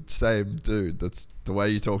 like you're the same dude. That's the way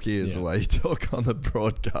you talk here is the way you talk on the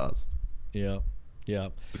broadcast. Yeah. Yeah.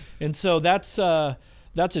 And so that's a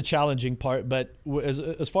challenging part. But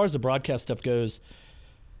as far as the broadcast stuff goes,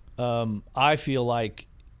 I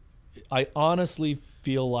honestly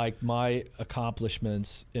feel like my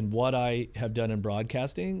accomplishments in what I have done in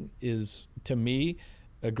broadcasting is, to me,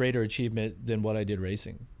 a greater achievement than what I did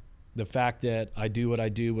racing. The fact that I do what I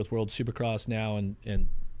do with World Supercross now and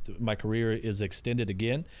my career is extended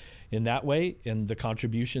again in that way, and the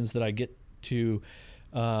contributions that I get to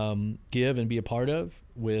give and be a part of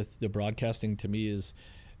with the broadcasting, to me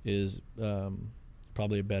is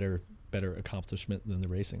probably a better accomplishment than the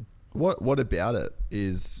racing. What about it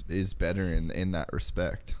is better in that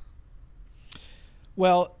respect?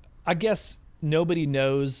 Well, I guess nobody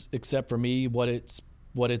knows except for me what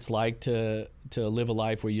it's like to live a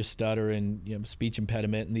life where you stutter and speech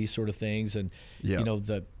impediment and these sort of things, and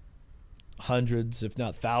the hundreds, if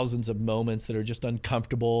not thousands, of moments that are just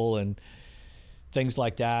uncomfortable and things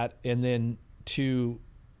like that. And then to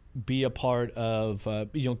be a part of,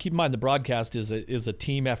 keep in mind the broadcast is a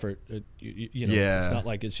team effort. It's not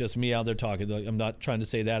like it's just me out there talking. I'm not trying to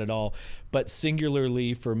say that at all. But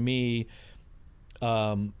singularly for me,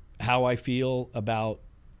 how I feel about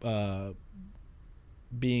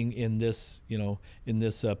being in this,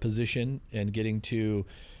 position and getting to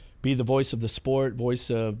be the voice of the sport,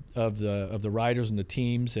 voice of the riders and the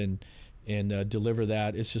teams, and deliver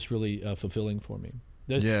that. It's just really fulfilling for me.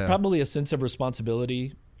 There's probably a sense of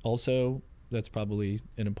responsibility also. That's probably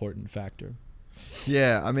an important factor.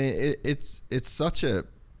 Yeah, I mean, it's such a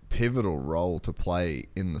pivotal role to play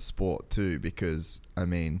in the sport too, because, I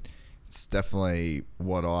mean, it's definitely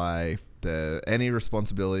what I any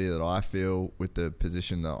responsibility that I feel with the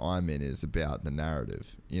position that I'm in is about the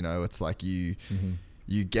narrative. You know, it's like you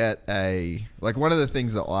get like one of the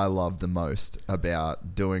things that I love the most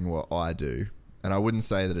about doing what I do, and I wouldn't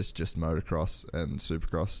say that it's just motocross and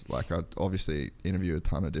supercross. Like, I obviously interview a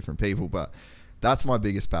ton of different people, but that's my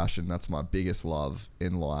biggest passion. That's my biggest love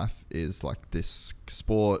in life, is like this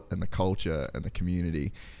sport and the culture and the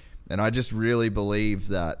community. And I just really believe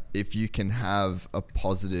that if you can have a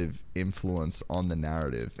positive influence on the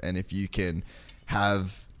narrative, and if you can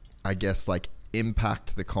have, I guess, like,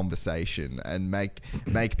 impact the conversation and make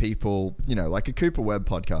people, you know, like a Cooper Webb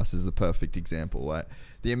podcast is the perfect example. Like,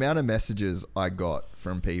 the amount of messages I got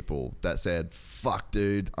from people that said, "Fuck,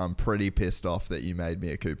 dude, I'm pretty pissed off that you made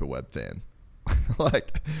me a Cooper Webb fan."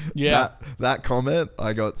 Like, that comment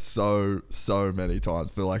I got so many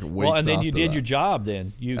times for like weeks. Well, and then you did that. your job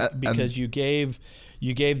then, because you gave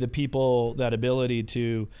the people that ability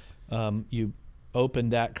to you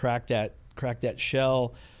opened that, crack that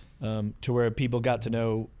shell, to where people got to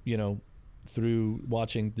know, you know, through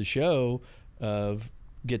watching the show,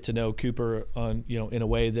 get to know Cooper on, you know, in a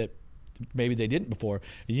way that maybe they didn't before.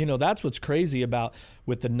 You know, that's what's crazy about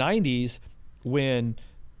with the 90s when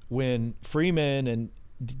Freeman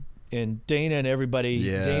and Dana and everybody,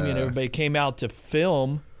 Damien, everybody came out to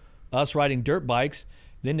film us riding dirt bikes.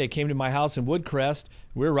 Then they came to my house in Woodcrest.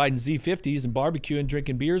 We were riding Z50s and barbecuing,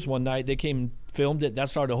 drinking beers one night. They came and filmed it. That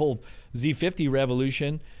started a whole Z50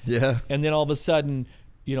 revolution. Yeah. And then all of a sudden,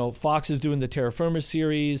 you know, Fox is doing the Terra Firma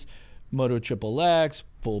series, Moto Triple X,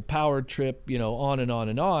 Full Power Trip, you know, on and on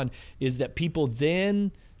and on. Is that people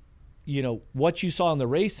then, you know, what you saw in the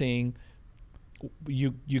racing,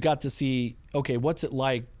 you got to see, okay, what's it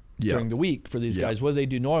like during the week for these guys? What do they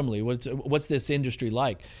do normally? What's this industry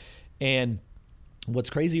like? And what's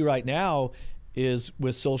crazy right now is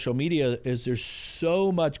with social media is there's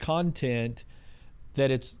so much content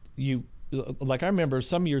that it's like I remember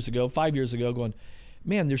some years ago, 5 years ago, going,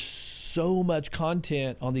 man, there's so much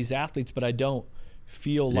content on these athletes, but I don't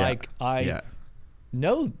feel like I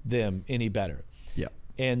know them any better. Yeah.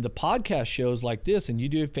 And the podcast shows like this, and you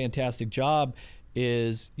do a fantastic job,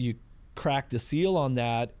 is you crack the seal on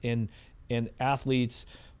that, and athletes,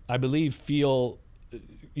 I believe, feel,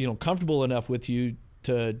 you know, comfortable enough with you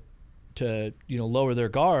to you know, lower their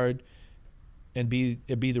guard and be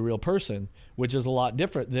the real person, which is a lot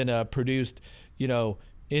different than a produced, you know,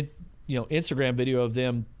 Instagram video of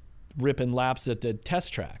them ripping laps at the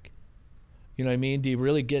test track. You know what I mean? Do you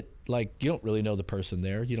really get, like, you don't really know the person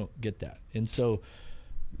there. You don't get that. And so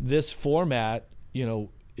this format, you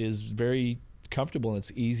know, is very comfortable, and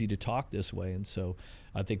it's easy to talk this way. And so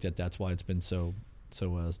I think that's why it's been so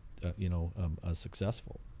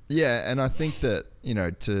successful. Yeah, and I think that, you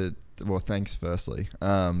know, well, thanks firstly.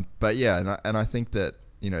 But yeah, and I think that,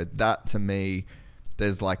 you know, that to me,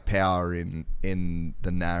 there's like power in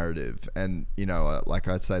the narrative. And, you know, like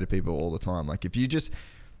I'd say to people all the time, like, if you just,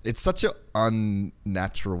 it's such an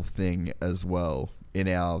unnatural thing as well in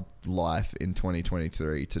our life in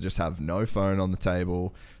 2023 to just have no phone on the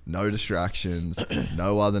table, no distractions,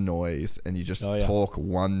 no other noise, and you just talk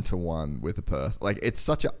one-to-one with a person. Like, it's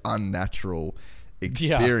such an unnatural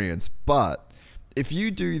experience. But if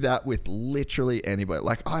you do that with literally anybody,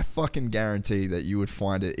 like, I fucking guarantee that you would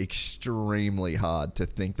find it extremely hard to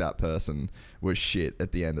think that person was shit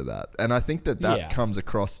at the end of that. And I think that comes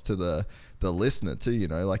across to the listener too, you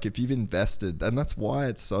know, like, if you've invested, and that's why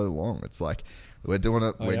it's so long. It's like, we're doing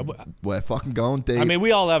it, we're fucking going deep. I mean,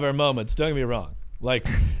 we all have our moments, don't get me wrong. Like,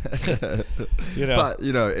 you know. But,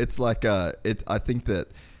 you know, it's like, I think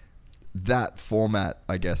that format,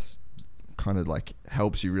 I guess, kind of like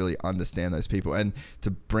helps you really understand those people. And to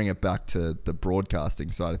bring it back to the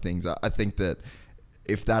broadcasting side of things, I think that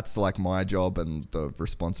if that's like my job and the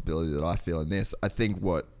responsibility that I feel in this, I think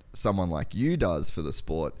what someone like you does for the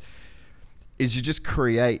sport is you just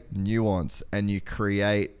create nuance and you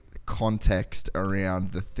create context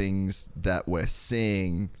around the things that we're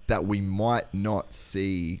seeing that we might not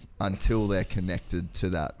see until they're connected to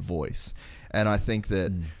that voice. And I think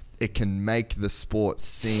that it can make the sport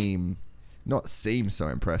not seem so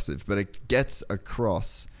impressive, but it gets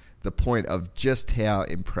across the point of just how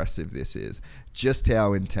impressive this is, just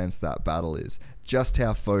how intense that battle is, just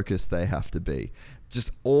how focused they have to be,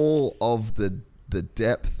 just all of the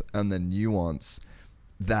depth and the nuance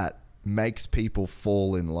that makes people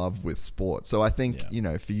fall in love with sport. So I think, you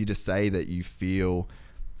know, for you to say that you feel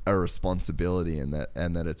a responsibility and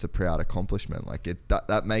that it's a proud accomplishment, like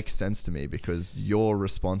that makes sense to me, because you're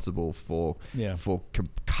responsible for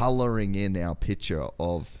coloring in our picture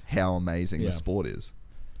of how amazing the sport is.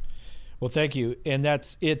 Well, thank you. And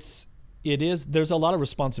it's there's a lot of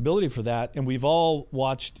responsibility for that. And we've all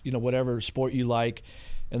watched, whatever sport you like.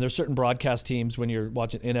 And there's certain broadcast teams when you're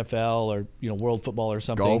watching NFL or, world football or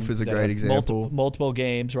something. Golf is a great example. Multiple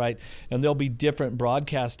games, right? And there'll be different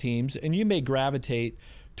broadcast teams, and you may gravitate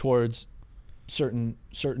towards certain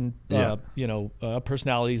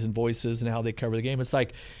personalities and voices and how they cover the game. It's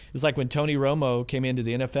like when Tony Romo came into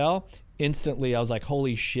the NFL, instantly I was like,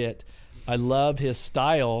 holy shit, I love his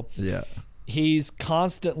style. Yeah. He's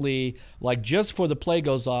constantly, like, just before the play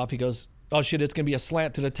goes off, he goes, oh shit, it's going to be a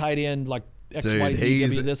slant to the tight end, like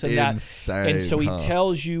XYZ, this and that. And so he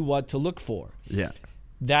tells you what to look for. Yeah.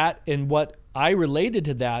 That, and what I related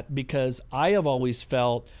to that, because I have always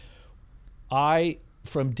felt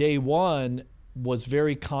from day one, was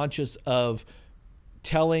very conscious of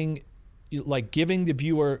giving the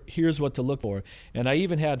viewer, here's what to look for. And I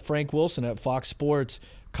even had Frank Wilson at Fox Sports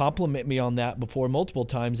compliment me on that before multiple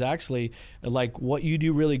times, actually. Like, what you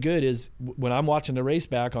do really good is when I'm watching the race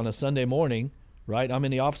back on a Sunday morning, right? I'm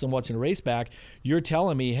in the office, I'm watching the race back. You're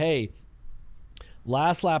telling me, hey,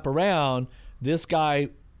 last lap around, this guy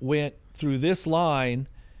went through this line,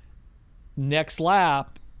 next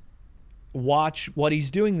lap, watch what he's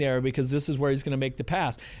doing there, because this is where he's going to make the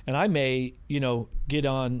pass. And I may, get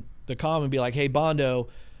on the comm and be like, hey, Bondo,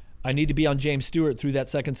 I need to be on James Stewart through that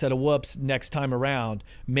second set of whoops next time around.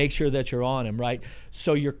 Make sure that you're on him, right?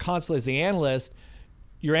 So you're constantly, as the analyst,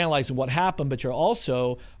 you're analyzing what happened, but you're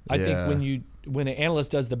also, I think when an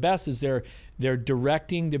analyst does the best is they're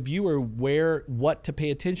directing the viewer what to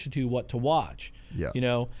pay attention to, what to watch.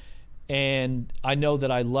 Yeah. And I know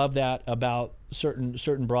that I love that about certain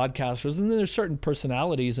broadcasters, and then there's certain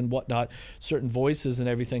personalities and whatnot, certain voices and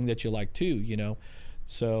everything that you like too,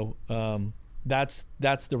 So that's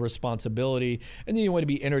the responsibility. And then you want to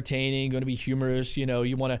be entertaining, you want to be humorous, you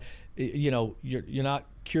want to, you're not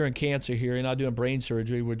curing cancer here, you're not doing brain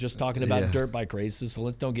surgery. We're just talking about dirt bike races, so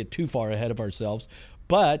let's don't get too far ahead of ourselves.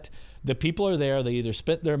 But the people are there, they either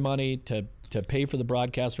spent their money to pay for the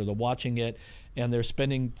broadcast or they're watching it, and they're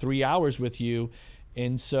spending 3 hours with you.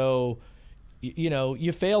 And so,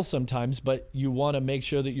 you fail sometimes, but you want to make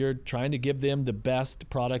sure that you're trying to give them the best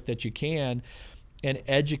product that you can and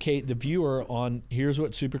educate the viewer on here's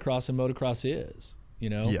what Supercross and motocross is,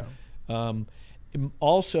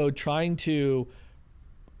 Also trying to,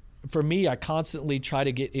 for me, I constantly try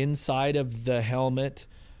to get inside of the helmet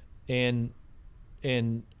and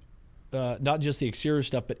not just the exterior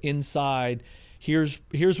stuff, but inside. Here's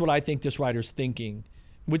what I think this rider's thinking,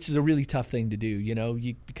 which is a really tough thing to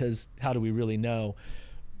do, because how do we really know?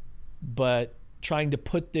 But trying to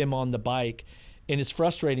put them on the bike, and it's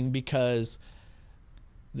frustrating because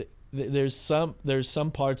there's some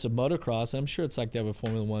parts of motocross, I'm sure it's like that with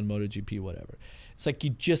Formula One, MotoGP, whatever. It's like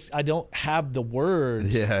I don't have the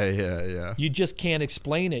words. Yeah. You just can't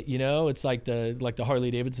explain it, It's like the Harley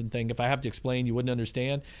Davidson thing. If I have to explain, you wouldn't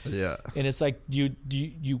understand. Yeah. And it's like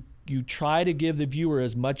you try to give the viewer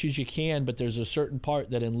as much as you can, but there's a certain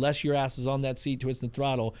part that unless your ass is on that seat twisting the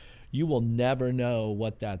throttle, you will never know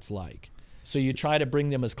what that's like. So you try to bring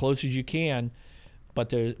them as close as you can, but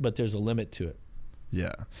there's a limit to it.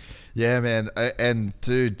 Yeah, man. And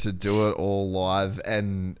dude, to do it all live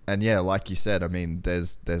and yeah, like you said, I mean,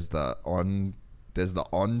 there's the on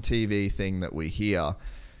TV thing that we hear,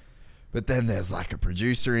 but then there's like a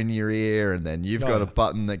producer in your ear, and then you've got a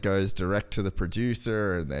button that goes direct to the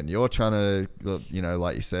producer, and then you're trying to,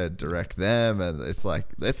 like you said, direct them, and it's like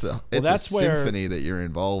it's a symphony that you're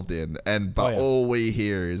involved in, but all we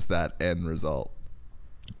hear is that end result.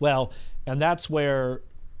 Well, and that's where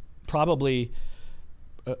probably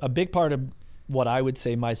a big part of what I would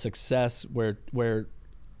say my success, where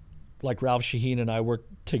like Ralph Shaheen and I work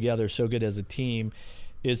together so good as a team,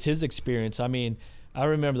 is his experience. I mean, I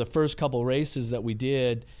remember the first couple races that we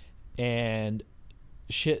did, and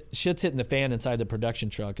shit's hitting the fan inside the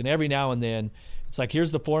production truck. And every now and then, it's like,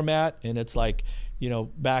 here's the format, and it's like,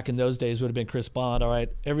 back in those days would have been Chris Bond. All right,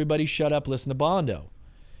 everybody shut up, listen to Bondo.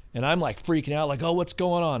 And I'm like freaking out, like, oh, what's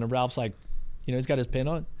going on? And Ralph's like, he's got his pin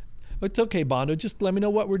on. It's okay, Bondo. Just let me know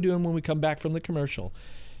what we're doing when we come back from the commercial.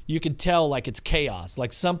 You can tell like it's chaos,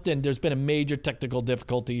 like there's been a major technical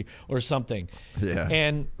difficulty or something. Yeah.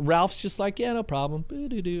 And Ralph's just like, yeah, no problem.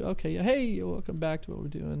 Okay, hey, welcome back to what we're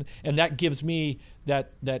doing. And that gives me, that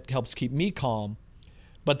helps keep me calm.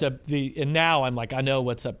 But and now I'm like, I know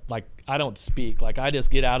what's up. Like, I don't speak. Like, I just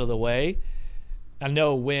get out of the way. I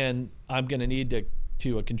know when I'm going to need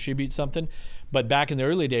to contribute something. But back in the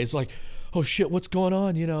early days, like, oh shit, what's going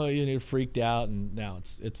on? You freaked out, and now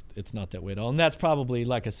it's not that way at all. And that's probably,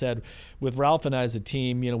 like I said, with Ralph and I as a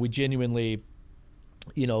team, we genuinely,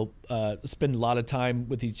 spend a lot of time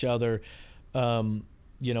with each other.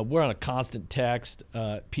 we're on a constant text.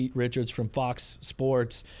 Pete Richards from Fox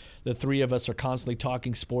Sports, the three of us are constantly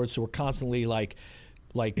talking sports, so we're constantly like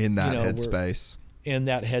in that headspace. In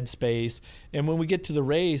that headspace, and when we get to the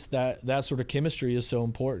race, that sort of chemistry is so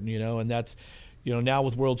important, and that's, now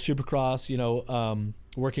with World Supercross,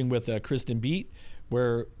 working with Kristen Beat,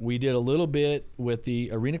 where we did a little bit with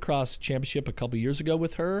the Arena Cross Championship a couple years ago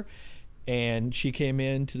with her, and she came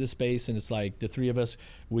into the space, and it's like the three of us,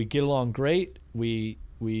 we get along great, we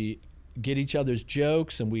get each other's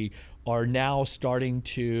jokes, and we are now starting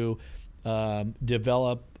to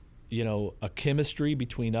develop a chemistry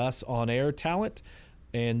between us on air talent,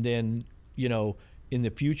 and then in the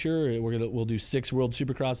future we'll do 6 World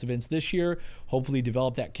Supercross events this year. Hopefully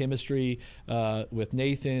develop that chemistry with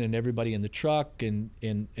Nathan and everybody in the truck and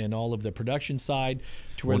all of the production side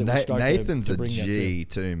to where we start Nathan's to bring a G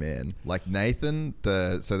too, man. Like Nathan,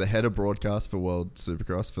 the head of broadcast for World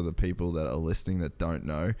Supercross, for the people that are listening that don't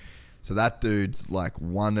know. So that dude's like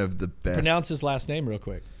one of the best. Pronounce his last name real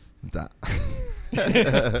quick. I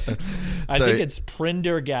So- think it's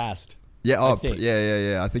Prendergast. Yeah, I think.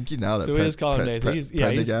 yeah. I think you nailed it. So we just call him Nathan.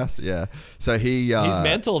 Prendergast, yeah. So He's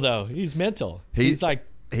mental though. He's mental. He's like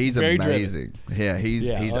he's very amazing. driven. Yeah, he's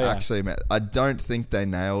Yeah. actually. I don't think they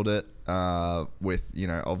nailed it. With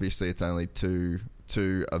obviously it's only two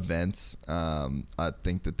events. I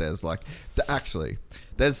think that there's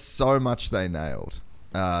there's so much they nailed.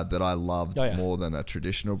 That I loved more than a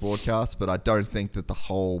traditional broadcast, but I don't think that the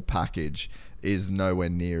whole package is nowhere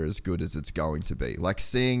near as good as it's going to be. Like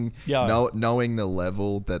seeing, knowing the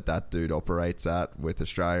level that dude operates at with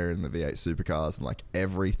Australia and the V8 Supercars and like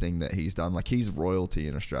everything that he's done, like he's royalty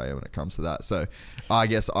in Australia when it comes to that. So I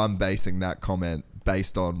guess I'm basing that comment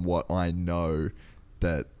based on what I know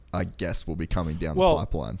that I guess will be coming down the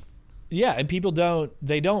pipeline. Yeah, and people don't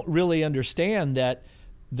really understand that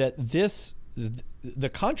the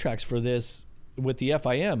contracts for this with the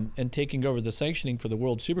FIM and taking over the sanctioning for the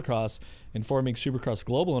World Supercross and forming Supercross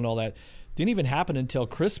Global and all that didn't even happen until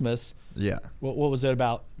Christmas. Yeah. What was it,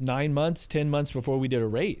 about 9 months, 10 months before we did a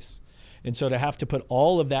race? And so to have to put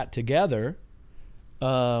all of that together,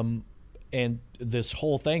 and this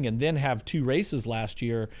whole thing, and then have 2 races last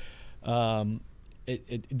year, that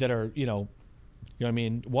are what I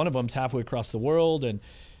mean. One of them's halfway across the world, and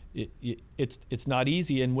it's not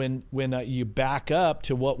easy. And when you back up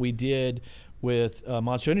to what we did with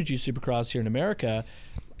Monster Energy Supercross here in America,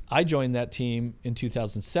 I joined that team in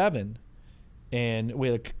 2007, and we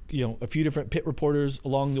had a few different pit reporters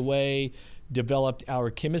along the way, developed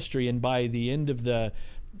our chemistry, and by the end of the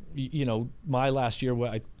my last year,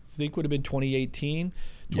 what I think would have been 2018,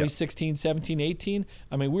 2016, 17, 18,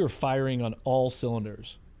 I mean, we were firing on all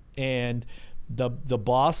cylinders. And the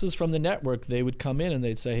bosses from the network, they would come in and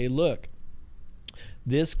they'd say, hey, look,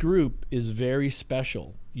 this group is very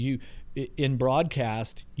special. In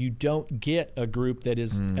broadcast, you don't get a group that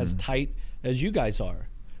is as tight as you guys are,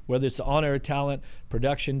 whether it's the on-air talent,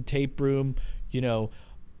 production, tape room,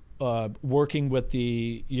 working with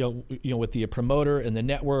the with the promoter and the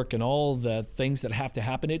network and all the things that have to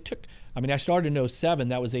happen. It took, I started in 07,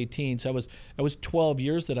 that was 18, so that was 12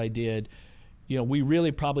 years that I did. We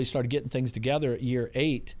really probably started getting things together at year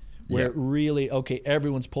 8, where it really,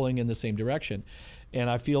 everyone's pulling in the same direction. And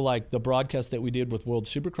I feel like the broadcast that we did with World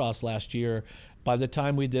Supercross last year, by the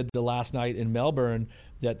time we did the last night in Melbourne,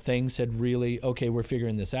 that things had really, we're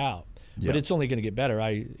figuring this out. But it's only going to get better.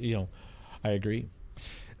 I agree.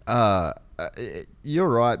 You're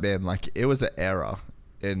right, man. Like, it was an error.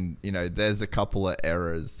 And, there's a couple of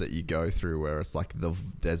errors that you go through where it's like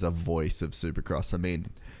there's a voice of Supercross. I mean,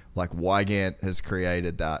 like Wygant has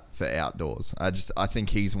created that for outdoors. I think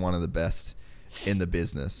he's one of the best in the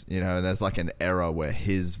business, and there's like an era where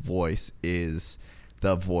his voice is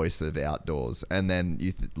the voice of outdoors. And then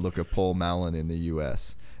you look at Paul Mallon in the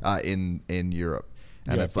US, in Europe,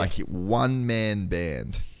 and it's like one man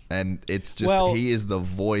band, and it's just, he is the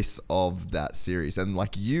voice of that series. And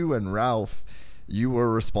like you and Ralph, you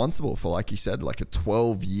were responsible for, like you said, like a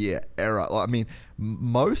 12-year era. I mean,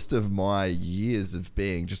 most of my years of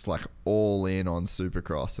being just like all in on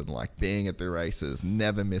Supercross and like being at the races,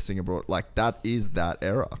 never missing a broad, like that is that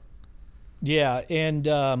era. Yeah, and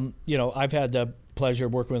I've had the pleasure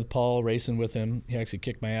of working with Paul, racing with him. He actually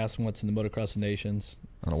kicked my ass once in the Motocross of Nations.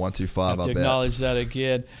 On a 125, I bet. To acknowledge that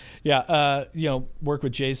again. Yeah, work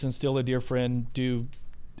with Jason, still a dear friend. Do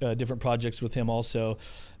different projects with him also.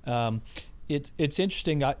 It's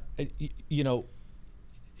interesting.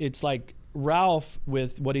 It's like Ralph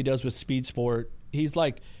with what he does with Speed Sport. He's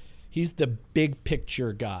the big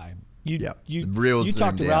picture guy. You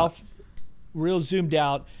talk to Ralph, real zoomed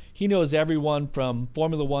out. he knows everyone from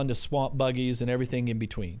Formula One to swamp buggies and everything in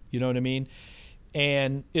between. You know what I mean?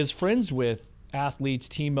 And is friends with athletes,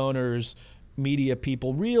 team owners, media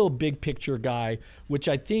people, real big picture guy, which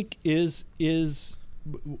I think is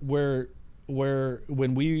where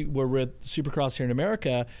when we were with Supercross here in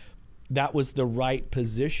America, that was the right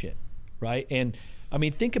position, right? And I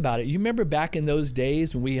mean, think about it. You remember back in those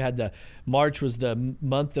days when we had the March was the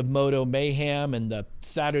month of Moto Mayhem and the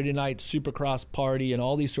Saturday night Supercross party and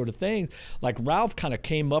all these sort of things. Like Ralph kind of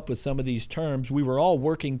came up with some of these terms. We were all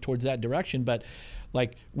working towards that direction, but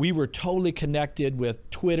like we were totally connected with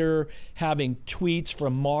Twitter, having tweets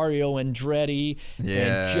from Mario Andretti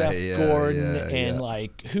and Jeff Gordon and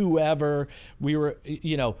like whoever. We were,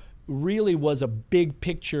 really was a big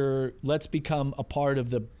picture. Let's become a part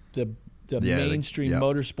of the mainstream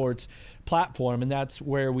motorsports platform, and that's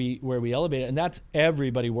where we elevate it. And that's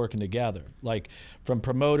everybody working together, like from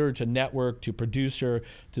promoter to network to producer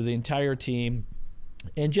to the entire team,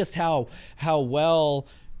 and just how well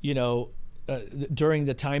during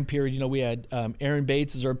the time period, we had Aaron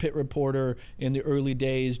Bates as our pit reporter in the early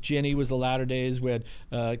days. Jenny was the latter days. We had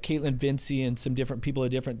Caitlin Vincey and some different people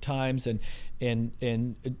at different times, and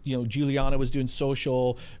Juliana was doing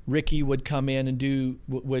social. Ricky would come in and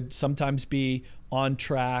would sometimes be on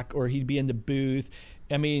track, or he'd be in the booth.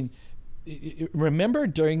 I mean, remember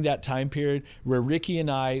during that time period where Ricky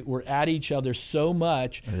and I were at each other so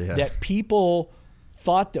much that people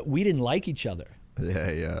thought that we didn't like each other.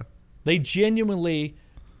 Yeah. They genuinely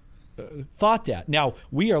thought that. Now,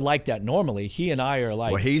 we are like that normally. He and I are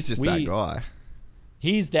like... Well, he's just that guy.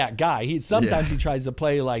 He's that guy. Sometimes he tries to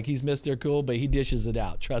play like he's Mr. Cool, but he dishes it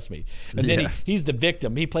out. Trust me. And then he's the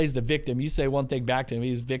victim. He plays the victim. You say one thing back to him,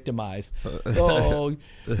 he's victimized. But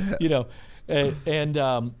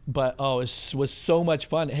it was so much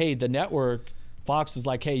fun. Hey, the network, Fox is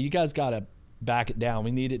like, hey, you guys got to back it down. We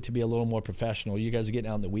need it to be a little more professional. You guys are getting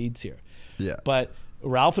out in the weeds here. Yeah. But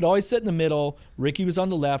Ralph would always sit in the middle. Ricky was on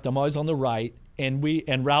the left. I'm always on the right.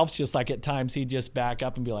 And Ralph's just like at times he'd just back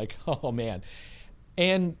up and be like, oh man.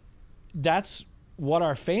 And that's what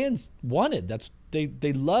our fans wanted.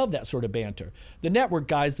 They love that sort of banter. The network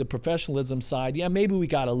guys, the professionalism side, maybe we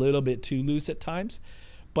got a little bit too loose at times.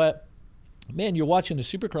 But man, you're watching a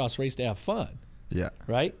Supercross race to have fun. Yeah.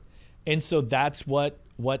 Right? And so that's what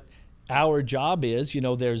our job is.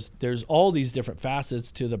 There's all these different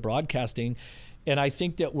facets to the broadcasting. And I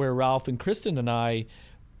think that where Ralph and Kristen and I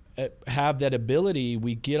have that ability,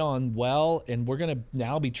 we get on well, and we're going to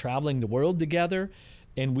now be traveling the world together,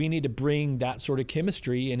 and we need to bring that sort of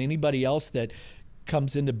chemistry. And anybody else that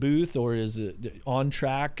comes into booth or is on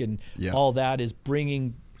track and all that is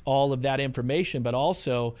bringing all of that information, but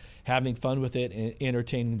also having fun with it and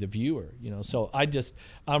entertaining the viewer. So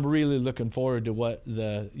I'm really looking forward to what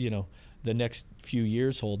the next few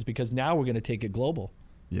years holds, because now we're going to take it global.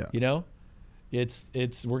 Yeah.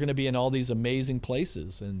 We're going to be in all these amazing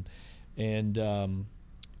places, and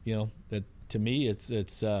that to me it's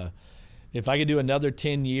if I could do another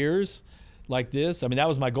 10 years like this, I mean, that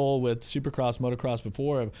was my goal with Supercross, motocross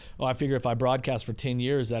before. I figure if I broadcast for 10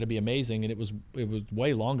 years, that'd be amazing, and it was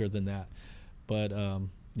way longer than that. But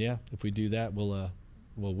if we do that, we'll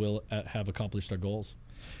have accomplished our goals.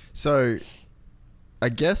 So I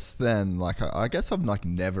guess then, I guess I've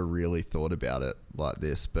never really thought about it like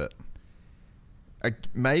this, but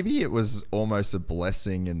maybe it was almost a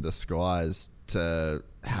blessing in disguise to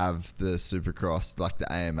have the Supercross,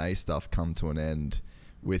 the AMA stuff, come to an end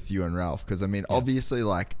with you and Ralph. Because, I mean, obviously,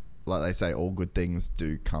 like they say, all good things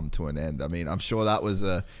do come to an end. I mean, I'm sure that was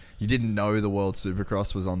you didn't know the World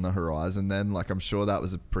Supercross was on the horizon then. I'm sure that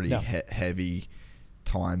was a pretty heavy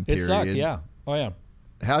time period. It sucked, yeah. Oh, yeah.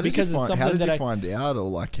 How did you find out,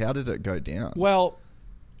 or how did it go down? Well,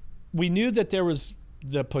 we knew that there was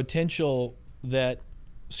the potential that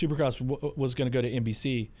Supercross was going to go to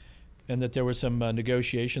NBC, and that there were some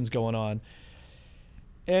negotiations going on.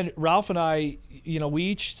 And Ralph and I, we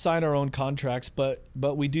each sign our own contracts, but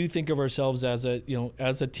we do think of ourselves as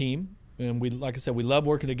a team, and we, like I said, we love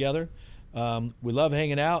working together. We love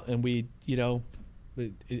hanging out, and we're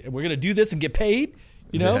going to do this and get paid.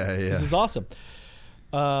 This is awesome.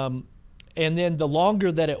 And then the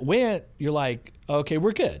longer that it went, you're like, okay,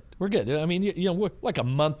 we're good. I mean, we're like a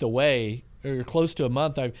month away, or close to a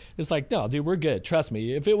month. It's like, no, dude, we're good. Trust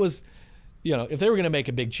me. If it was, if they were going to make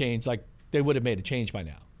a big change, they would have made a change by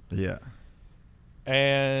now. Yeah.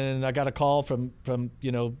 And I got a call from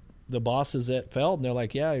the bosses at Feld, and they're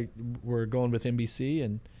like, yeah, we're going with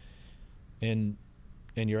NBC, and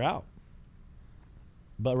you're out.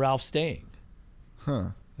 But Ralph's staying.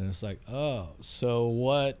 Huh. And it's like, oh, so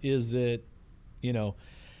what is it?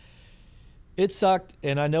 It sucked,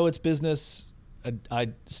 and I know it's business. I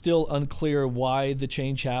still unclear why the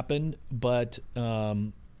change happened, but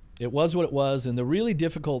it was what it was. And the really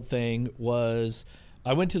difficult thing was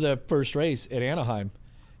I went to the first race at Anaheim,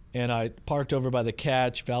 and I parked over by the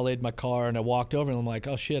catch, valeted my car, and I walked over, and I'm like,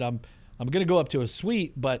 oh, shit, I'm going to go up to a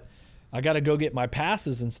suite, but I got to go get my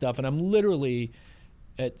passes and stuff. And I'm literally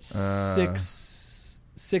at 6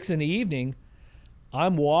 in the evening,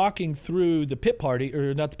 I'm walking through the pit party,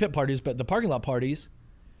 or not the pit parties, but the parking lot parties.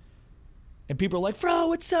 And people are like, Fro,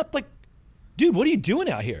 what's up? Like, dude, what are you doing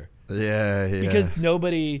out here? Yeah. Because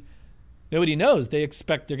nobody knows. They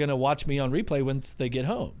expect they're going to watch me on replay once they get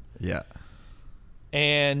home. Yeah.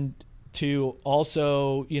 And to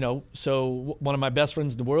also, so one of my best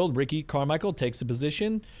friends in the world, Ricky Carmichael, takes a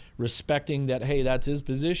position, respecting that, hey, that's his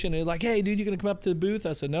position. And he's like, hey, dude, you going to come up to the booth?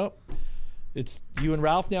 I said, no. It's you and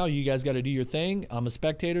Ralph now. You guys got to do your thing. I'm a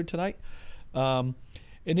spectator tonight. And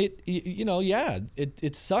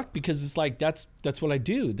it sucked because it's like that's what I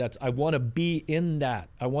do. I want to be in that.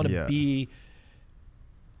 I want to be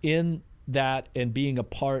in that and being a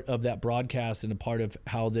part of that broadcast and a part of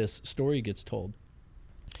how this story gets told.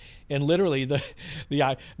 And literally the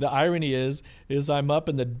irony is I'm up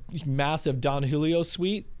in the massive Don Julio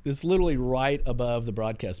suite. It's literally right above the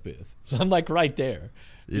broadcast booth. So I'm like right there.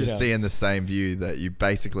 You're just seeing the same view that you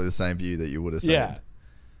would have seen.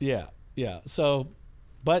 Yeah. So,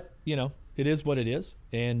 but it is what it is,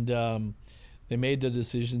 and they made the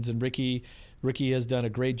decisions. And Ricky has done a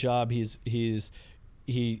great job. He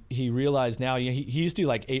realized now he used to do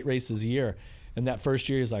like 8 races a year, and that first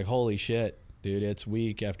year he's like, holy shit, dude, it's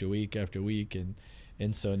week after week after week,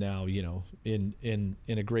 and so now in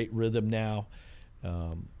a great rhythm now.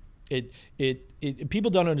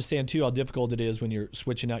 People don't understand too how difficult it is when you're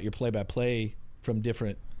switching out your play-by-play from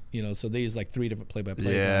different, so they use like 3 different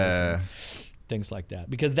play-by-play guys and things like that,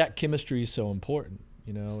 because that chemistry is so important,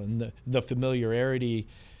 and the familiarity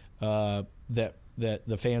that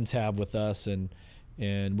the fans have with us, and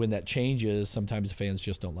when that changes, sometimes the fans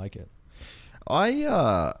just don't like it. I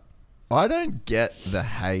don't get the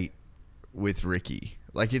hate with Ricky.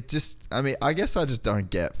 Like, it just, I guess I just don't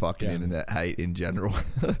get fucking internet hate in general.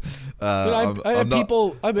 I've had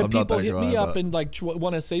people hit me up and like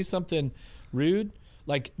want to say something rude,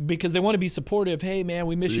 like because they want to be supportive. Hey man,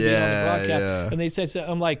 we miss you being on the broadcast. Yeah. And they say, so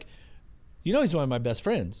I'm like, he's one of my best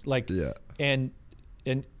friends. Like, and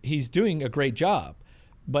he's doing a great job,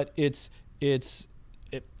 but it's a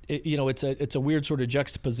weird sort of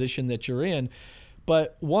juxtaposition that you're in.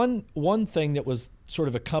 But one thing that was sort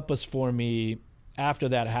of a compass for me after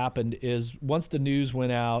that happened is once the news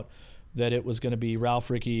went out that it was going to be Ralph,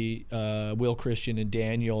 Ricky, Will Christian, and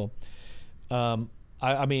Daniel, I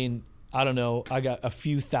don't know, I got a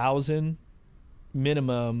few thousand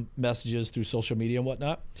minimum messages through social media and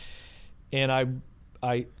whatnot. And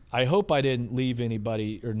I hope I didn't leave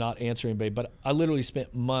anybody or not answer anybody, but I literally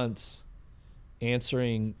spent months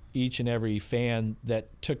answering each and every fan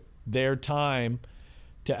that took their time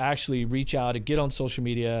to actually reach out and get on social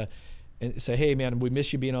media and say, hey man, we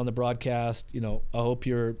miss you being on the broadcast. I hope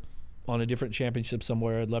you're on a different championship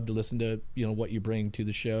somewhere. I'd love to listen to, what you bring to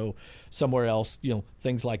the show somewhere else,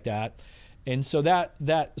 things like that. And so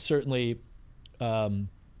that certainly,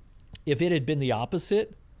 if it had been the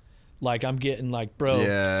opposite, like I'm getting like, bro,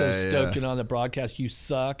 so stoked you're on the broadcast, you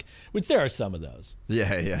suck, which there are some of those.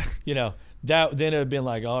 Yeah. That then it would have been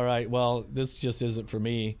like, all right, well, this just isn't for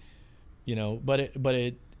me, but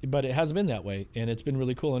it hasn't been that way, and it's been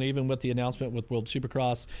really cool. And even with the announcement with World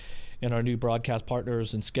Supercross and our new broadcast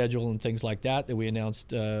partners and schedule and things like that we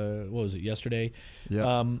announced, yesterday?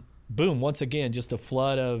 Yeah. Boom, once again, just a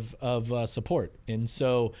flood of support. And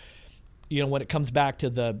so, when it comes back to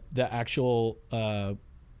the actual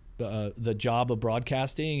the job of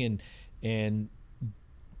broadcasting and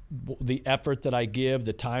the effort that I give,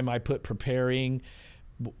 the time I put preparing,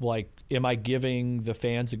 like, am I giving the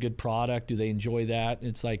fans a good product? Do they enjoy that?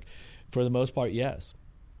 It's like, for the most part, yes.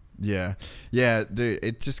 Yeah, dude,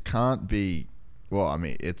 it just can't be. Well,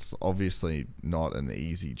 it's obviously not an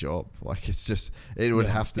easy job. Like, it's just, it would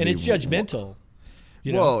have to be. And it's judgmental.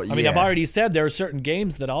 Well, I've already said there are certain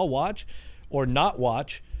games that I'll watch or not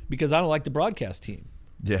watch because I don't like the broadcast team.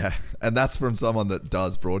 Yeah, and that's from someone that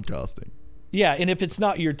does broadcasting. Yeah, and if it's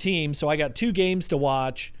not your team, so I got 2 games to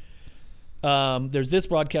watch. There's this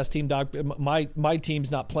broadcast team. My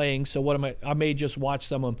team's not playing, so what am I may just watch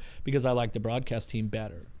some of them because I like the broadcast team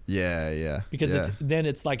better. Yeah. Because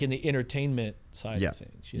it's like in the entertainment side of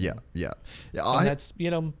things. Yeah. That's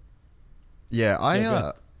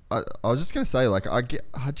I was just gonna say, like, I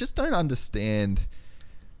just don't understand,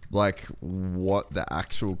 like, what the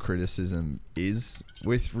actual criticism is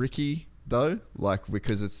with Ricky. though, like,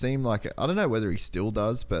 because it seemed like, I don't know whether he still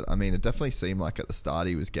does, but I mean, it definitely seemed like at the start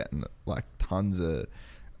he was getting like tons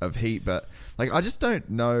of heat, but like, I just don't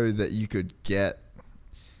know that you could get,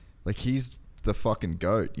 like, he's the fucking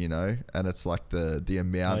GOAT, you know, and it's like the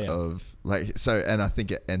amount of like, so, and I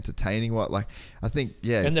think entertaining I think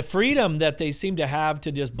and the freedom that they seem to have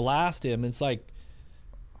to just blast him, it's like,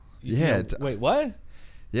 wait, what?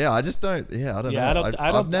 Yeah, I just don't. Yeah, I don't know. I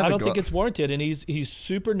don't think it's warranted, and he's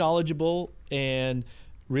super knowledgeable and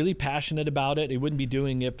really passionate about it. He wouldn't be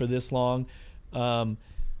doing it for this long, and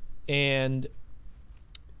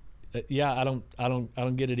I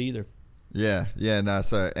don't get it either. Yeah, no.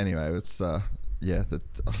 So anyway, it's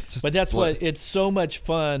but that's what it's so much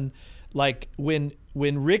fun. Like when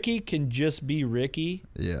Ricky can just be Ricky.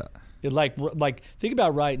 Yeah. Like think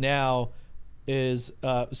about right now. Is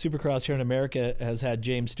Supercross here in America has had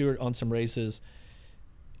James Stewart on some races,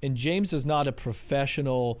 and James is not a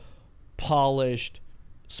professional, polished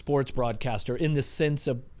sports broadcaster in the sense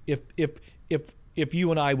of if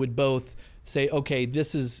you and I would both say, okay,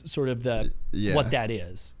 this is sort of what that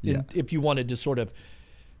is, if you wanted to sort of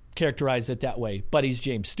characterize it that way. But he's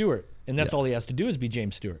James Stewart, and that's all he has to do is be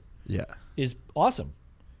James Stewart. Yeah, is awesome.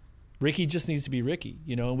 Ricky just needs to be Ricky,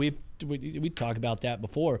 you know. And we talked about that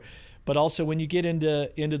before, but also when you get into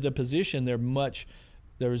the position,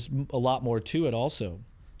 there's a lot more to it, also,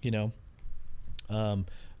 you know.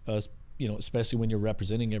 Especially when you're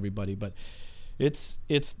representing everybody. But it's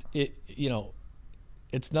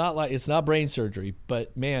not brain surgery,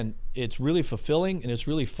 but man, it's really fulfilling and it's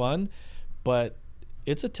really fun, but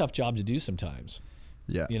it's a tough job to do sometimes.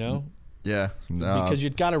 Yeah, you know. Yeah, no. Because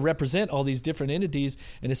you've got to represent all these different entities,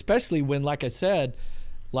 and especially when, like I said,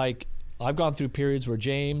 like I've gone through periods where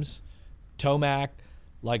James, Tomac,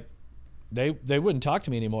 like they wouldn't talk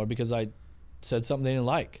to me anymore because I said something they didn't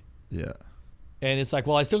like. Yeah. And it's like,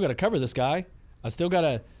 well, I still got to cover this guy. I still got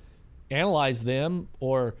to analyze them,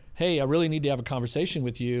 or hey, I really need to have a conversation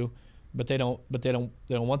with you, but they don't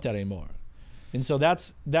want that anymore. And so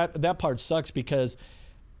that part sucks because.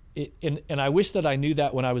 And I wish that I knew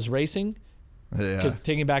that when I was racing, because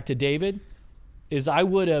taking back to David, is I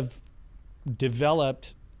would have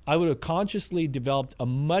consciously developed a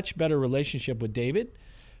much better relationship with David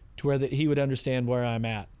to where that he would understand where I'm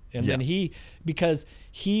at. And then because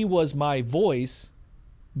he was my voice,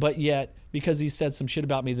 but yet because he said some shit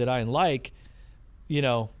about me that I didn't like, you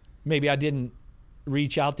know, maybe I didn't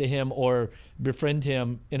reach out to him or befriend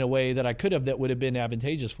him in a way that I could have that would have been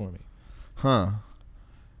advantageous for me. Huh.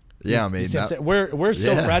 Yeah, I mean, we're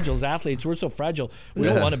so fragile as athletes. We're so fragile. We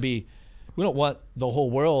don't want the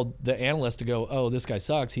whole world, the analyst, to go, "Oh, this guy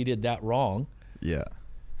sucks. He did that wrong." Yeah,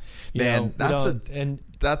 man, that's a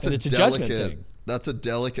it's a judgment thing. That's a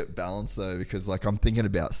delicate balance, though, because like I'm thinking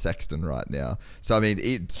about Sexton right now. So I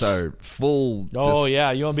mean, full. Oh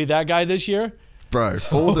yeah, you want to be that guy this year? Bro,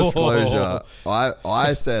 full disclosure,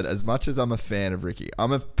 I said, as much as I'm a fan of Ricky,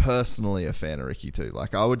 I'm personally a fan of Ricky too.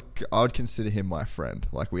 Like I would consider him my friend.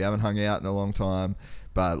 Like we haven't hung out in a long time,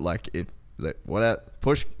 but like if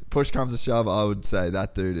push comes to shove, I would say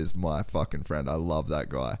that dude is my fucking friend. I love that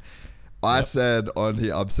guy. I said on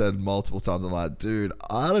here, I've said multiple times, I'm like, dude,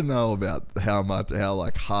 I don't know about how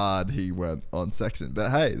like hard he went on Sexton, but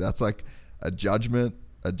hey, that's like a judgment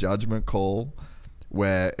call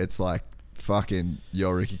where it's like, fucking,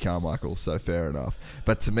 you're Ricky Carmichael, so fair enough.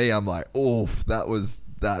 But to me, I'm like, oh,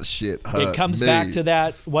 that shit hurt. It comes back to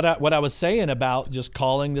that what I was saying about just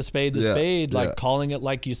calling the spade the spade, like calling it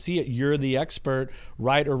like you see it. You're the expert,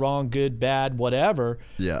 right or wrong, good, bad, whatever.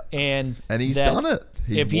 Yeah, and he's done it.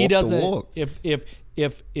 If he doesn't,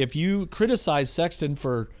 if you criticize Sexton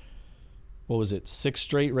for what was it, 6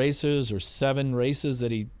 straight races or 7 races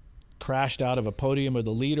that he crashed out of a podium or the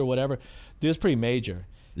lead or whatever, it was pretty major.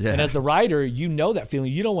 Yeah. And as the rider, you know that feeling.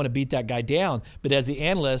 You don't want to beat that guy down. But as the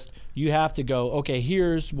analyst, you have to go, okay,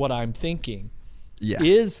 here's what I'm thinking. Yeah.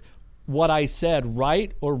 Is what I said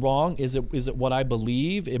right or wrong? Is it what I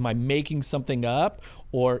believe? Am I making something up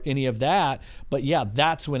or any of that? But yeah,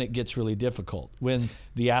 that's when it gets really difficult, when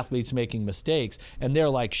the athlete's making mistakes. And they're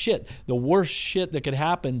like, shit, the worst shit that could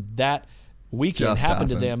happen that weekend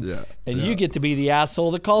happened to them. Yeah. And you get to be the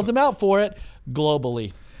asshole that calls them out for it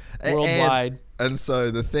globally, worldwide. And so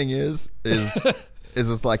the thing is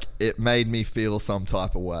it's like it made me feel some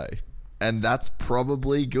type of way, and that's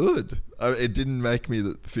probably good. It didn't make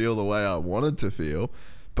me feel the way I wanted to feel,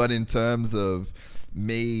 but in terms of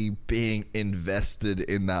me being invested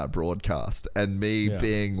in that broadcast and me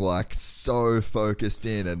being like so focused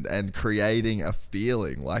in and creating a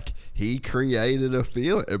feeling, like he created a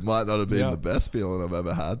feeling. It might not have been the best feeling I've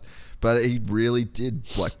ever had, But he really did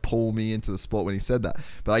like pull me into the sport when he said that.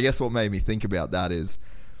 But I guess what made me think about that is,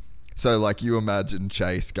 so like you imagine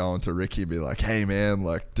Chase going to Ricky and be like, hey man,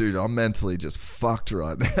 like dude, I'm mentally just fucked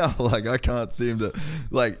right now. Like I can't seem to,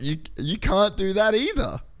 like you can't do that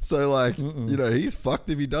either. So like, you know, he's fucked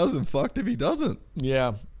if he does and fucked if he doesn't.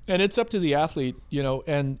 Yeah. And it's up to the athlete, you know,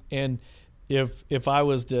 and if I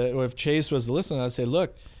was to, or if Chase was to listen, I'd say,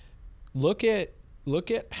 look at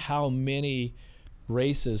how many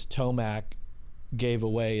races Tomac gave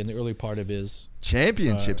away in the early part of his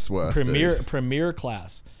championships worth premier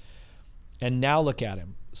class. And now look at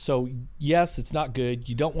him. So yes, it's not good.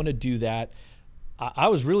 You don't want to do that. I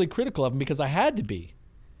was really critical of him because I had to be.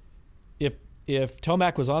 If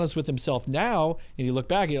Tomac was honest with himself now and you look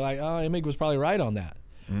back, you're like, oh, Emig was probably right on that.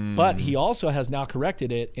 But he also has now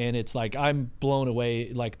corrected it, and it's like I'm blown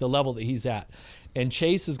away, like the level that he's at. And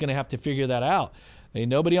Chase is going to have to figure that out. I mean,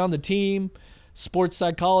 nobody on the team, sports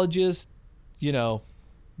psychologist, you know,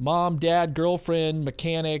 mom, dad, girlfriend,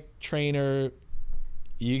 mechanic, trainer,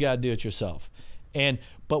 you got to do it yourself.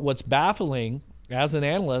 But what's baffling as an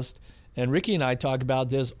analyst, and Ricky and I talk about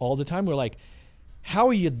this all the time, we're like, how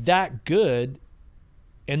are you that good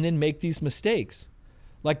and then make these mistakes?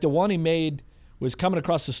 Like the one he made was coming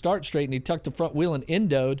across the start straight and he tucked the front wheel and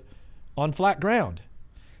endoed on flat ground.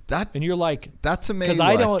 And you're like, that to me,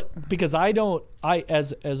 because I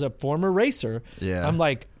as a former racer, I'm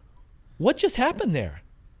like, what just happened there?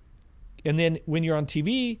 And then when you're on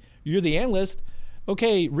TV, you're the analyst.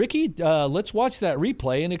 Okay, Ricky, let's watch that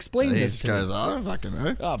replay and explain this to me. I don't fucking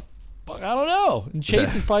know. I don't know. And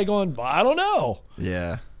Chase is probably going, I don't know.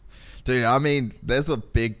 Yeah. Dude, I mean, there's a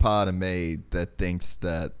big part of me that thinks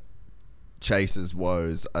that Chase's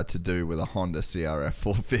woes are to do with a Honda CRF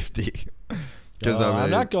 450. I'm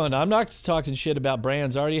not talking shit about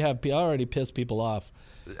brands. I already pissed people off.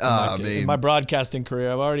 In my broadcasting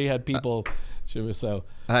career, I've already had people. So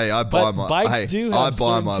hey, I buy my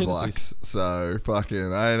tendencies. bikes. So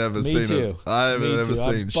fucking, I ain't ever seen it. I haven't ever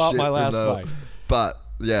seen shit. I bought my last bike. But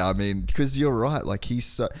yeah, I mean, because you're right. Like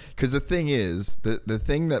because the thing is, the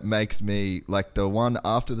thing that makes me like the one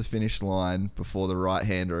after the finish line before the right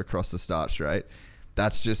hander across the start straight,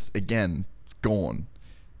 that's just again gone.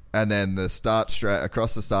 And then the start straight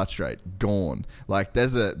across the start straight, gone. Like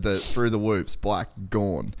there's through the whoops, black,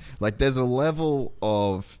 gone. Like there's a level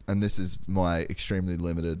of, and this is my extremely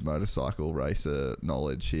limited motorcycle racer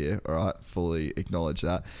knowledge here. All right, fully acknowledge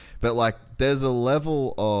that. But like there's a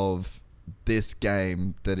level of this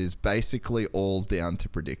game that is basically all down to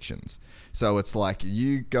predictions. So it's like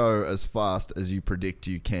you go as fast as you predict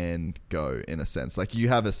you can go, in a sense. Like you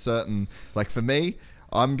have a certain, like for me,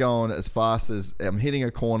 I'm going as fast as I'm hitting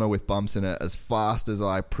a corner with bumps in it as fast as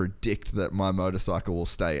I predict that my motorcycle will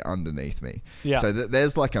stay underneath me. Yeah. So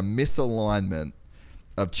there's like a misalignment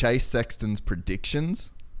of Chase Sexton's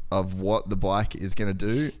predictions of what the bike is going to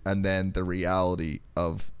do and then the reality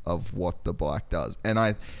of what the bike does.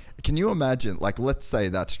 And can you imagine, like, let's say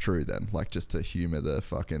that's true then, like just to humor the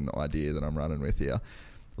fucking idea that I'm running with here.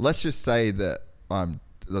 Let's just say that I'm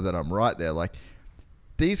right there. Like,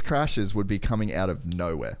 these crashes would be coming out of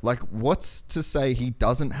nowhere. Like, what's to say he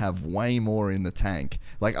doesn't have way more in the tank?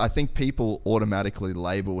 Like, I think people automatically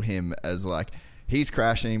label him as like, he's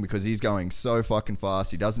crashing because he's going so fucking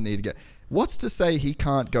fast. He doesn't need to get. What's to say he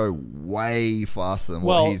can't go way faster than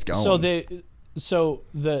what he's going?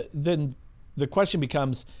 Then the question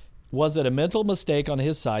becomes, was it a mental mistake on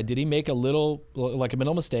his side? Did he make a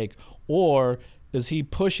mental mistake, or is he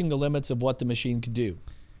pushing the limits of what the machine can do?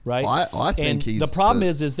 Right. I think the problem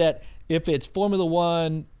is that if it's Formula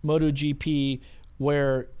One, MotoGP,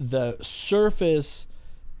 where the surface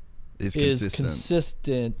is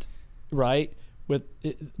consistent, right? With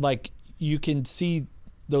like you can see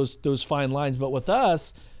those fine lines, but with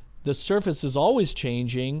us, the surface is always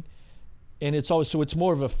changing, and it's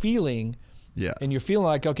more of a feeling. Yeah. And you're feeling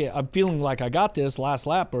like, okay, I'm feeling like I got this last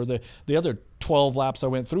lap, or the other 12 laps I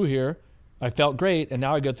went through here, I felt great, and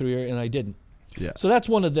now I go through here and I didn't. Yeah. So that's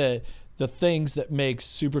one of the things that makes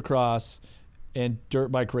Supercross and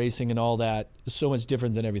dirt bike racing and all that so much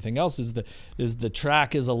different than everything else is the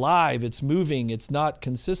track is alive, it's moving, it's not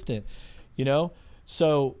consistent, you know?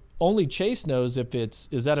 So only Chase knows if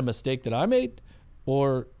is that a mistake that I made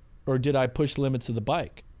or did I push the limits of the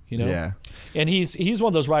bike, you know? Yeah. And he's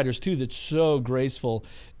one of those riders too that's so graceful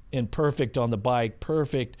and perfect on the bike,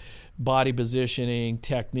 perfect body positioning,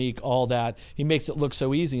 technique, all that. He makes it look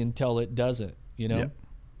so easy until it doesn't, you know? Yep.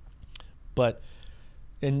 But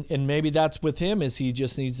and maybe that's with him, is he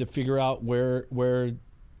just needs to figure out where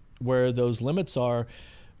those limits are.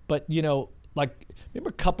 But, you know, like, remember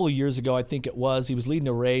a couple of years ago, I think it was, he was leading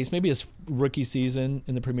a race, maybe his rookie season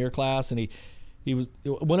in the premier class, and he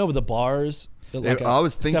went over the bars. Like I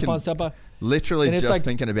was thinking, step on, step on. Literally just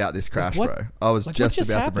thinking about this crash, bro. I was just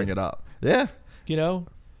about to bring it up. Yeah. You know?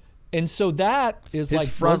 And so that is his like...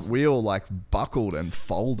 His front wheel like buckled and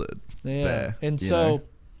folded there. And so,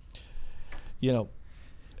 you know...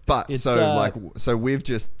 But so we've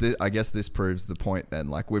just, I guess this proves the point then.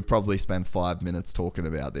 Like, we've probably spent 5 minutes talking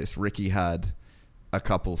about this. Ricky had a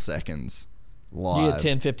couple seconds live. You had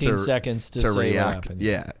 10, 15 seconds to say react. What happened.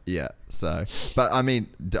 Yeah. So, but I mean,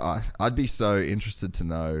 I'd be so interested to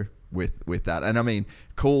know with that. And I mean,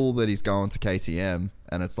 cool that he's going to KTM,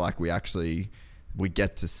 and it's like we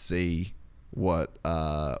get to see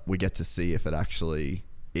if it actually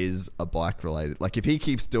is a bike related. Like, if he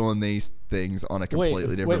keeps doing these things on a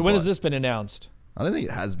completely different when bike. has this been announced? I don't think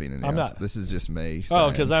it has been announced. This is just me saying. Oh,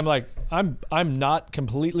 because I'm like, I'm not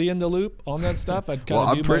completely in the loop on that stuff. I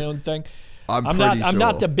kind of do my own thing. I'm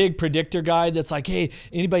not the big predictor guy that's like, hey,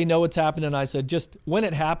 anybody know what's happening? I said, just when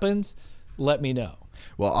it happens, let me know.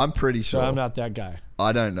 Well, I'm pretty sure. So I'm not that guy.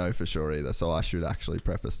 I don't know for sure either, so I should actually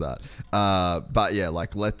preface that. But yeah,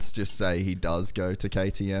 like, let's just say he does go to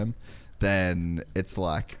KTM, then it's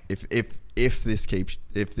like, if this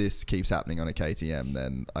keeps happening on a KTM,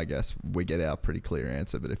 then I guess we get our pretty clear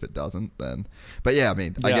answer. But if it doesn't, then... But yeah, I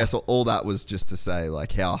mean, I guess all that was just to say,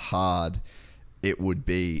 like, how hard it would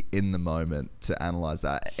be in the moment to analyze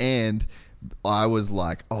that. And I was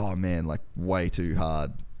like, oh man, like, way too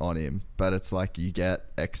hard on him. But it's like, you get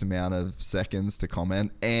X amount of seconds to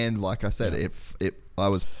comment, and like I said, I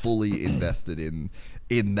was fully invested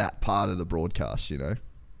in that part of the broadcast, you know.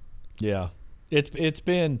 Yeah, it's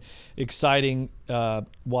been exciting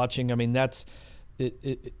watching. I mean, that's one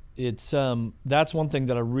thing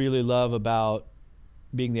that I really love about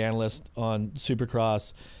being the analyst on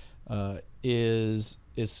Supercross. Is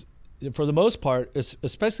for the most part,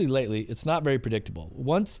 especially lately, it's not very predictable.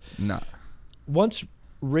 Once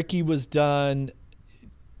Ricky was done,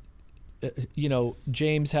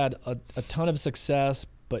 James had a ton of success,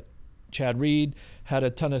 but Chad Reed had a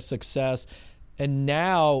ton of success, and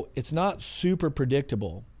now it's not super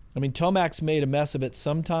predictable. I mean, Tomac's made a mess of it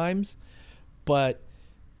sometimes, but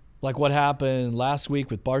like what happened last week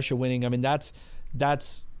with Barsha winning, I mean, that's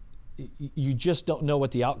you just don't know what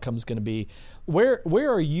the outcome's going to be. Where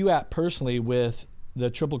are you at personally with the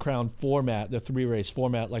Triple Crown format, the 3-race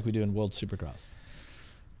format like we do in World Supercross?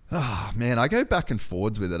 Oh, man, I go back and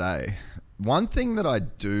forwards with it, eh? One thing that I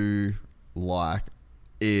do like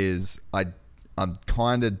is I'm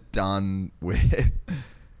kind of done with...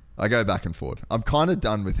 I go back and forth. I'm kind of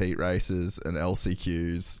done with heat races and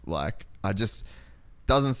LCQs. Like,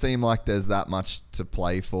 doesn't seem like there's that much to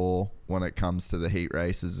play for when it comes to the heat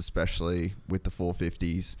races, especially with the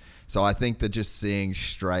 450s. So I think that just seeing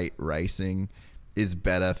straight racing is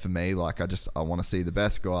better for me. Like, I want to see the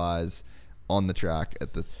best guys on the track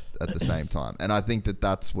at the same time. And I think that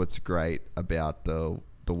that's what's great about the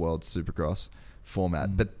World Supercross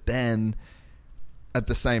format. But then at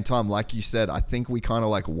the same time, like you said, I think we kind of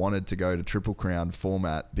like wanted to go to Triple Crown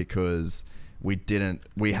format because we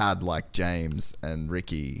had like James and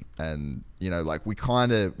Ricky, and like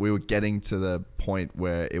we were getting to the point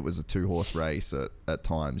where it was a 2-horse race at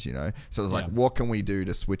times, so it was like, what can we do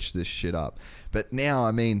to switch this shit up? But now,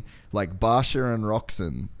 I mean, like Barsha and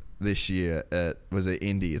Roxon this year at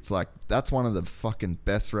Indy, it's like, that's one of the fucking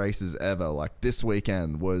best races ever. Like, this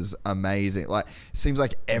weekend was amazing. Like, it seems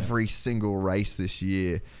like every single race this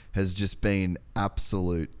year has just been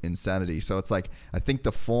absolute insanity. So it's like, I think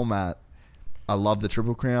the format, I love the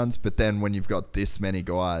Triple Crowns, but then when you've got this many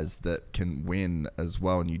guys that can win as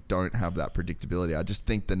well and you don't have that predictability, I just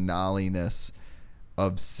think the gnarliness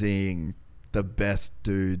of seeing the best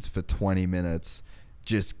dudes for 20 minutes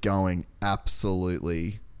just going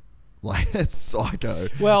absolutely... like, it's psycho.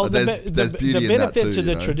 Well, there's beauty the benefit in that too, to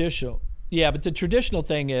the traditional, but the traditional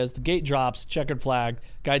thing is the gate drops, checkered flag,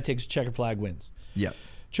 guy takes checkered flag, wins. Yeah.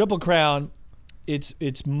 Triple Crown,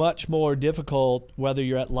 it's much more difficult whether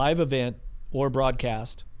you're at live event or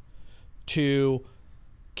broadcast to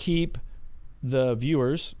keep the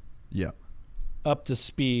viewers up to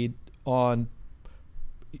speed on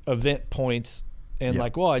event points and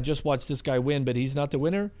like, well, I just watched this guy win, but he's not the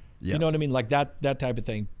winner. You know what I mean? Like that type of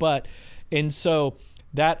thing. And so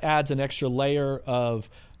that adds an extra layer of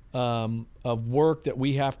work that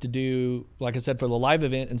we have to do, like I said, for the live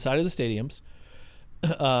event inside of the stadiums,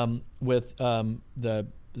 with the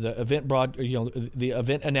event the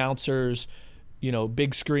event announcers,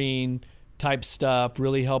 big screen type stuff,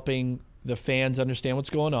 really helping the fans understand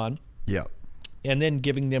what's going on. Yeah. and then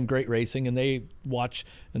giving them great racing, and they watch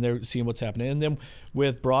and they're seeing what's happening. And then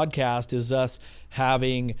with broadcast is us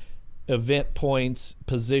having event points,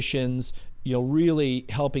 positions, really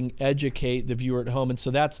helping educate the viewer at home. And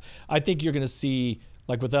so I think you're going to see,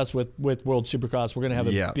 like with us with World Supercross, we're going to have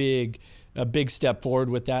a big step forward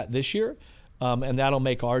with that this year, and that'll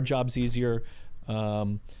make our jobs easier.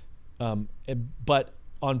 But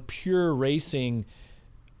on pure racing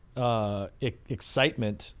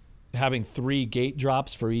excitement, having 3 gate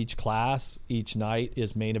drops for each class each night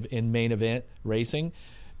is main event racing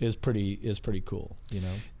is pretty cool.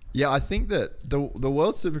 Yeah, I think that the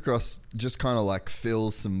World Supercross just kind of like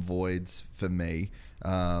fills some voids for me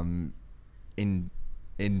in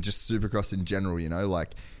just Supercross in general.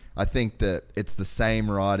 Like I think that it's the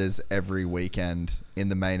same riders every weekend in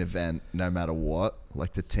the main event, no matter what.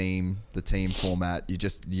 Like the team format, you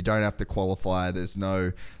don't have to qualify. There's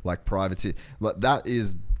no like private. That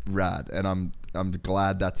is rad, and I'm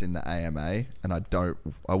glad that's in the AMA, and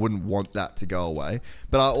I wouldn't want that to go away.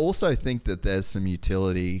 But I also think that there's some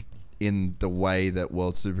utility in the way that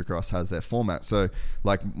World Supercross has their format. So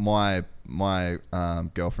like my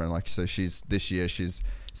girlfriend, like, so she's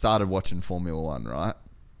started watching Formula One, right?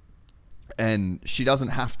 And she doesn't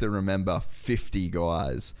have to remember 50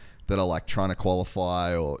 guys that are like trying to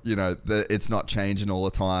qualify, or it's not changing all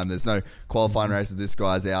the time. There's no qualifying races. This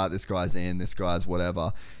guy's out, this guy's in, this guy's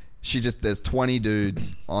whatever. There's 20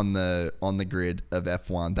 dudes on the grid of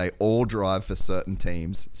F1. They all drive for certain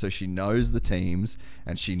teams, so she knows the teams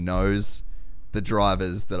and she knows the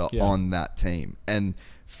drivers that are on that team. And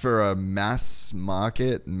for a mass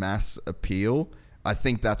market, mass appeal, I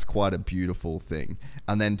think that's quite a beautiful thing.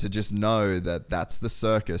 And then to just know that that's the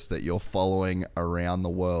circus that you're following around the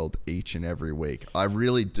world each and every week. I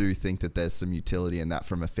really do think that there's some utility in that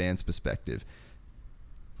from a fan's perspective.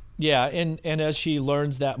 Yeah, and as she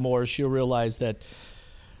learns that more, she'll realize that,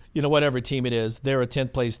 whatever team it is, they're a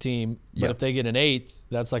 10th place team. But if they get an 8th,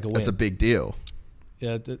 that's like a win. That's a big deal.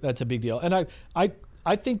 Yeah, that's a big deal. And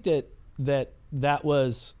I think that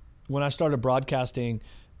was, when I started broadcasting,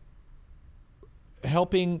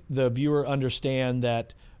 helping the viewer understand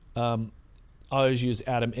that I always use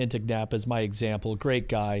Adam Entignap as my example. Great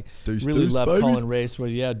guy. Deuce, really deuce, loved baby. calling race. Well,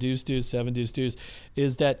 yeah, deuce, 7 deuce.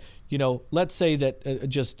 Is that, let's say that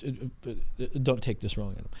don't take this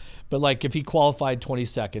wrong, Adam, but like if he qualified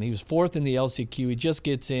 22nd, he was 4th in the LCQ, he just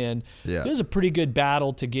gets in. Yeah. There's a pretty good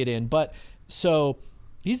battle to get in. But so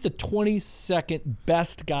he's the 22nd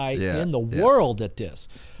best guy in the world at this.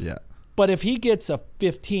 Yeah. But if he gets a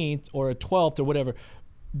 15th or a 12th or whatever,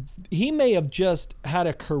 he may have just had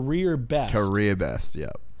a career best. Career best,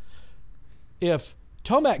 yeah. If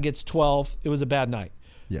Tomac gets 12th, it was a bad night.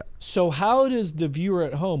 Yeah. So how does the viewer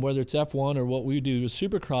at home, whether it's F1 or what we do with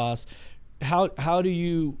Supercross, how do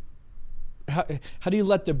you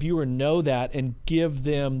let the viewer know that and give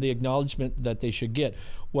them the acknowledgement that they should get?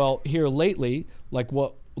 Well, here lately, like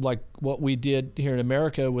what we did here in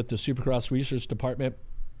America with the Supercross Research Department,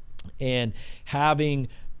 and having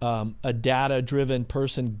a data-driven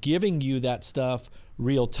person giving you that stuff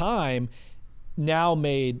real time now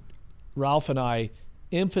made Ralph and I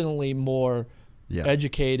infinitely more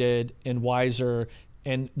educated and wiser.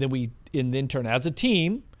 And then in turn, as a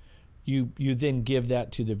team, you then give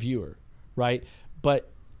that to the viewer, right?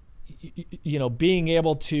 But being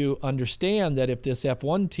able to understand that if this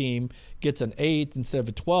F1 team gets an 8th instead of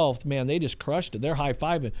a 12th, man, they just crushed it. They're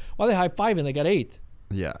high-fiving. Why are they high-fiving? They got 8th.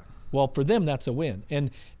 Yeah. Well, for them, that's a win.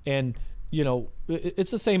 And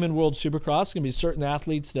it's the same in World Supercross. It's going to be certain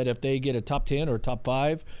athletes that if they get a top 10 or top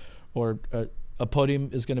 5 or a podium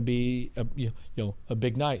is going to be a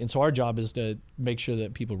big night. And so our job is to make sure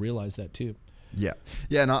that people realize that too. Yeah.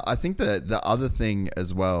 Yeah, and I think the other thing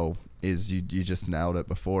as well is you just nailed it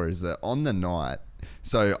before, is that on the night,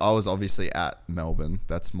 so I was obviously at Melbourne.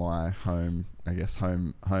 That's my home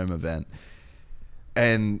event.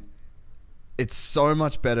 And it's so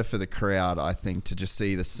much better for the crowd, I think, to just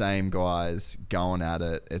see the same guys going at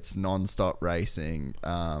it. It's non-stop racing.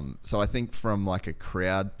 So I think from like a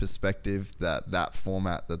crowd perspective, that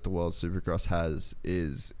format that the World Supercross has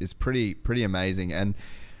is pretty amazing. And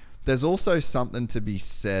there's also something to be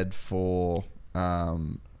said for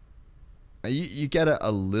you get it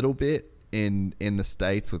a little bit in the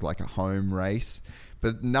States with like a home race,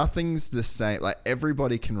 but nothing's the same. Like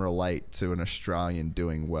everybody can relate to an Australian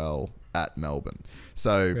doing well at Melbourne.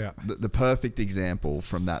 So the perfect example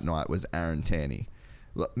from that night was Aaron Taney.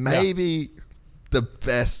 Maybe the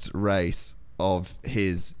best race of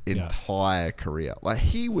his entire career. Like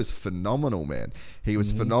he was phenomenal, man. He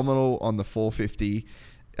was phenomenal on the 450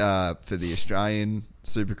 for the Australian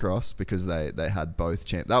Supercross because they had both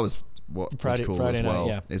champs. That was what Friday, was cool Friday as well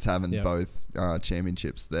night, yeah. is having Yeah. both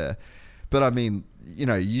championships there. But I mean, you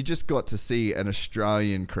know, you just got to see an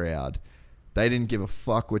Australian crowd. They didn't give a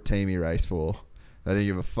fuck what team he raced for. They didn't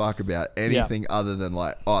give a fuck about anything other than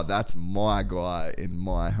like, oh, that's my guy in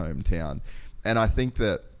my hometown. And I think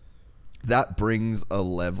that brings a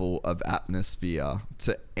level of atmosphere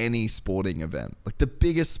to any sporting event. Like the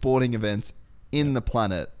biggest sporting events in the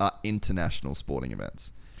planet are international sporting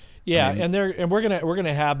events. Yeah, I mean, and we're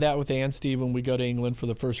gonna have that with Anstey when we go to England for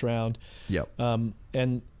the first round. Yep. And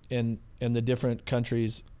the different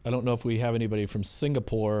countries. I don't know if we have anybody from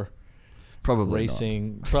Singapore Probably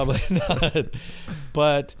racing. Probably not.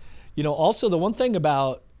 But you know, also the one thing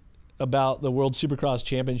about the World Supercross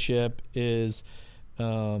Championship is,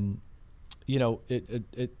 you know,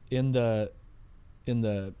 it in the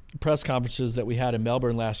press conferences that we had in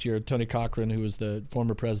Melbourne last year, Tony Cochran, who was the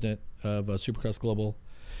former president of Supercross Global,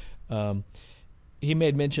 he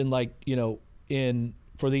made mention, like, you know,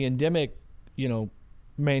 for the endemic, you know,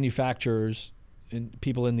 manufacturers and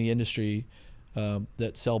people in the industry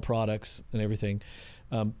that sell products and everything,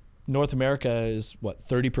 North America is what,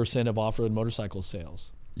 30% of off-road motorcycle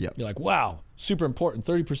sales. Yeah. You're like, wow, super important.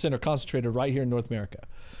 30% are concentrated right here in North America.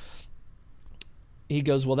 He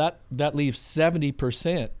goes, well, that leaves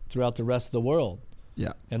 70% throughout the rest of the world.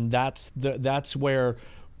 Yeah. And that's where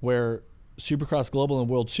Supercross Global and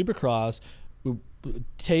World Supercross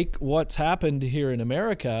take what's happened here in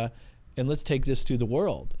America and let's take this to the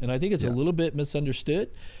world. And I think it's a little bit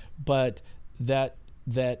misunderstood, but that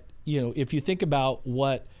you know, if you think about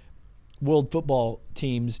what world football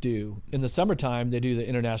teams do in the summertime, they do the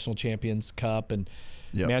International Champions Cup and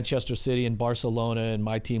Manchester City and Barcelona and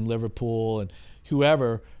my team Liverpool and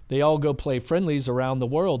whoever, they all go play friendlies around the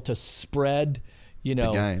world to spread, you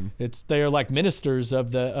know, the game. They're like ministers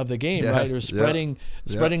of the game, right? They're spreading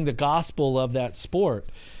the gospel of that sport.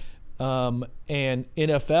 And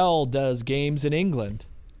NFL does games in England.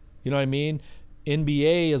 You know what I mean?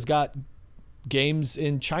 NBA has got games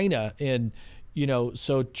in China, and you know,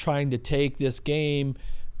 so trying to take this game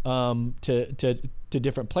to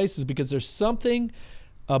different places, because there's something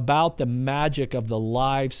about the magic of the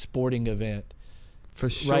live sporting event. For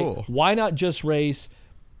sure. Right? Why not just race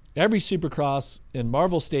every Supercross in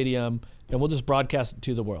Marvel Stadium and we'll just broadcast it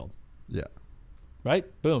to the world? Yeah. Right?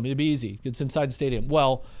 Boom. It'd be easy. It's inside the stadium.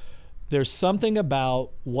 Well, there's something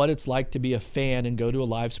about what it's like to be a fan and go to a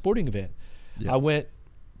live sporting event. Yeah. I went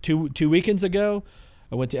two weekends ago.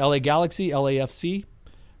 I went to LA Galaxy, LAFC,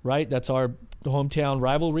 right? That's our hometown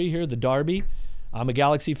rivalry here, the Derby. I'm a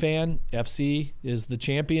Galaxy fan. FC is the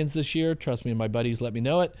champions this year. Trust me, my buddies let me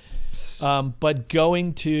know it. But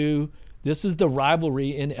going to, this is the rivalry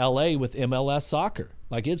in LA with MLS soccer.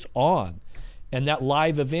 Like, it's on. And that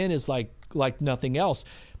live event is like nothing else.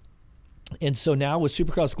 And so now with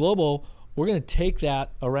Supercross Global, we're going to take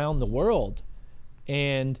that around the world.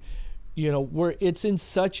 And, you know, it's in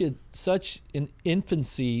such an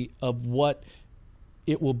infancy of what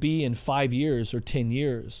it will be in 5 years or 10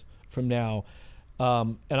 years from now.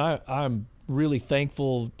 And I'm really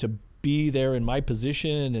thankful to be there in my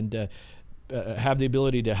position and to have the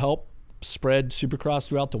ability to help spread Supercross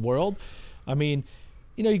throughout the world. I mean,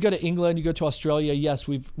 you know, you go to England, you go to Australia. Yes,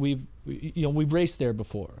 we've raced there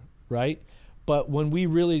before, right? But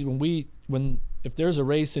if there's a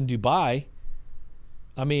race in Dubai,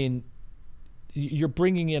 I mean, you're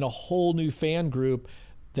bringing in a whole new fan group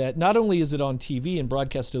that not only is it on TV and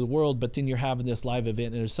broadcast to the world, but then you're having this live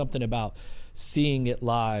event, and there's something about seeing it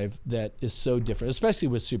live that is so different, especially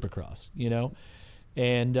with Supercross, you know?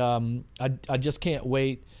 And I just can't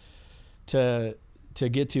wait to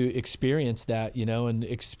get to experience that, you know, and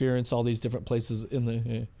experience all these different places in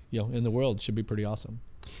the world. It should be pretty awesome.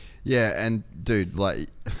 Yeah, and dude, like,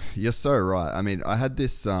 you're so right. I mean, I had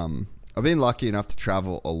this I've been lucky enough to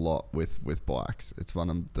travel a lot with bikes. It's one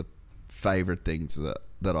of the favorite things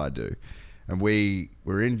that I do. And we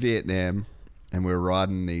were in Vietnam, and we were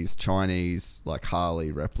riding these Chinese, like,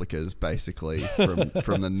 Harley replicas, basically,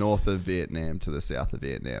 from the north of Vietnam to the south of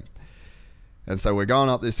Vietnam. And so we're going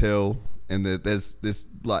up this hill, and there's this,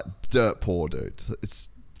 like, dirt poor, dude. It's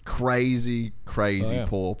crazy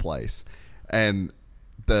poor place. And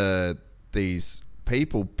these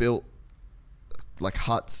people built, like,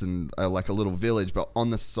 huts and like a little village, but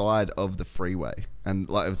on the side of the freeway, and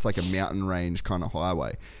like it's like a mountain range kind of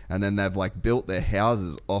highway, and then they've like built their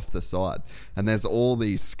houses off the side, and there's all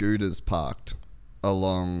these scooters parked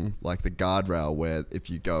along like the guardrail where if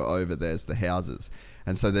you go over, there's the houses.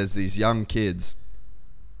 And so there's these young kids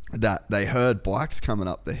that they heard bikes coming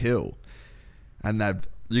up the hill, and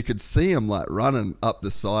you could see them like running up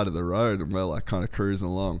the side of the road, and we're like kind of cruising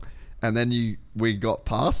along, and then we got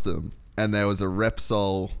past them. and there was a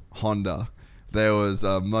Repsol Honda. There was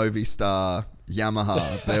a Movistar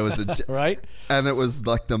Yamaha. There was a right, and it was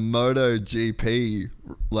like the MotoGP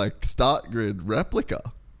like start grid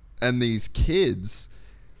replica, and these kids,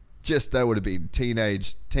 just they would have been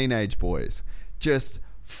teenage boys, just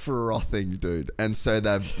frothing, dude. And so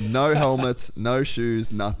they've no helmets, no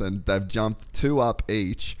shoes, nothing. They've jumped 2 up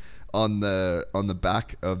each on the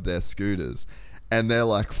back of their scooters. And they're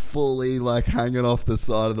like fully like hanging off the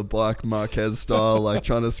side of the bike, Marquez style, like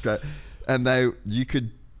trying to scrape. And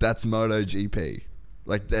that's MotoGP.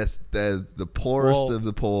 Like they're the poorest of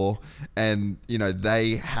the poor, and you know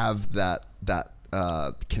they have that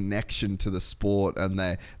connection to the sport, and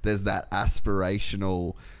there's that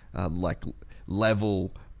aspirational like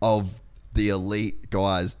level of the elite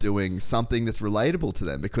guys doing something that's relatable to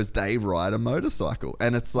them because they ride a motorcycle.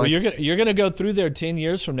 And it's like, well, you're gonna go through there 10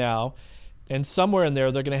 years from now, and somewhere in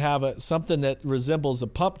there they're gonna have something that resembles a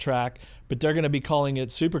pump track, but they're gonna be calling it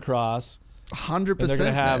Supercross. 100%. They're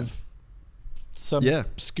gonna have some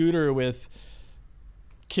scooter with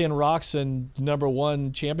Ken Roczen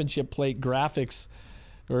 #1 championship plate graphics,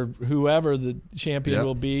 or whoever the champion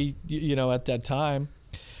will be, you know, at that time.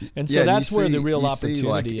 And so that's where the real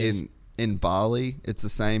opportunity is. In Bali, it's the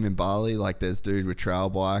same in Bali. Like there's dude with trail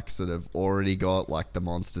bikes that have already got like the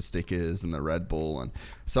Monster stickers and the Red Bull, and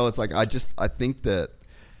so it's like I think that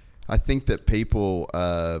people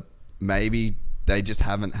maybe they just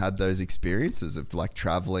haven't had those experiences of like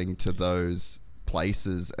traveling to those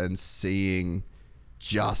places and seeing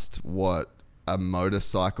just what a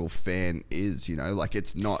motorcycle fan is, you know, like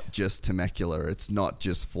it's not just Temecula, it's not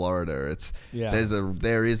just Florida,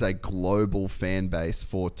 there is a global fan base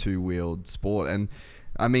for two-wheeled sport. And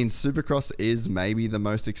I mean, Supercross is maybe the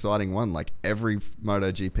most exciting one. Like every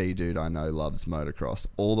MotoGP dude I know loves motocross.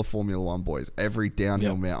 All the Formula One boys, every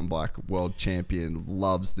downhill mountain bike world champion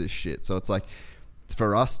loves this shit. So it's like,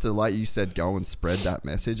 for us to, like you said, go and spread that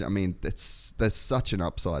message, I mean, there's such an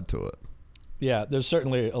upside to it. Yeah, there's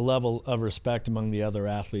certainly a level of respect among the other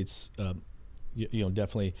athletes. You know,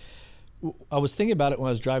 definitely. I was thinking about it when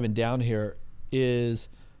I was driving down here. Is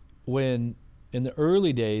when in the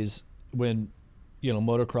early days when, you know,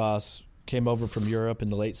 motocross came over from Europe in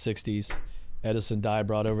the late '60s. Edison Dye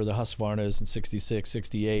brought over the Husqvarnas in '66,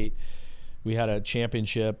 '68. We had a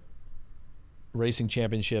championship, racing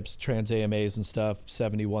championships, Trans AMAs and stuff.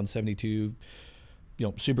 '71, '72. You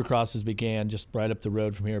know, Supercrosses began just right up the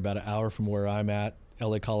road from here, about an hour from where I'm at,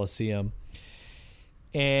 LA Coliseum.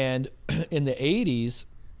 And in the 80s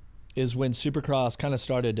is when Supercross kind of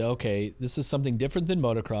started to, okay, this is something different than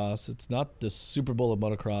motocross. It's not the Super Bowl of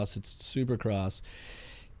motocross, it's Supercross.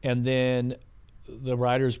 And then the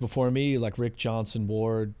riders before me, like Rick Johnson,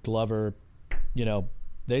 Ward, Glover, you know,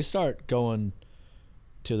 they start going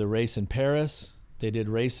to the race in Paris. They did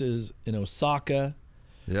races in Osaka,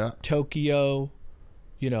 Tokyo,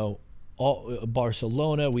 you know, all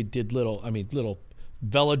Barcelona. We did little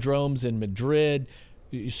velodromes in Madrid,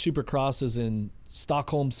 Supercrosses in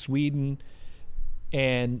Stockholm, Sweden.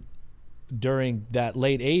 And during that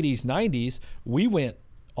late 80s, 90s, we went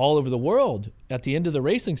all over the world. At the end of the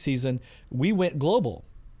racing season, we went global.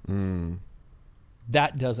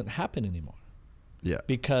 That doesn't happen anymore. Yeah.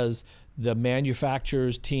 Because the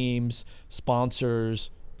manufacturers, teams,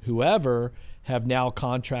 sponsors, whoever have now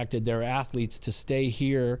contracted their athletes to stay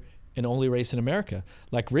here and only race in America.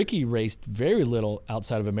 Like Ricky raced very little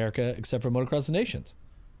outside of America except for Motocross of Nations.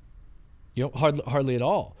 You know, hardly at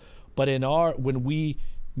all. But in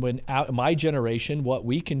my generation, what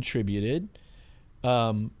we contributed,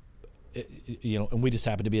 you know, and we just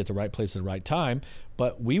happened to be at the right place at the right time,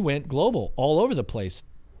 but we went global all over the place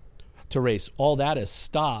to race. All that is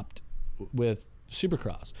stopped with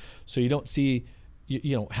Supercross. So you don't see,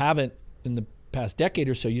 haven't in the past decade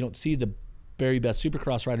or so, you don't see the very best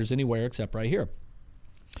Supercross riders anywhere except right here.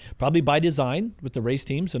 Probably by design with the race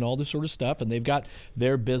teams and all this sort of stuff, and they've got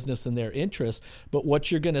their business and their interests. But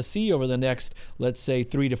what you're going to see over the next, let's say,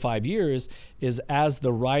 3 to 5 years is as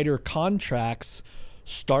the rider contracts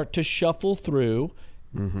start to shuffle through,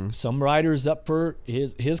 some riders up for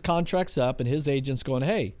his contract's up and his agent's going,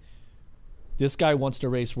 hey, this guy wants to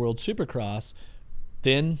race World Supercross.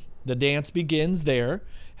 Then the dance begins there.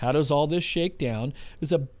 How does all this shake down?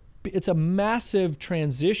 It's a massive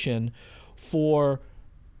transition for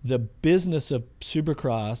the business of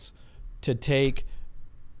Supercross to take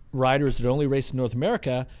riders that only race in North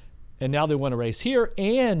America, and now they want to race here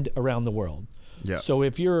and around the world. Yeah. So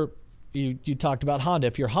if you talked about Honda.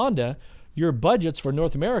 If you're Honda, your budgets for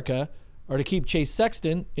North America are to keep Chase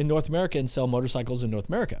Sexton in North America and sell motorcycles in North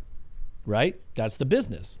America, right? That's the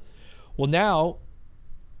business. Well, now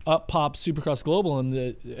up pops Supercross Global and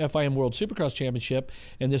the FIM World Supercross Championship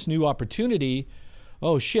and this new opportunity.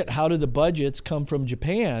 Oh shit, how do the budgets come from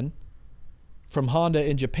Japan, from Honda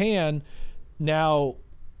in Japan? Now,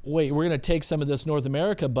 wait, we're going to take some of this North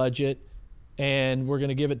America budget and we're going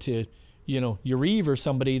to give it to, Urive or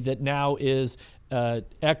somebody that now is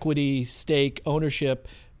equity, stake, ownership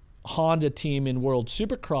Honda team in World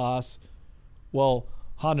Supercross. Well,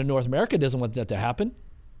 Honda North America doesn't want that to happen,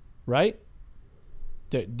 right?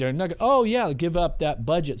 They're not going to, give up that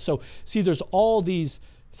budget. So, see, there's all these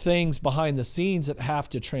things behind the scenes that have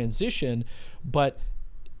to transition,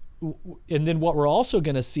 and then what we're also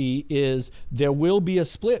going to see is there will be a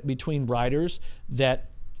split between riders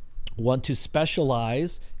that want to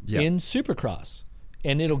specialize in Supercross,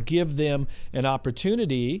 and it'll give them an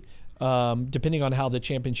opportunity, depending on how the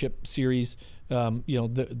championship series,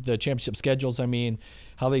 the championship schedules,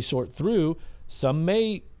 how they sort through. Some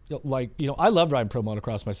may, I love riding pro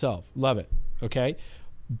motocross myself, love it, okay?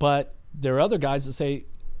 But there are other guys that say,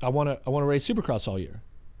 I want to race Supercross all year.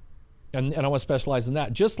 And I want to specialize in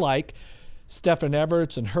that. Just like Stefan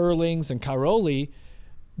Everts and Hurlings and Cairoli,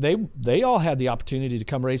 they all had the opportunity to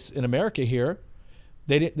come race in America here.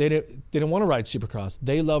 They didn't want to ride Supercross.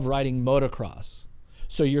 They love riding motocross.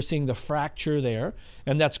 So you're seeing the fracture there,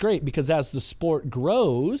 and that's great because as the sport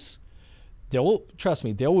grows, there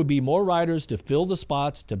will be more riders to fill the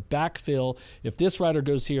spots, to backfill. If this rider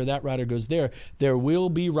goes here, that rider goes there. There will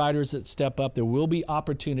be riders that step up. There will be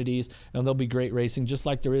opportunities, and there'll be great racing, just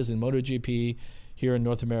like there is in MotoGP here in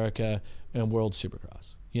North America and World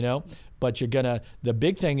Supercross. But the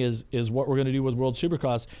big thing is what we're gonna do with World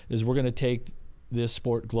Supercross is we're gonna take this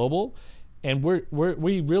sport global, and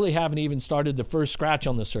we really haven't even started the first scratch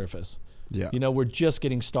on the surface. Yeah, we're just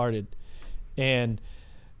getting started, and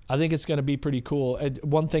I think it's going to be pretty cool.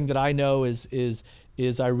 One thing that I know is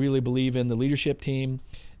I really believe in the leadership team,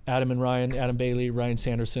 Adam Bailey, Ryan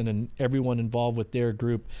Sanderson, and everyone involved with their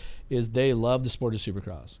group, is they love the sport of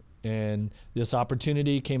Supercross. And this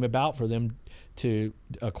opportunity came about for them to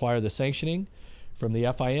acquire the sanctioning from the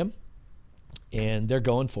FIM, and they're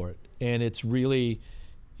going for it. And it's really,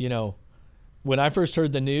 when I first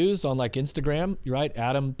heard the news on Instagram, right,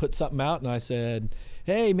 Adam put something out, and I said,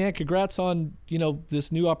 hey man, congrats on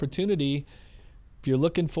this new opportunity. If you're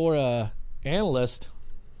looking for a analyst,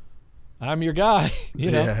 I'm your guy.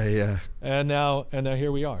 Yeah. And now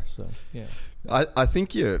here we are. So yeah, I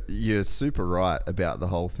think you're super right about the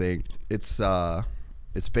whole thing. It's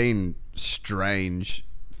been strange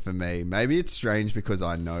for me. Maybe it's strange because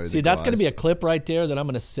I know. See, that's going to be a clip right there that I'm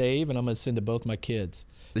going to save and I'm going to send to both my kids.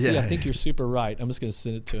 See, I think you're super right. I'm just going to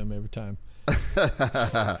send it to them every time.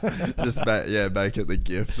 Just make it the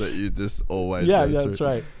gift that you just always go through. That's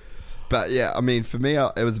right. But for me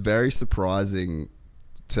it was very surprising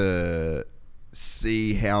to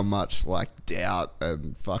see how much doubt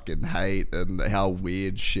and fucking hate and how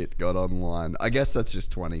weird shit got online. I guess that's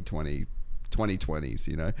just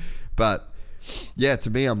 2020s, but yeah, to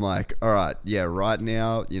me I'm like, all right, right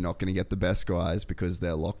now you're not going to get the best guys because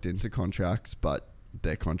they're locked into contracts, but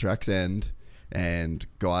their contracts end. And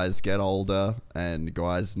guys get older, and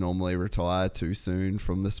guys normally retire too soon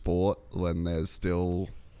from the sport when there's still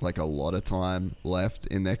a lot of time left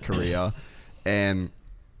in their career. And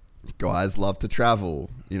guys love to travel.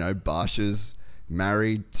 Barsha's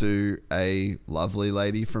married to a lovely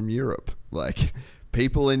lady from Europe.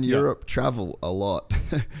 People in Europe travel a lot.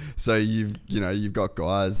 So you've got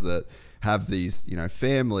guys that have these,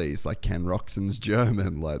 families, like Ken Roxon's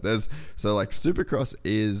German. Supercross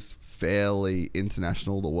is fairly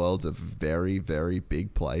international. The world's a very, very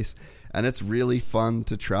big place, and it's really fun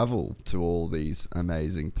to travel to all these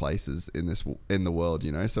amazing places in the world.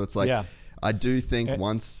 So it's I do think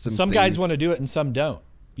once some guys want to do it and some don't.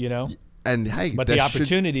 And hey, but the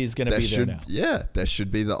opportunity is going to be there now. Yeah, there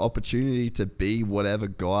should be the opportunity to be whatever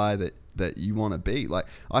guy that you want to be.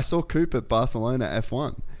 I saw Coop at Barcelona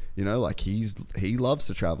F1. He loves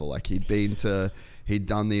to travel. He'd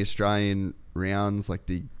done the Australian rounds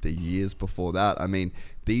the years before that.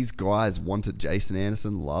 These guys wanted. Jason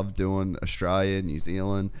Anderson loved doing Australia, New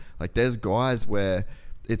Zealand. There's guys where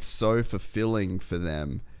it's so fulfilling for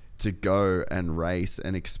them to go and race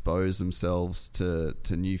and expose themselves to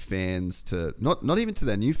new fans, to not even to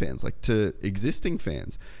their new fans, to existing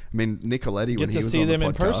fans. Nicoletti, when he was on the podcast, them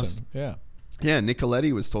in person. Yeah,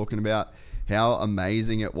 Nicoletti was talking about how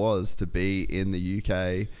amazing it was to be in the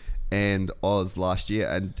UK and Oz last year,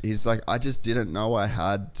 and he's like, I just didn't know I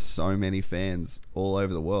had so many fans all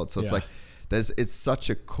over the world. So it's such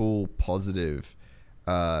a cool, positive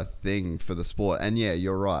thing for the sport. And yeah,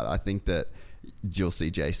 you're right. I think that you'll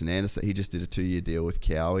see Jason Anderson. He just did a 2-year deal with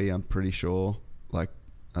Cowie, I'm pretty sure.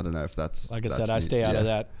 I don't know if that's like I that's said. I new. stay out of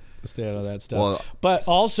Yeah. that. Stay out of that stuff. Well, but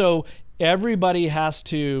also, everybody has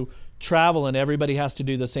to travel and everybody has to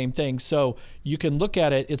do the same thing. So you can look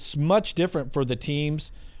at it. It's much different for the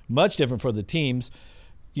teams. Much different for the teams.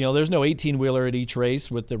 You know, there's no 18-wheeler at each race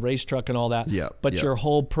with the race truck and all that. Yeah. But yeah. your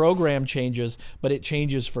whole program changes, but it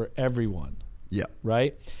changes for everyone. Yeah.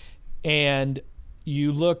 Right? And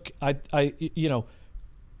you look, back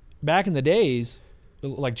in the days,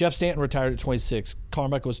 like Jeff Stanton retired at 26,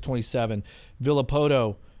 Carmichael was 27,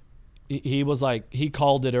 Villapoto, he was like, he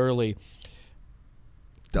called it early.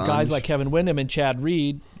 Dunge. Guys like Kevin Windham and Chad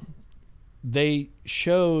Reed, they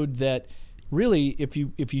showed that really, if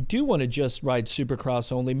you do want to just ride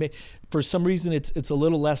Supercross only, for some reason it's a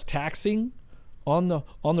little less taxing on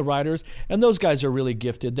the riders, and those guys are really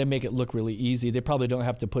gifted. They make it look really easy. They probably don't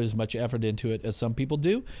have to put as much effort into it as some people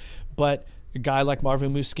do, but a guy like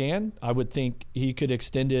Marvin Muscan, I would think he could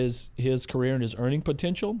extend his career and his earning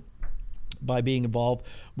potential by being involved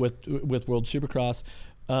with World Supercross,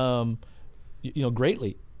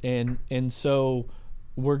 greatly. And so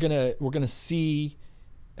we're gonna see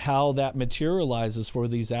how that materializes for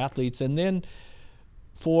these athletes, and then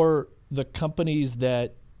for the companies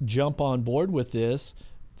that jump on board with this,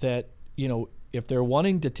 that if they're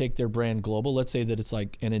wanting to take their brand global, let's say that it's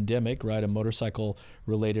like an endemic, right, a motorcycle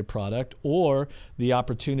related product, or the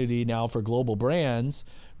opportunity now for global brands.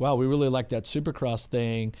 Wow, we really like that Supercross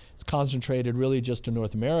thing. It's concentrated really just in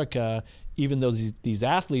North America. Even though these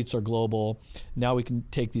athletes are global, now we can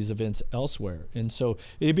take these events elsewhere. And so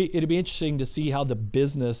it'd be interesting to see how the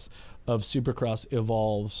business of Supercross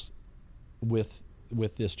evolves with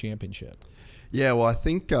this championship. Yeah, well, I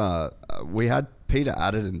think we had Peter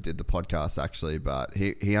Adderton did the podcast actually, but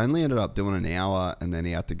he only ended up doing an hour, and then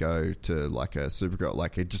he had to go to like a Supercross.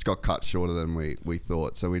 Like it just got cut shorter than we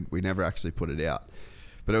thought, so we never actually put it out.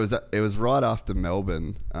 But it was right after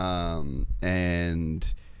Melbourne,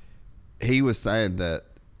 and he was saying that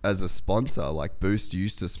as a sponsor, like Boost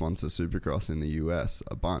used to sponsor Supercross in the US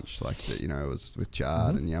a bunch, like it was with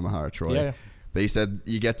Chad and Yamaha Troy. Yeah. But he said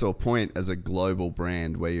you get to a point as a global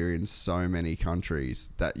brand where you're in so many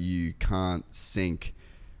countries that you can't sink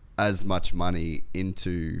as much money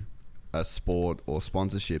into a sport or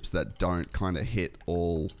sponsorships that don't kind of hit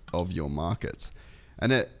all of your markets.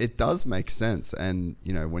 And it does make sense. And,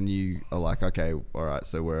 when you are like, okay, all right,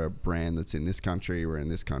 so we're a brand that's in this country, we're in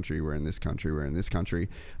this country, we're in this country, we're in this country.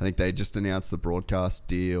 I think they just announced the broadcast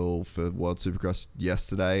deal for World Supercross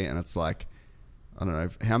yesterday, and it's like, I don't know,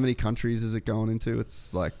 how many countries is it going into?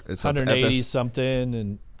 It's like it's 180 something,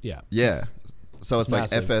 and yeah. So it's like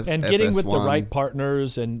massive. FS and getting with the FS1. right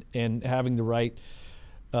partners and having the right,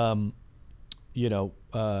 the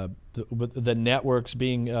networks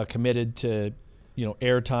being committed to,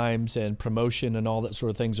 air times and promotion and all that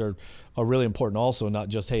sort of things are really important. Also, not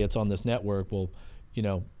just hey, it's on this network. Well,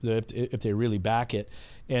 if they really back it,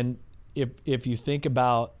 and if you think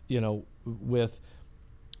about with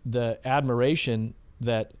the admiration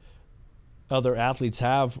that other athletes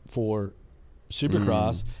have for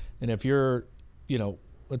Supercross, and if you're,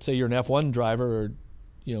 let's say you're an F1 driver or,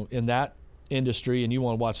 in that industry and you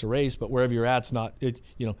want to watch the race, but wherever you're at,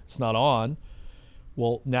 it's not on.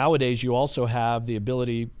 Well, nowadays you also have the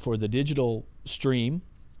ability for the digital stream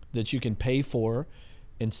that you can pay for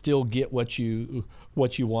and still get what you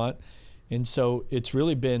want. And so it's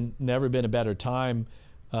really never been a better time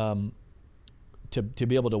to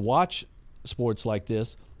be able to watch sports like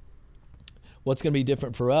this. What's going to be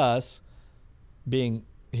different for us being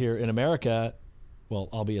here in America, well,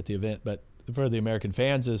 I'll be at the event, but for the American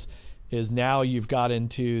fans is now you've got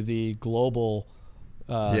into the global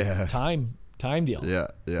time deal. Yeah.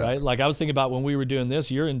 Right? Like I was thinking about when we were doing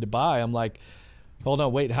this, you're in Dubai. I'm like, hold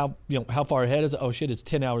on, wait, how far ahead is it? Oh shit, it's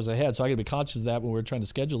 10 hours ahead. So I got to be conscious of that when we're trying to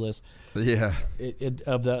schedule this. Yeah.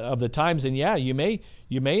 Of the times, and yeah, you may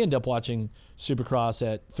end up watching Supercross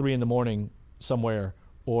at 3 a.m. somewhere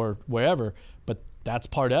or wherever, but that's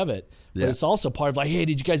part of it. Yeah. But it's also part of like, hey,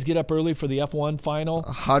 did you guys get up early for the F1 final?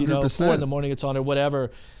 100%. 4 a.m. it's on or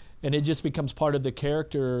whatever, and it just becomes part of the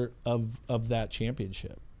character of that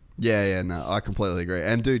championship. Yeah, no, I completely agree.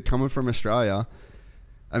 And dude, coming from Australia,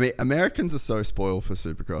 I mean, Americans are so spoiled for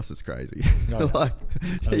Supercross, it's crazy.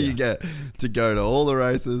 You get to go to all the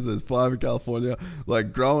races. There's 5 in California.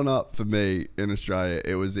 Like, growing up for me in Australia,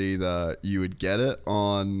 it was either you would get it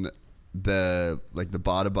on the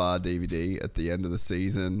Bar to Bar DVD at the end of the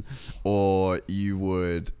season, or you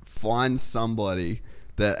would find somebody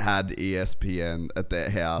that had ESPN at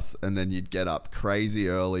their house, and then you'd get up crazy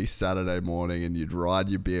early Saturday morning and you'd ride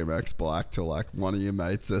your BMX bike to like one of your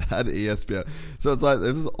mates that had ESPN. So it's like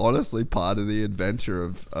it was honestly part of the adventure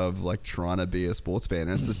of like trying to be a sports fan.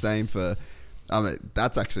 And it's the same for, I mean,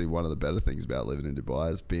 that's actually one of the better things about living in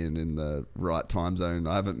Dubai is being in the right time zone.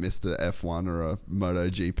 I haven't missed a F1 or a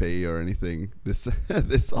MotoGP or anything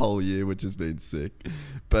this whole year, which has been sick.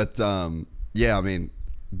 But yeah, I mean,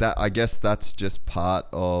 that I guess that's just part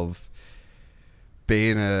of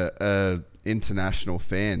being a international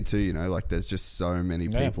fan too. You know, like there's just so many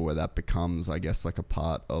people where that becomes, I guess, like a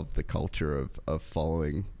part of the culture of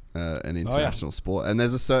following an international sport, and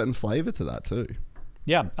there's a certain flavor to that too.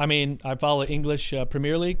 Yeah, I mean, I follow English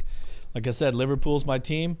Premier League. Like I said, Liverpool's my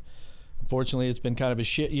team. Unfortunately, it's been kind of a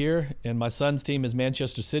shit year, and my son's team is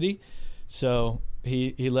Manchester City, so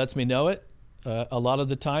he lets me know it a lot of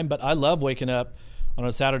the time. But I love waking up on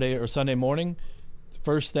a Saturday or Sunday morning,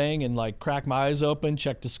 first thing, and like crack my eyes open,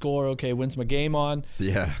 check the score. Okay, when's my game on?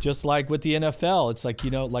 Yeah. Just like with the NFL, it's like, you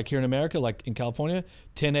know, like here in America, like in California,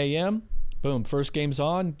 10 a.m., boom, first game's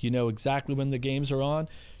on. You know exactly when the games are on.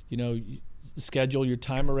 You know, schedule your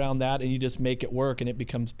time around that, and you just make it work, and it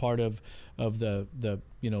becomes part of the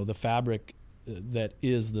you know, the fabric that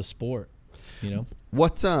is the sport. You know,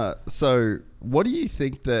 so what do you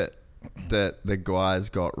think that the guys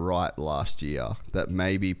got right last year that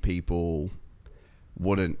maybe people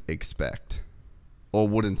wouldn't expect or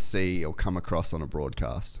wouldn't see or come across on a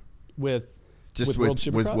broadcast with World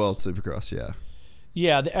Supercross?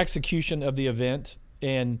 Yeah, the execution of the event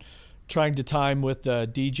and trying to time with the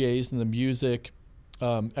DJs and the music,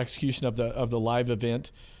 execution of the live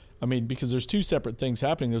event. I mean, because there's two separate things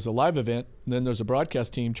happening. There's a live event, and then there's a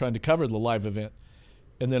broadcast team trying to cover the live event.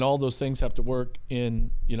 And then all those things have to work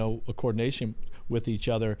in, you know, a coordination with each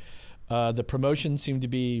other. The promotion seemed to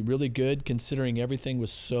be really good considering everything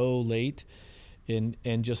was so late and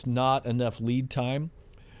just not enough lead time.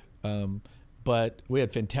 But we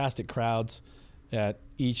had fantastic crowds at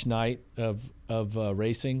each night of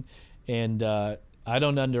racing. And I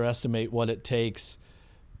don't underestimate what it takes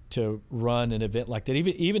to run an event like that,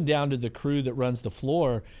 even down to the crew that runs the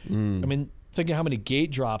floor. I mean, thinking how many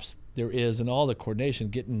gate drops there is and all the coordination,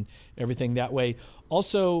 getting everything that way.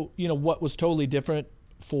 Also, you know, what was totally different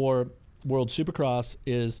for World Supercross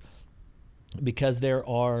is because there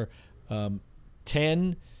are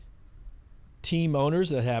 10 team owners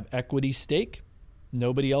that have equity stake.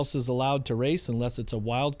 Nobody else is allowed to race unless it's a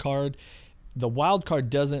wild card. The wild card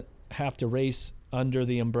doesn't have to race under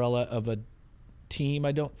the umbrella of a team,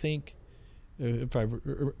 I don't think, if I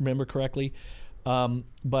remember correctly.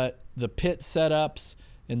 But the pit setups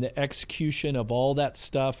and the execution of all that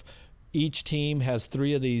stuff, each team has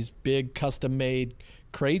 3 of these big custom-made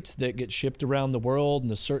crates that get shipped around the world,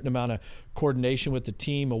 and a certain amount of coordination with the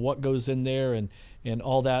team of what goes in there and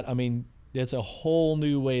all that. I mean, it's a whole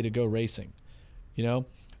new way to go racing. You know,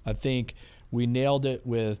 I think we nailed it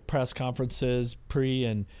with press conferences, pre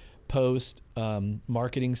and post.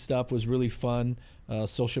 Marketing stuff was really fun.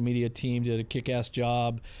 Social media team did a kick-ass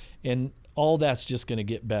job, and all that's just going to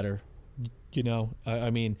get better. You know, I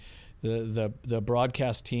mean, the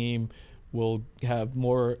broadcast team will have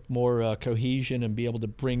more cohesion and be able to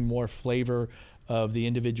bring more flavor of the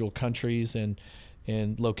individual countries and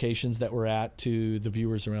locations that we're at to the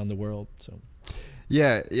viewers around the world. So.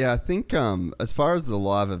 Yeah, I think as far as the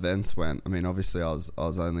live events went, I mean, obviously I was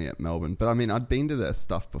only at Melbourne, but I mean, I'd been to their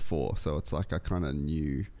stuff before, so it's like I kind of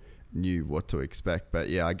knew what to expect. But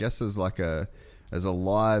yeah, I guess as a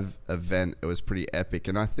live event, it was pretty epic,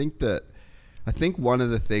 and I think one of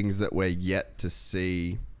the things that we're yet to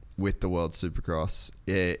see with the World Supercross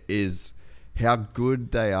is how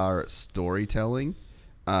good they are at storytelling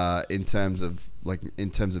in terms of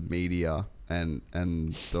media. And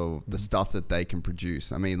the stuff that they can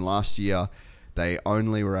produce. I mean, last year they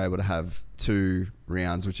only were able to have 2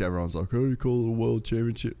 rounds, which everyone's like, "Oh, you call it a world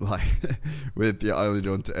championship?" Like, with you only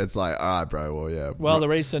doing, it's like, all right, bro. Well, yeah. Well, the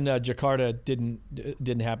race in Jakarta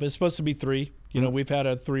didn't happen. It's supposed to be 3. You know, we've had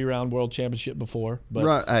a 3-round world championship before, but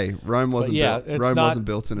Rome wasn't built. Rome wasn't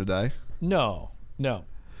built in a day. No,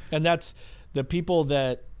 and that's the people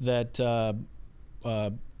that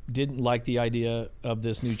didn't like the idea of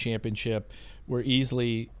this new championship were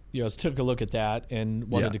easily, you know, took a look at that and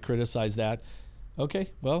wanted to criticize that.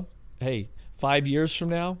 Okay, well, hey, 5 years from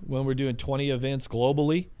now when we're doing 20 events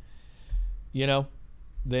globally, you know,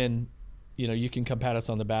 then, you know, you can come pat us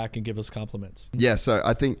on the back and give us compliments. Yeah, so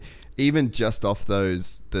I think even just off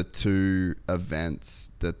the 2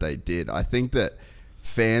 events that they did, I think that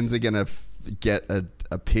fans are going to get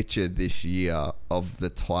a picture this year of the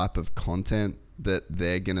type of content that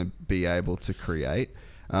they're going to be able to create.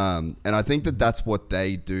 And I think that that's what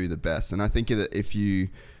they do the best. And I think that if you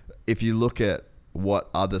look at what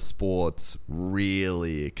other sports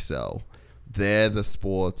really excel, they're the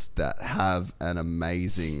sports that have an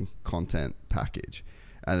amazing content package.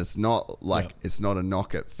 And it's not like, it's not a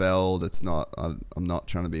knock at Feld. It's not, I'm not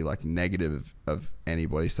trying to be like negative of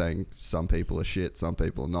anybody, saying some people are shit, some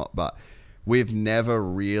people are not, but we've never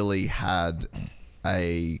really had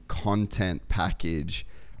a content package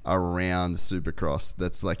around Supercross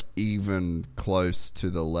that's like even close to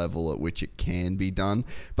the level at which it can be done.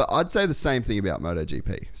 But I'd say the same thing about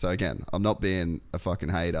MotoGP. So again, I'm not being a fucking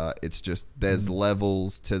hater. It's just there's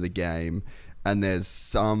levels to the game, and there's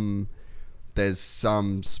some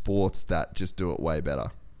sports that just do it way better.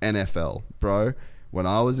 NFL, bro. When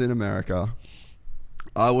I was in America,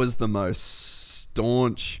 I was the most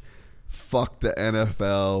staunch fuck the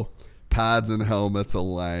NFL, pads and helmets are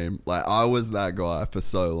lame. Like, I was that guy for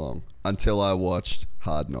so long until I watched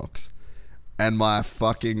Hard Knocks. And my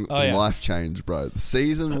fucking life changed, bro.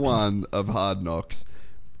 Season 1 of Hard Knocks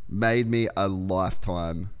made me a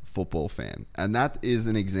lifetime football fan. And that is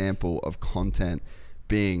an example of content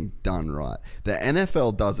being done right. The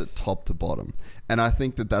NFL does it top to bottom. And I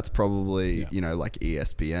think that that's probably, you know, like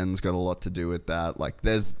ESPN's got a lot to do with that. Like,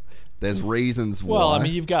 there's reasons why. Well, I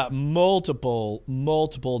mean, you've got multiple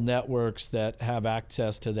networks that have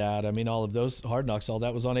access to that. I mean, all of those Hard Knocks, all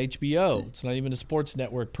that was on HBO. It's not even a sports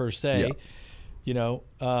network per se, you know,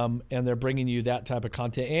 and they're bringing you that type of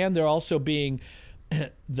content. And they're also being,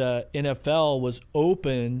 the NFL was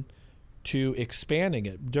open to expanding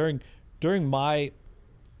it. During my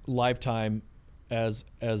lifetime as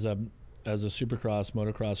a Supercross,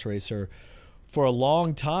 motocross racer, for a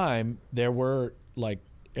long time, there were like,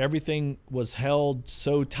 everything was held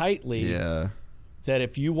so tightly that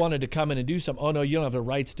if you wanted to come in and do something, oh no, you don't have the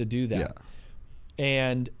rights to do that.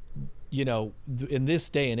 And you know, in this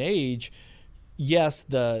day and age, yes,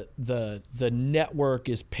 the network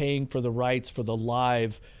is paying for the rights for the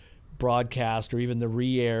live broadcast or even the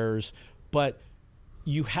re-airs, but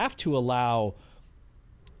you have to allow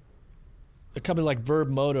a company like Verb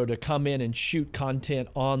Moto to come in and shoot content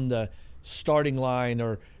on the starting line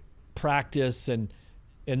or practice and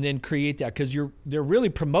then create that, because they're really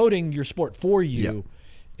promoting your sport for you.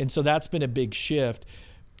 And so that's been a big shift.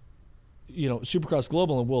 You know, Supercross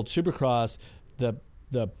Global and World Supercross,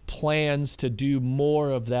 the plans to do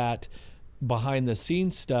more of that behind the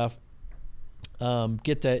scenes stuff,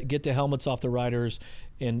 get the helmets off the riders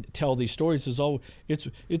and tell these stories is all.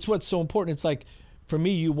 It's what's so important. It's like, for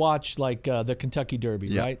me, you watch like the Kentucky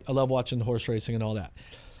Derby, right? I love watching the horse racing and all that.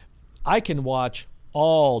 I can watch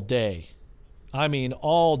all day. I mean,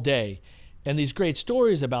 all day. And these great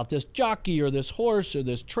stories about this jockey or this horse or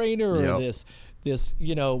this trainer or this,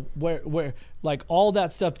 you know, where like all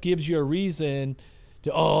that stuff gives you a reason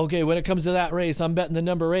to, okay, when it comes to that race, I'm betting the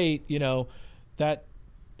number 8, you know, that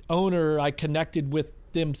owner, I connected with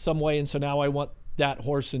them some way. And so now I want that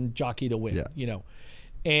horse and jockey to win, you know,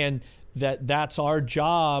 and that's our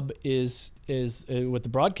job is with the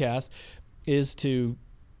broadcast, is to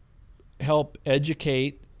help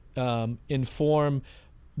educate, inform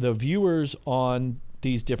the viewers on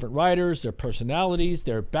these different riders, their personalities,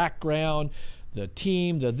 their background, the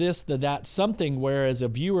team, the this, the that, something where as a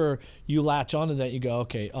viewer you latch onto that, you go,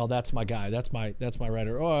 okay, oh, that's my guy, that's my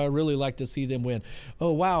rider. Oh, I really like to see them win.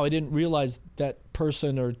 Oh wow, I didn't realize that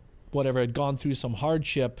person or whatever had gone through some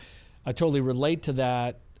hardship. I totally relate to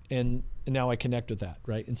that, and now I connect with that,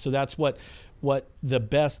 right? And so that's what the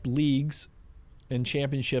best leagues and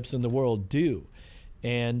championships in the world do.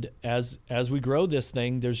 And as we grow this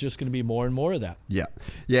thing, there's just going to be more and more of that. Yeah.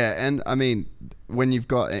 And I mean, when you've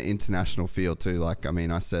got an international field too, like, I mean,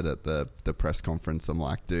 I said at the press conference, I'm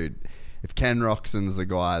like, dude, if Ken Roxon's the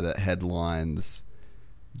guy that headlines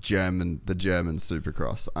the German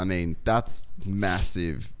Supercross, I mean, that's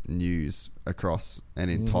massive news across an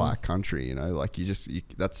entire country, you know, like it's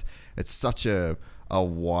such a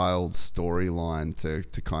wild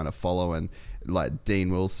storyline to kind of follow. And like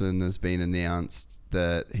Dean Wilson has been announced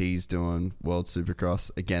that he's doing World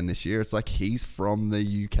Supercross again this year. It's like he's from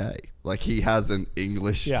the UK. Like he has an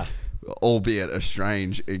English, albeit a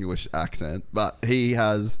strange English accent, but he's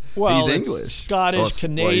English. Scottish,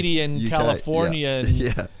 Canadian, Californian.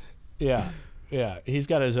 Yeah. He's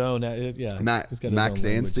got his own. Max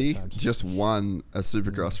Anstey just won a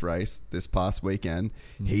Supercross race this past weekend.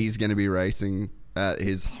 He's going to be racing at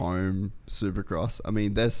his home Supercross. I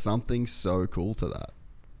mean, there's something so cool to that.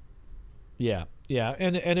 Yeah,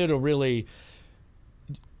 and it'll really,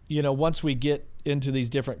 you know, once we get into these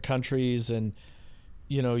different countries, and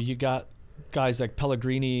you know, you got guys like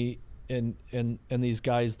Pellegrini these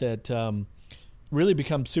guys that really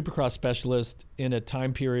become Supercross specialists in a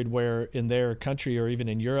time period where in their country or even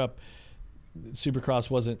in Europe, Supercross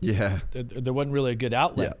wasn't. There wasn't really a good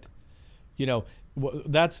outlet. Yeah. You know,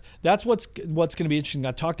 that's what's going to be interesting.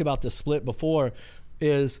 I talked about the split before.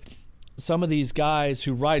 Is some of these guys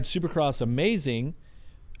who ride Supercross amazing,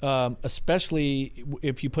 especially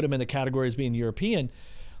if you put them in the category as being European,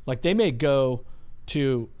 like they may go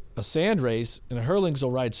to a sand race and the Hurlings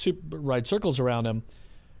will ride circles around them.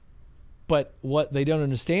 But what they don't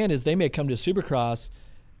understand is they may come to Supercross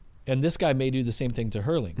and this guy may do the same thing to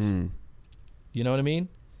Hurlings. You know what I mean?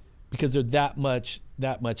 Because they're that much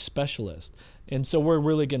specialist. And so we're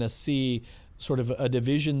really going to see sort of a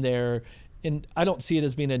division there. And I don't see it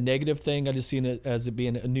as being a negative thing. I just see it as it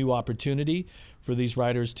being a new opportunity for these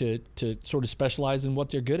riders to sort of specialize in what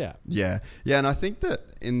they're good at. Yeah. Yeah, and I think that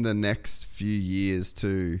in the next few years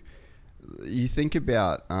too, you think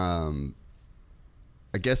about, I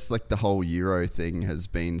guess like the whole Euro thing has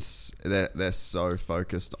been, they're so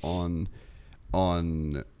focused on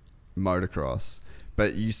motocross,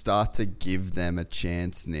 but you start to give them a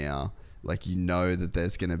chance now. Like, you know that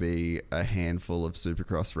there's going to be a handful of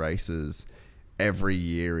Supercross races every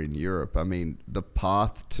year in Europe. I mean, the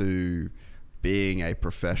path to being a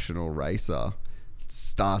professional racer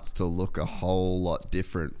starts to look a whole lot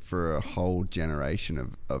different for a whole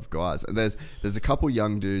generation of guys. And there's a couple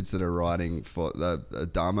young dudes that are riding for the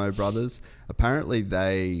Adamo brothers. Apparently,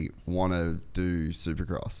 they want to do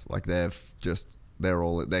Supercross. Like,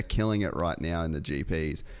 they're killing it right now in the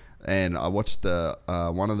GPs. And I watched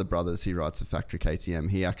one of the brothers, he rides for Factory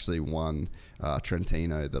KTM. He actually won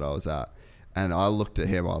Trentino that I was at. And I looked at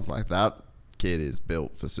him, I was like, that kid is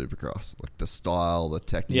built for Supercross. Like the style, the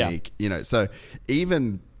technique, you know. So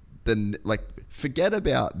even forget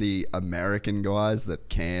about the American guys that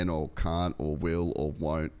can or can't or will or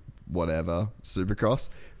won't, whatever, Supercross.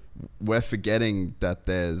 We're forgetting that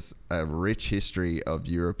there's a rich history of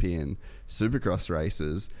European Supercross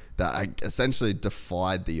races that essentially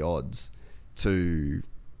defied the odds to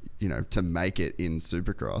make it in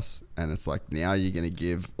Supercross. And it's like, now you're going to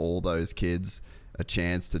give all those kids a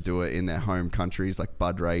chance to do it in their home countries. Like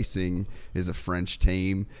Bud Racing is a French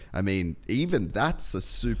team. I mean, even that's a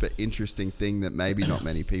super interesting thing that maybe not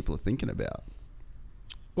many people are thinking about.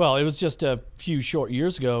 Well, it was just a few short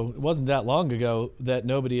years ago. It wasn't that long ago that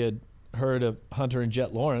nobody had heard of Hunter and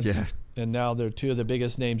Jet Lawrence. Yeah. And now they're two of the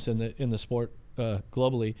biggest names in the sport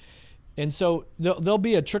globally. And so there'll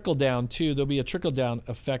be a trickle down too. There'll be a trickle down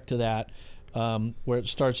effect to that, where it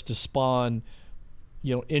starts to spawn,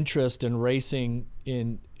 interest in racing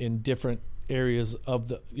in different areas of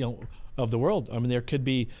the world. I mean, there could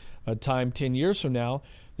be a time 10 years from now,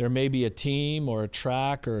 there may be a team or a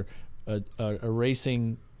track or a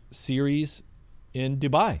racing series in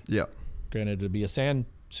Dubai. Yeah. Granted, it'd be a sand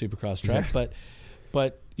Supercross track, but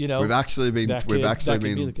we've actually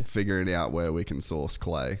been be figuring out where we can source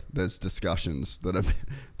clay. There's discussions that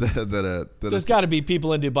there's got to be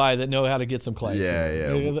people in Dubai that know how to get some clay.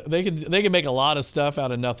 Yeah. They can make a lot of stuff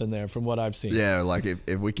out of nothing there, from what I've seen. Yeah, like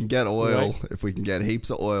if we can get oil, Right. if we can get heaps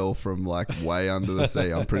of oil from like way under the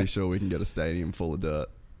sea, I'm pretty sure we can get a stadium full of dirt.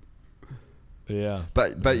 Yeah.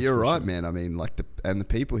 But you're right, man. I mean, like the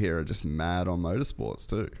people here are just mad on motorsports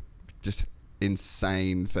too. Just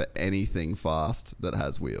insane for anything fast that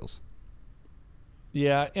has wheels.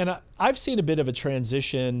 Yeah, and I've seen a bit of a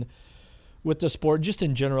transition with the sport just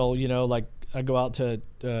in general. Like I go out to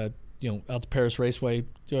out to Paris Raceway,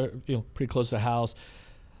 pretty close to the house.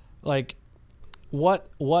 Like what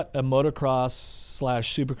a motocross /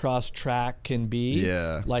 supercross track can be.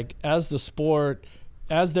 Yeah. Like as the sport,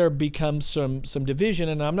 as there becomes some division,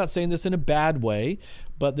 and I'm not saying this in a bad way,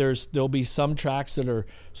 but there'll be some tracks that are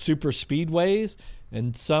super speedways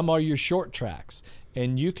and some are your short tracks.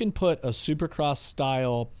 And you can put a supercross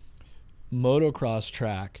style motocross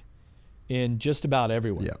track in just about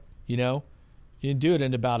everywhere. Yeah. You can do it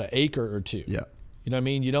in about an acre or two. Yeah. You know what I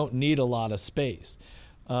mean? You don't need a lot of space.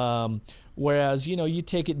 Whereas, you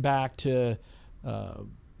take it back to the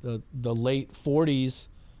late 40s,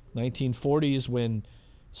 1940s, when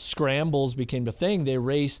scrambles became a thing. They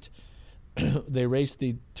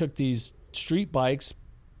took these street bikes,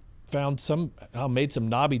 made some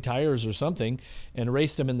knobby tires or something, and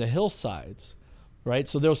raced them in the hillsides, right?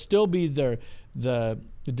 So there'll still be the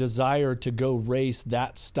desire to go race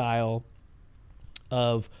that style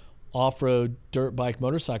of off-road dirt bike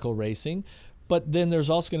motorcycle racing. But then there's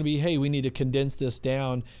also going to be, hey, we need to condense this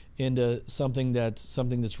down into something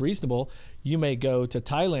that's reasonable. You may go to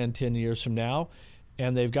Thailand 10 years from now,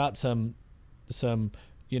 and they've got some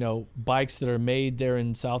bikes that are made there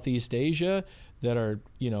in Southeast Asia that are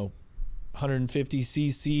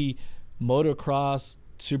 150cc motocross,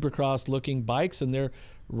 supercross looking bikes, and they're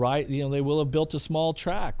right. They will have built a small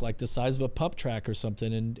track like the size of a pump track or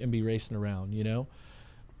something, and be racing around.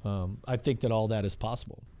 I think that all that is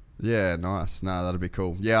possible. Yeah, nice. No, that'd be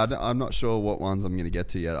cool. Yeah, I'm not sure what ones I'm going to get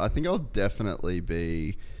to yet. I think I'll definitely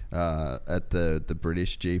be at the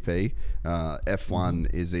British GP.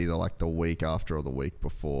 F1 is either like the week after or the week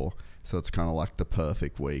before, so it's kind of like the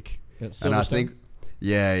perfect week. And I think,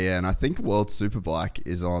 and I think World Superbike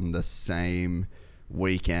is on the same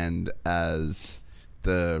weekend as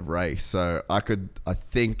the race, so I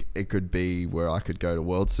think it could be where I could go to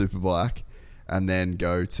World Superbike and then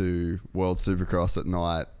go to World Supercross at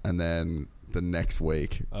night, and then the next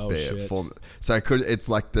week. Oh, shit. So it's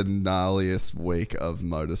like the gnarliest week of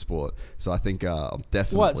motorsport. So I think I'll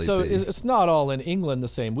definitely. What? So it's not all in England the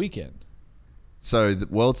same weekend. So the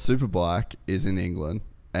World Superbike is in England,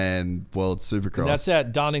 and World Supercross. And that's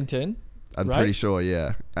at Donington. I'm right? pretty sure,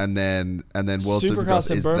 yeah. And then World Supercross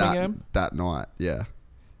in is Birmingham? that night, yeah.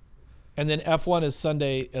 And then F1 is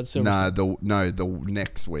Sunday at Silverstone. The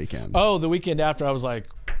next weekend. Oh, the weekend after. I was like,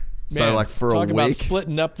 man, so like for a week, about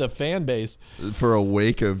splitting up the fan base. For a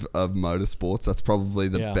week of motorsports, that's probably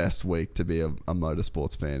the best week to be a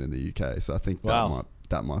motorsports fan in the UK. So I think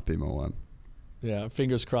that might be my one. Yeah,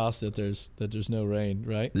 fingers crossed that there's no rain,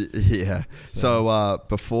 right? Yeah. So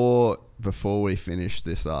before we finish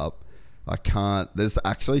this up, I can't. There's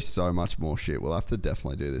actually so much more shit. We'll have to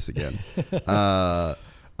definitely do this again.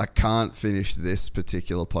 I can't finish this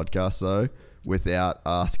particular podcast though without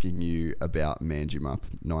asking you about Manjimup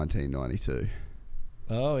 1992.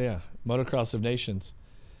 Oh yeah, Motocross of Nations,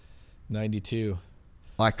 92.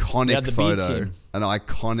 Iconic photo, an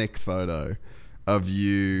iconic photo of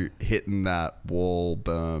you hitting that wall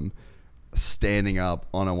berm, standing up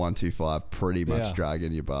on a 125, pretty much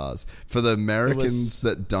dragging your bars. For the Americans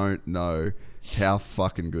that don't know, how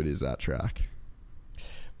fucking good is that track?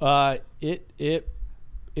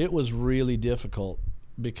 It was really difficult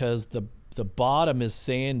because the bottom is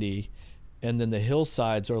sandy, and then the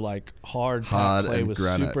hillsides are like hard clay with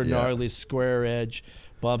granite, super gnarly square edge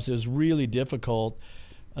bumps. It was really difficult.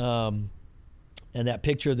 And that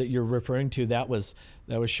picture that you're referring to, that was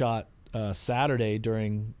shot Saturday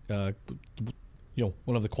during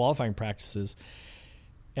one of the qualifying practices.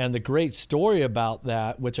 And the great story about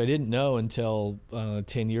that, which I didn't know until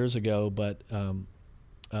 10 years ago, but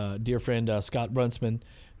dear friend Scott Brunsman,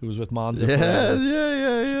 who was with Monza forever.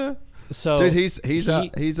 Yeah. So dude,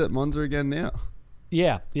 he's at Monza again now.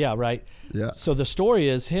 Yeah, right. Yeah. So the story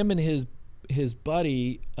is him and his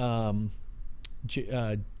buddy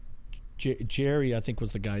Jerry, I think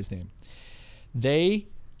was the guy's name. They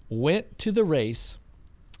went to the race.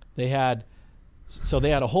 They had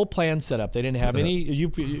a whole plan set up. They didn't have any.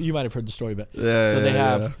 You might have heard the story, but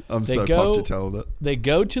I'm so pumped you told it. They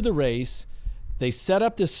go to the race. They set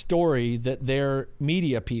up this story that they're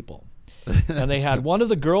media people. And they had one of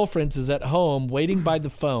the girlfriends is at home waiting by the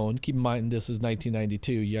phone. Keep in mind, this is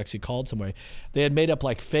 1992. You actually called somewhere. They had made up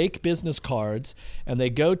like fake business cards, and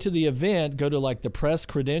they go to the event, go to like the press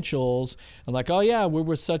credentials, and like, oh yeah, we're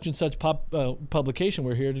with such and such publication.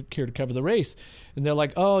 We're here to cover the race. And they're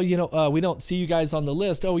like, oh, we don't see you guys on the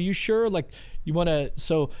list. Oh, are you sure? Like, you want to?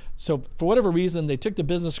 So for whatever reason, they took the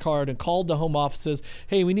business card and called the home offices.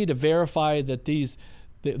 Hey, we need to verify that these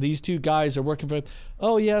two guys are working for.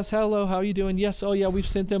 Oh yes, hello, how are you doing? Yes, oh yeah, we've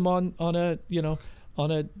sent them on a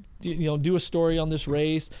do a story on this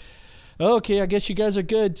race. Okay, I guess you guys are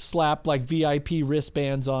good. Slap like VIP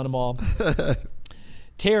wristbands on them all.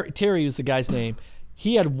 Terry was the guy's name.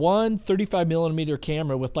 He had one 35 millimeter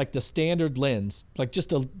camera with like the standard lens, like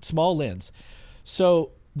just a small lens.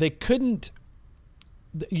 So they couldn't,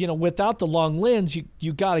 without the long lens,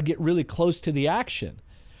 you got to get really close to the action.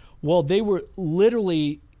 Well, they were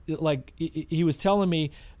literally, like, he was telling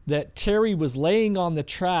me that Terry was laying on the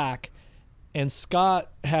track and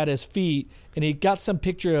Scott had his feet, and he got some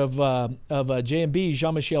picture of JMB,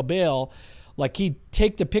 Jean-Michel Bale. Like, he'd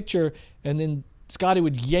take the picture, and then Scotty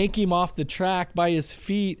would yank him off the track by his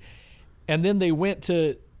feet, and then they went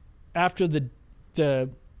to, after the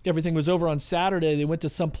everything was over on Saturday, they went to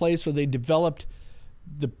some place where they developed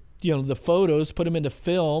the photos, put them into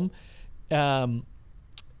film,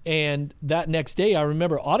 and that next day, I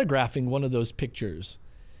remember autographing one of those pictures.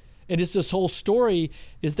 And it's this whole story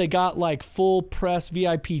is they got like full press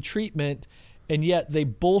VIP treatment, and yet they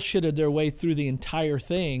bullshitted their way through the entire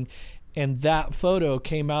thing. And that photo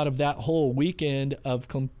came out of that whole weekend of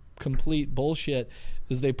complete bullshit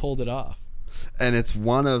as they pulled it off. And it's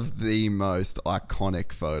one of the most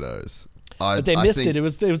iconic photos. But they missed it. It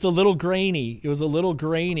was a little grainy. It was a little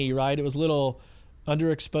grainy, right? It was a little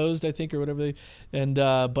underexposed, I think, or whatever.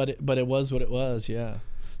 But it was what it was. Yeah.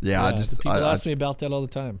 Yeah. People ask me about that all the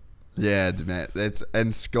time. Yeah, man.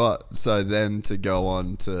 And Scott. So then to go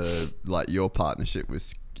on to like your partnership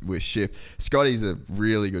with Shift. Scotty's a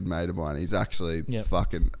really good mate of mine. He's actually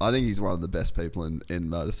I think he's one of the best people in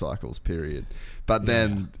motorcycles, period. But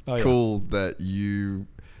then cool that you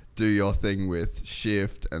do your thing with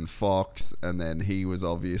Shift and Fox, and then he was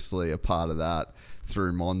obviously a part of that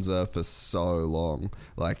through Monza for so long.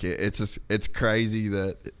 Like it's crazy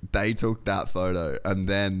that they took that photo, and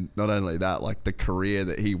then not only that, like the career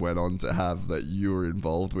that he went on to have that you were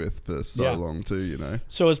involved with for so long too, you know.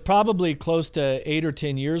 So it's probably close to 8 or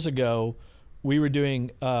 10 years ago, we were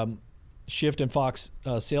doing Shift and Fox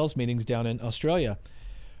sales meetings down in Australia.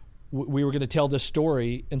 We were going to tell this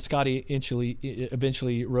story, and Scotty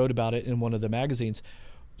eventually wrote about it in one of the magazines.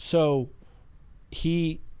 So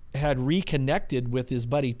he had reconnected with his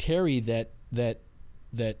buddy Terry that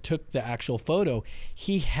took the actual photo.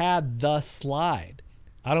 He had the slide.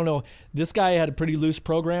 I don't know. This guy had a pretty loose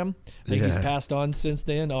program. I think he's passed on since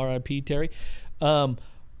then. R.I.P. Terry.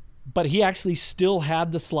 But he actually still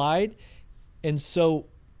had the slide. And so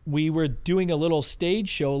we were doing a little stage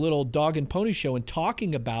show, a little dog and pony show, and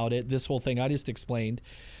talking about it, this whole thing I just explained.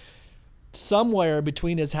 Somewhere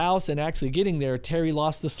between his house and actually getting there, Terry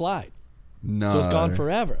lost the slide. No. So it's gone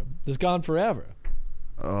forever. It's gone forever.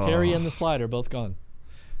 Oh. Terry and the slide are both gone.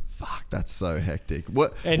 Fuck, that's so hectic.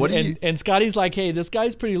 And Scotty's like, hey, this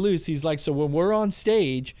guy's pretty loose. He's like, so when we're on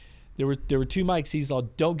stage, there were 2 mics. He's all,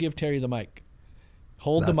 don't give Terry the mic.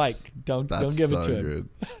 Hold the mic. Don't give it to him.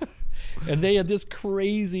 And they had this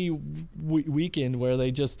crazy weekend where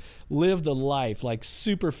they just lived the life, like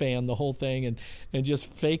super fan the whole thing, and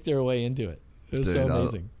just faked their way into it. It was so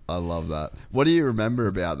amazing. I love that. What do you remember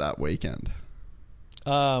about that weekend?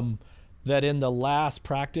 That in the last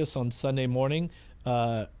practice on Sunday morning,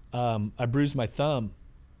 I bruised my thumb,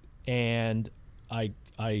 and I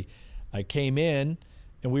came in,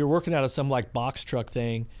 and we were working out of some like box truck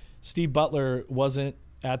thing. Steve Butler wasn't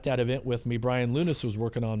at that event with me. Brian Lunas was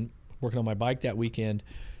working on my bike that weekend.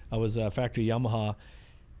 I was factory Yamaha,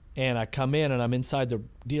 and I come in and I'm inside the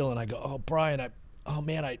deal, and I go, oh, Brian, I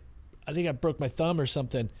think I broke my thumb or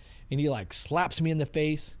something. And he like slaps me in the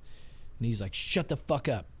face, and he's like, shut the fuck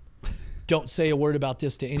up. Don't say a word about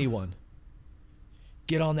this to anyone.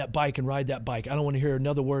 Get on that bike and ride that bike. I don't want to hear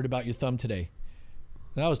another word about your thumb today.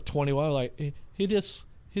 And I was 21. I'm like, he just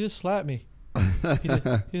slapped me.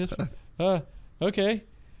 Okay.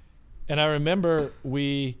 And I remember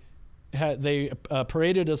they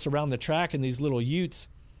paraded us around the track in these little utes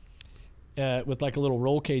with like a little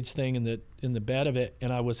roll cage thing in the bed of it,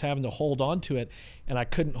 and I was having to hold on to it, and I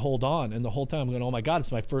couldn't hold on. And the whole time I'm going, oh my God,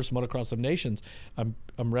 it's my first Motocross of Nations. I'm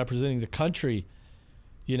representing the country.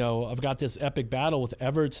 You know, I've got this epic battle with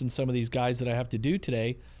Everts and some of these guys that I have to do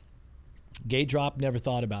today. Gate drop, never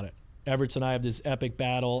thought about it. Everts and I have this epic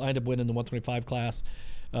battle. I end up winning the 125 class.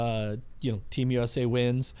 Team USA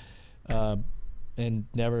wins, and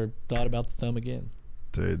never thought about the thumb again.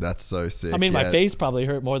 Dude, that's so sick. I mean, my face probably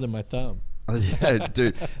hurt more than my thumb. Yeah,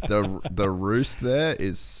 dude, the roost there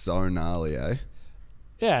is so gnarly, eh?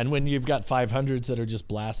 Yeah, and when you've got 500s that are just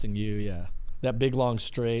blasting you, that big long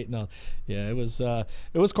straight. No, yeah, it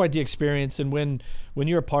was quite the experience. And when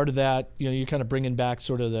you're a part of that, you know, you're kind of bringing back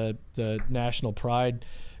sort of the national pride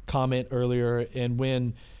comment earlier, and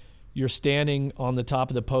when you're standing on the top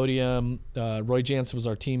of the podium, Roy Jansen was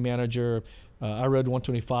our team manager. I rode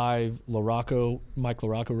 125. Mike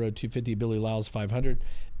LaRocco rode 250. Billy Lyles 500.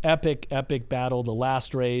 Epic battle. The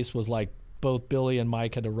last race was like both Billy and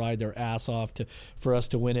Mike had to ride their ass off for us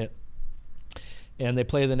to win it. And they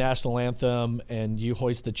play the national anthem, and you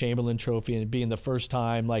hoist the Chamberlain Trophy, and being the first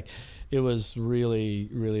time, like, it was really,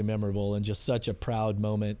 really memorable and just such a proud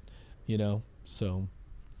moment, you know. So,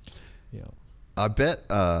 you know. I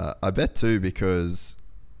bet too, because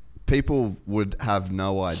people would have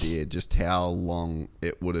no idea just how long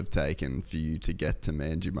it would have taken for you to get to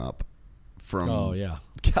Manjimup from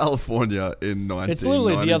California in 1992. It's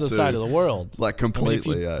literally the other side of the world. Like,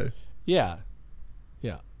 completely, Yeah.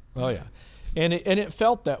 Oh, yeah. And it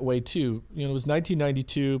felt that way, too. You know, it was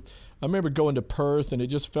 1992. I remember going to Perth, and it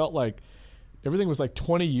just felt like everything was like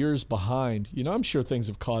 20 years behind. You know, I'm sure things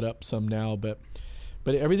have caught up some now, but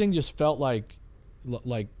everything just felt like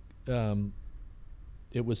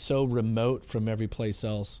it was so remote from every place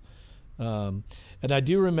else. And I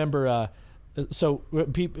do remember,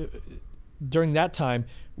 during that time,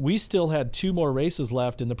 we still had 2 more races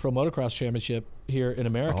left in the Pro Motocross Championship here in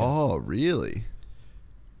America. Oh, really?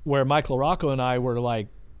 Where Mike LaRocco and I were like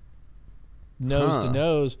nose to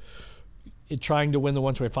nose trying to win the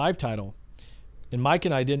 125 title. And Mike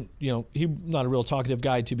and I didn't, he's not a real talkative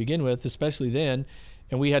guy to begin with, especially then.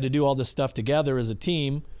 And we had to do all this stuff together as a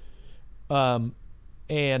team. And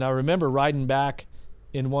I remember riding back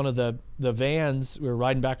in one of the vans. We were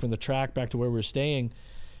riding back from the track back to where we were staying.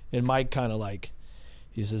 And Mike kind of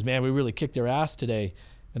he says, man, we really kicked their ass today.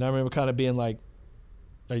 And I remember kind of being like,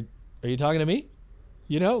 are you talking to me?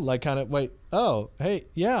 Wait, oh, hey,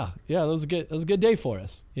 yeah, that was a good day for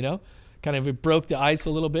us, Kind of it broke the ice a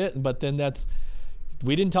little bit, but then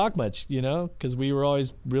we didn't talk much, because we were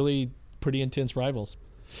always really pretty intense rivals.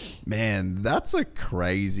 Man, that's a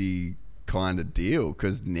crazy kind of deal,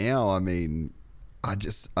 because now, I mean, I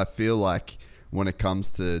feel like when it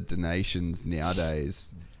comes to donations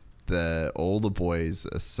nowadays, all the boys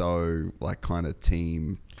are so kind of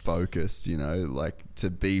team focused, to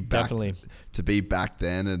be back, definitely to be back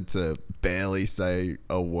then and to barely say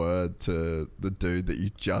a word to the dude that you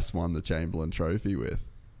just won the Chamberlain Trophy with.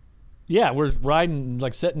 Yeah, we're riding,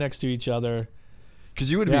 sitting next to each other.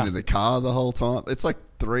 Because you would have been in the car the whole time. It's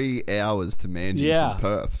 3 hours to Manji from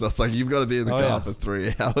Perth. So it's you've got to be in the car for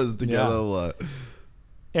 3 hours together. Yeah.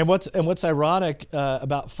 And what's ironic,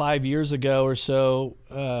 about 5 years ago or so,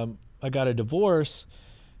 I got a divorce.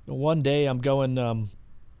 One day I'm going to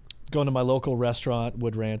my local restaurant,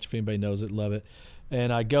 Wood Ranch, if anybody knows it, love it.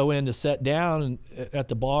 And I go in to sit down at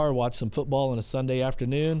the bar, watch some football on a Sunday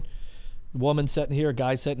afternoon. A woman sitting here, a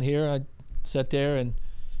guy sitting here. I sat there, and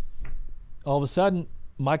all of a sudden,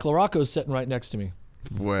 Mike LaRocco's sitting right next to me.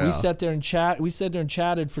 Wow. We sat there and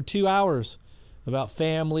chatted for 2 hours about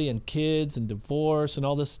family and kids and divorce and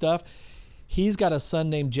all this stuff. He's got a son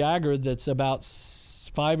named Jagger that's about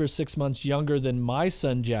 5 or 6 months younger than my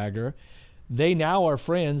son Jagger. They now are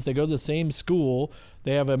friends. They go to the same school.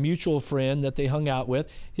 They have a mutual friend that they hung out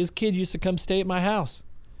with. His kid used to come stay at my house.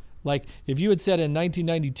 If you had said in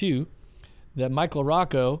 1992 that Mike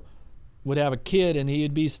LaRocco would have a kid and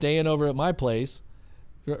he'd be staying over at my place,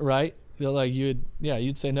 right?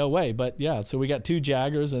 You'd say no way. But yeah, so we got 2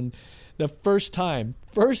 Jaggers, and the first time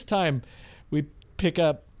we pick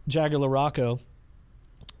up Jagger LaRocco,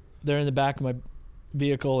 they're in the back of my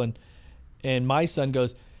vehicle, and my son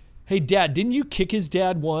goes, hey, Dad, didn't you kick his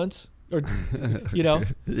dad once? Or,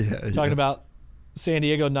 talking about San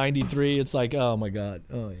Diego 93. It's oh, my God.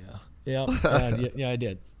 Oh, yeah. Yeah, I did. Yeah, I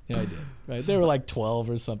did. Right. They were 12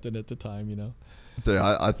 or something at the time, Dude,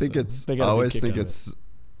 I think I always think it's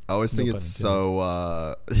so,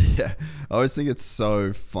 I always think it's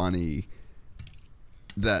so funny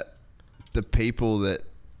that the people that,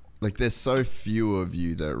 there's so few of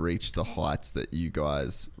you that reach the heights that you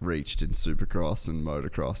guys reached in Supercross and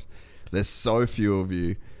motocross. There's so few of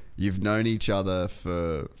you. You've known each other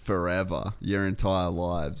for forever, your entire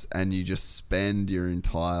lives, and you just spend your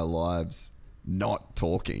entire lives not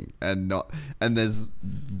talking and there's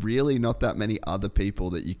really not that many other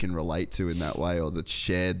people that you can relate to in that way, or that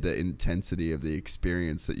shared the intensity of the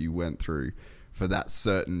experience that you went through for that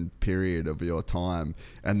certain period of your time.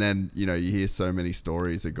 And then, you hear so many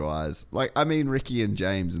stories of guys Ricky and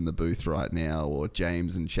James in the booth right now, or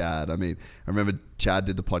James and Chad. I remember Chad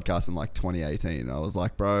did the podcast in 2018. I was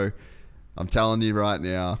like, bro, I'm telling you right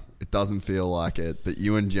now, it doesn't feel like it, but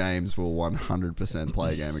you and James will 100%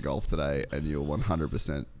 play a game of golf today, and you'll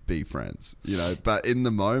 100% be friends, but in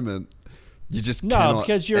the moment you just cannot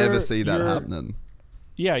ever see that happening.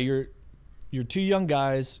 Yeah. You're 2 young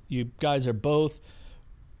guys. You guys are both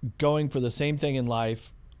going for the same thing in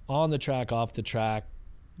life, on the track, off the track.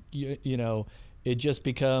 It just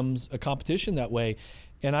becomes a competition that way.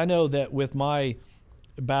 And I know that with my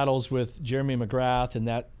battles with Jeremy McGrath and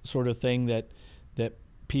that sort of thing that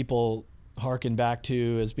people harken back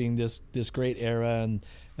to as being this great era,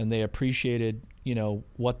 and they appreciated,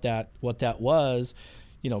 what that was.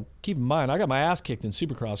 Keep in mind, I got my ass kicked in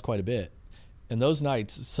Supercross quite a bit, and those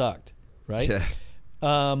nights sucked. Right. Yeah.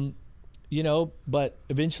 But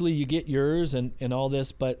eventually you get yours and all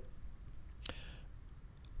this, but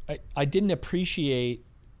I didn't appreciate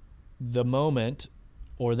the moment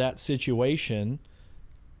or that situation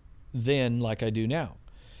then like I do now.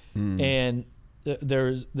 And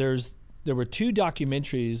there were 2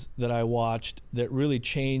 documentaries that I watched that really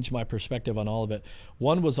changed my perspective on all of it.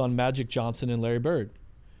 One was on Magic Johnson and Larry Bird.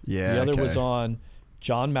 Yeah. The other was on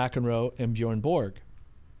John McEnroe and Bjorn Borg.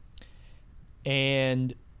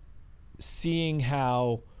 And seeing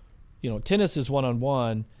how, tennis is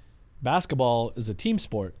one-on-one, basketball is a team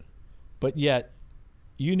sport, but yet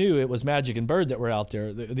you knew it was Magic and Bird that were out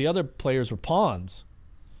there. The other players were pawns,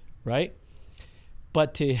 right?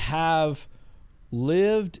 But to have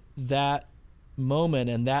lived that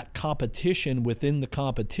moment and that competition within the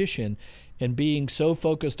competition, and being so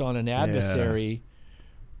focused on an adversary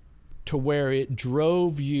to where it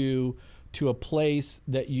drove you to a place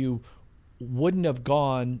that you wouldn't have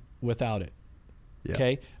gone without it. Yeah.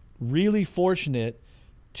 Okay. Really fortunate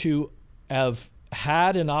to have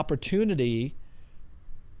had an opportunity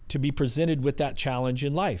to be presented with that challenge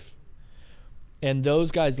in life. And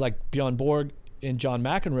those guys like Bjorn Borg and John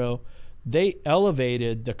McEnroe, they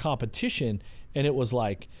elevated the competition, and it was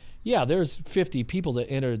like, yeah, there's 50 people that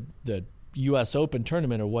entered the U.S. Open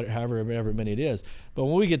tournament or however many it is. But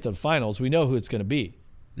when we get to the finals, we know who it's going to be.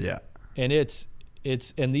 Yeah. And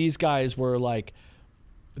and these guys were like,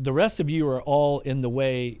 the rest of you are all in the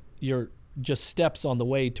way. You're just steps on the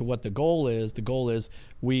way to what the goal is. The goal is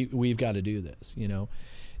we've got to do this,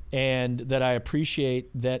 and that I appreciate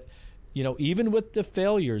that, even with the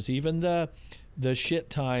failures, even the shit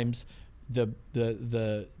times,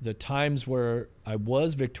 the times where I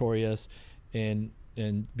was victorious and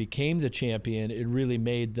became the champion, it really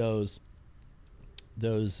made those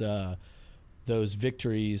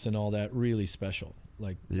victories and all that really special.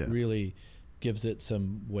 Like, really gives it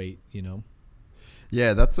some weight,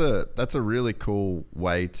 Yeah, that's a really cool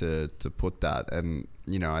way to put that. And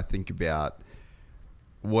I think about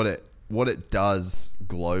what it does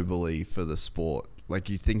globally for the sport. Like,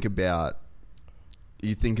 you think about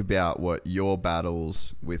what your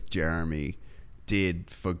battles with Jeremy did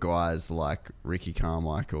for guys like Ricky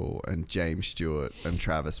Carmichael and James Stewart and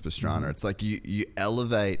Travis Pastrana. It's like you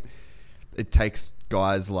elevate. It takes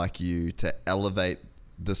guys like you to elevate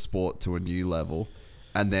the sport to a new level,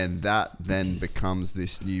 and then that becomes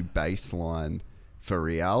this new baseline for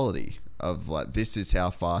reality of, like, this is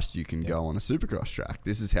how fast you can go on a supercross track.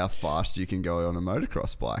 This is how fast you can go on a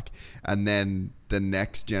motocross bike. And then the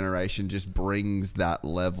next generation just brings that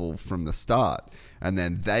level from the start, and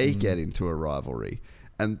then they get into a rivalry.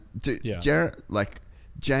 And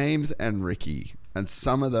James and Ricky, and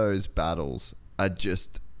some of those battles are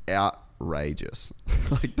just outrageous.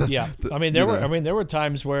 There were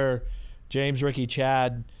times where James, Ricky,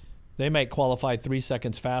 Chad, they might qualify 3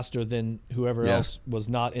 seconds faster than whoever else was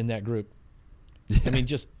not in that group. Yeah. I mean,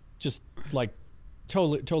 just like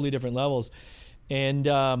totally different levels. And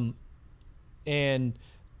the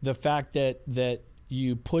fact that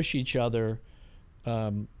you push each other,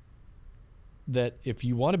 that if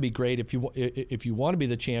you want to be great, if you want to be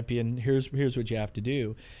the champion, here's what you have to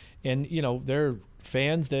do. And there are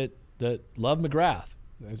fans that love McGrath,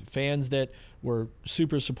 fans that were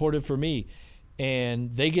super supportive for me,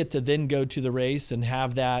 and they get to then go to the race and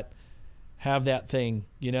have that thing,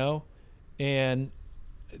 and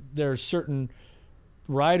there are certain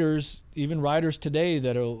riders, even riders today,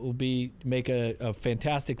 that will make a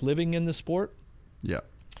fantastic living in the sport. Yeah.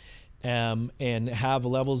 And have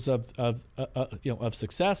levels of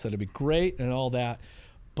success. That'll be great and all that.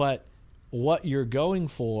 But what you're going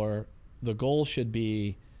for, the goal should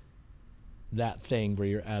be that thing where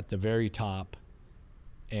you're at the very top,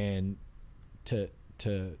 and to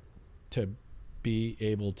be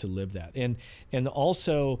able to live that. And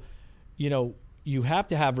also, you have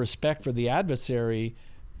to have respect for the adversary,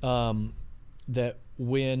 that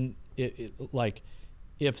when like,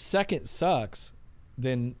 if second sucks,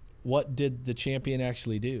 then what did the champion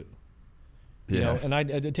actually do? And I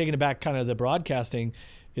taking it back, kind of the broadcasting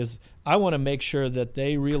is, I want to make sure that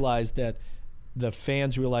they realize, that the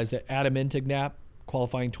fans realize, that Adam Intignap,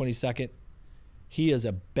 qualifying 22nd, he is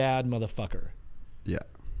a bad motherfucker. Yeah.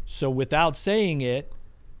 So without saying it,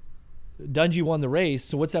 Dungey won the race.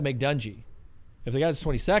 So what's that make Dungey? If the guy's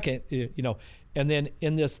 22nd, and then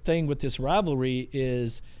in this thing with this rivalry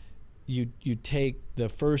is, you take the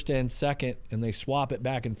first and second and they swap it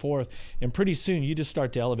back and forth, and pretty soon you just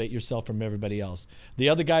start to elevate yourself from everybody else. The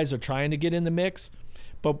other guys are trying to get in the mix,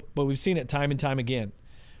 but we've seen it time and time again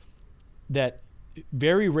that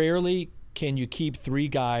very rarely can you keep 3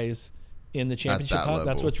 guys in the championship hunt.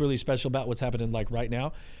 That's what's really special about what's happening, like right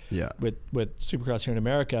now, with Supercross here in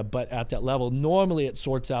America. But at that level, normally it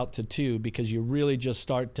sorts out to 2, because you really just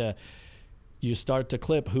start to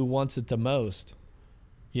clip who wants it the most,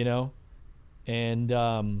 and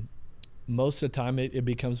most of the time it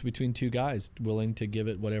becomes between 2 guys willing to give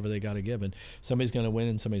it whatever they got to give, and somebody's going to win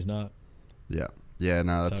and somebody's not. No,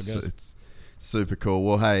 it's super cool.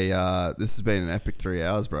 Well, hey, this has been an epic 3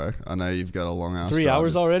 hours, bro. I know you've got a long ass 3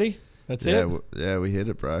 hours already. That's it. Yeah, we hit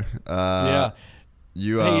it, bro.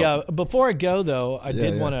 Before I go though, I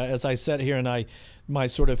did want to, as I sat here and my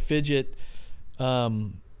sort of fidget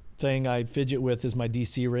thing I fidget with is my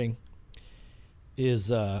DC ring.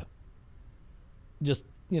 Is just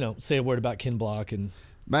say a word about Ken Block, and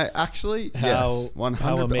mate, actually, how, yes, 100%.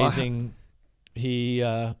 How amazing he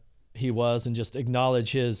was, and just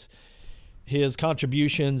acknowledge his his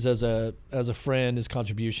contributions as a friend, his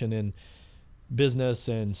contribution in business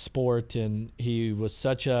and sport, and he was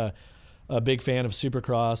such a big fan of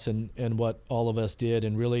Supercross and what all of us did,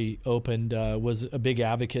 and really was a big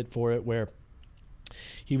advocate for it, where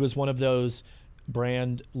he was one of those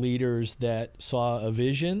brand leaders that saw a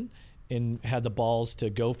vision and had the balls to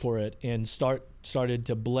go for it and started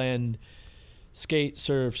to blend skate,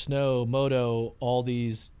 surf, snow, moto, all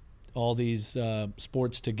these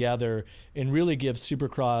sports together, and really give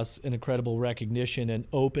Supercross an incredible recognition and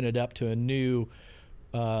open it up to a new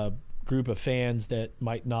group of fans that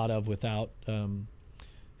might not have without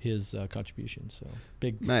his contribution. So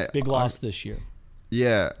big loss this year.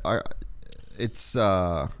 Yeah, I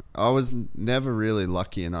was never really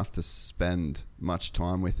lucky enough to spend much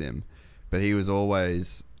time with him, but he was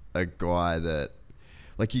always a guy that,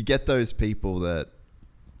 like, you get those people that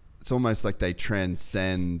it's almost like they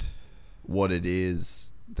transcend what it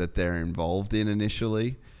is that they're involved in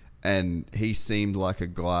initially, and he seemed like a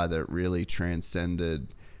guy that really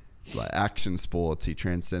transcended like action sports. He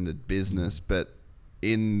transcended business, but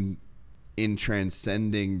in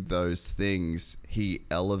transcending those things, he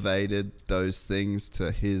elevated those things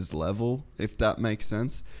to his level, if that makes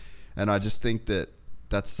sense. And I just think that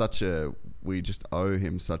we just owe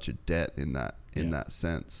him such a debt in that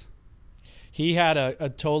sense. He had a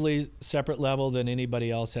totally separate level than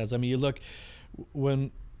anybody else has. I mean, you look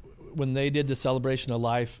when they did the Celebration of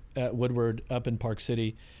Life at Woodward up in Park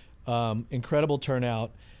City, incredible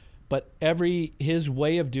turnout, but his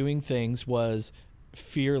way of doing things was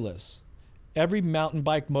fearless. Every mountain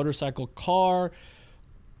bike, motorcycle, car,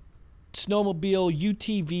 snowmobile,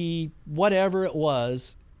 UTV, whatever it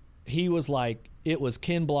was, he was like, it was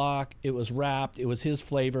Ken Block, it was wrapped, it was his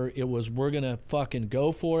flavor, it was, we're going to fucking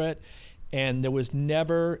go for it. And there was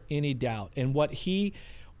never any doubt. And what he,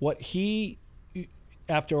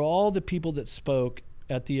 after all the people that spoke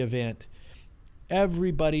at the event,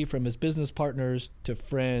 everybody from his business partners to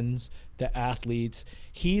friends to athletes,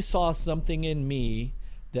 he saw something in me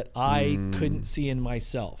that I couldn't see in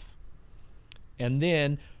myself. And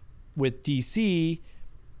then with DC,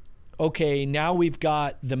 okay, now we've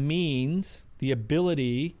got the means, the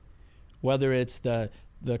ability, whether it's the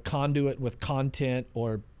conduit with content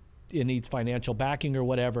or it needs financial backing or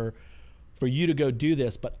whatever, for you to go do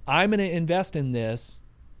this. But I'm going to invest in this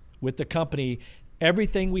with the company.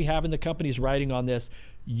 Everything we have in the company is riding on this.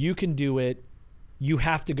 You can do it. You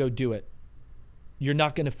have to go do it. You're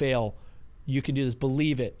not going to fail. You can do this.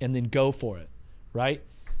 Believe it, and then go for it, right?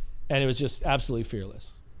 And it was just absolutely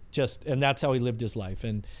fearless. And that's how he lived his life.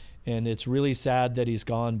 And it's really sad that he's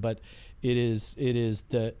gone, but it is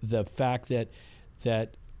the fact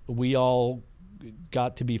that we all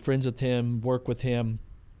got to be friends with him, work with him,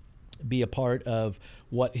 be a part of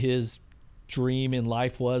what his dream in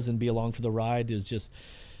life was, and be along for the ride is just,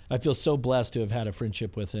 I feel so blessed to have had a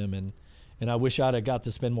friendship with him, and I wish I'd have got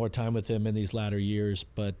to spend more time with him in these latter years,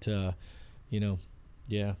 but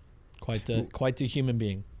quite the human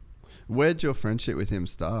being. Where'd your friendship with him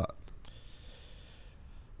start?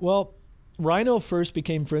 Well, Rhino first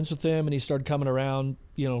became friends with him, and he started coming around,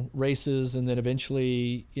 races, and then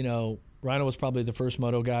eventually, Rhino was probably the first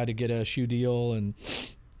moto guy to get a shoe deal, and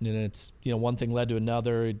it's, one thing led to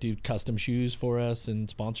another. He'd do custom shoes for us and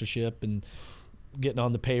sponsorship and getting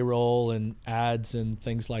on the payroll and ads and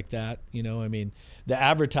things like that. I mean, the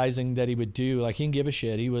advertising that he would do, like, he didn't give a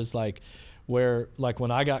shit. He was like,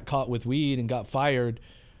 when I got caught with weed and got fired,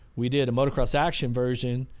 we did a motocross action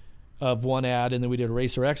version of one ad, and then we did a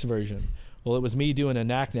Racer X version. Well, it was me doing a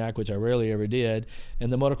knack-knack, which I rarely ever did,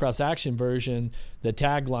 and the motocross action version, the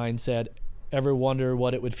tagline said, "Ever wonder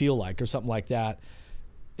what it would feel like?" or something like that.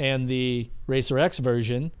 And the Racer X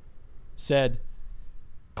version said,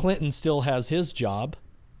 "Clinton still has his job."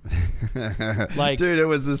 Like, dude, it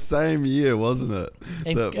was the same year, wasn't it?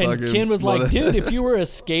 And Ken was like, dude, if you were a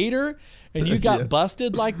skater and you got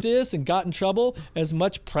busted like this and got in trouble, as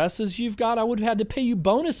much press as you've got, I would have had to pay you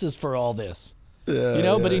bonuses for all this.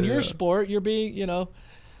 But in your sport, you're being,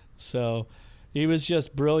 so he was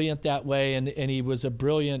just brilliant that way. And he was a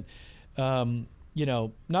brilliant,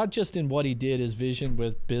 not just in what he did, his vision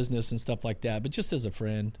with business and stuff like that, but just as a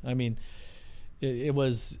friend. I mean,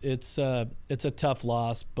 it's a tough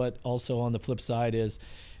loss, but also on the flip side is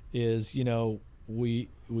we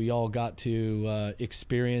all got to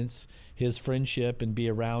experience his friendship and be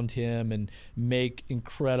around him and make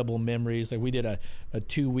incredible memories. Like, we did a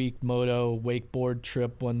 2-week moto wakeboard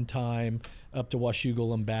trip one time up to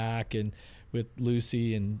Washougal and back, and with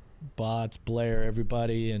Lucy and Bots, Blair,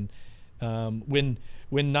 everybody. And when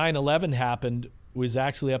 9/11 happened, was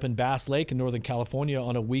actually up in Bass Lake in Northern California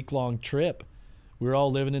on a week-long trip We were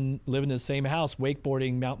all living in the same house,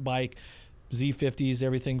 wakeboarding, mountain bike, Z50s,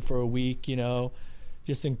 everything for a week.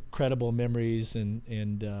 Just incredible memories,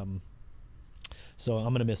 and so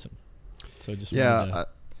I'm gonna miss him. So just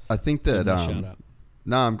I think that shout out.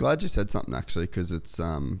 no, I'm glad you said something actually, because it's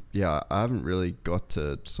I haven't really got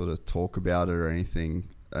to sort of talk about it or anything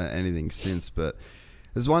since, but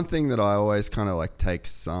there's one thing that I always kind of like take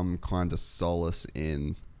some kind of solace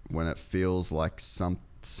in when it feels like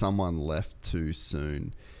someone left too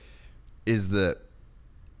soon, is that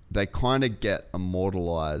they kind of get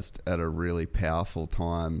immortalized at a really powerful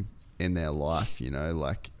time in their life,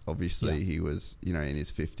 like obviously he was, in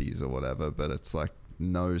his 50s or whatever, but it's like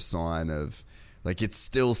no sign of, like, it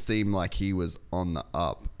still seemed like he was on the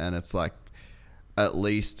up. And it's like, at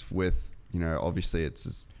least with, obviously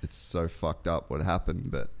it's so fucked up what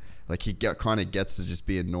happened, but like he kind of gets to just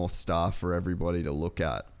be a North Star for everybody to look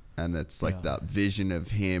at. And it's like that vision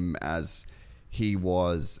of him as he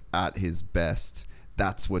was at his best.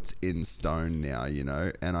 That's what's in stone now,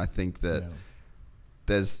 And I think that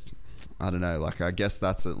there's, I don't know, like, I guess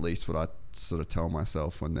that's at least what I sort of tell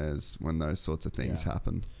myself when those sorts of things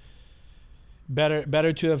happen.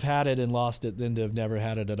 Better to have had it and lost it than to have never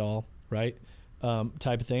had it at all, right?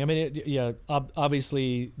 Type of thing. I mean,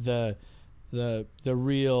 obviously the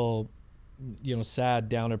real, sad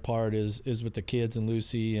downer part is with the kids and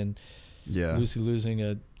Lucy, and Lucy losing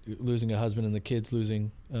a husband and the kids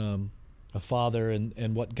losing a father,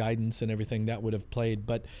 and what guidance and everything that would have played.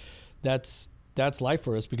 But that's life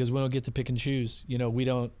for us, because we don't get to pick and choose. We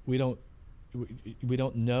don't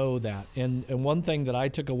know that. And one thing that I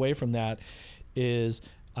took away from that is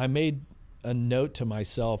I made a note to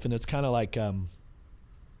myself, and it's kind of like, God,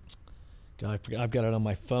 I've got it on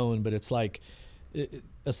my phone, but it's like,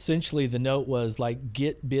 essentially the note was like,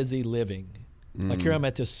 get busy living. Like, here I'm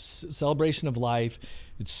at this celebration of life.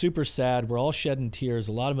 It's super sad. We're all shedding tears,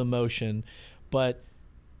 a lot of emotion. But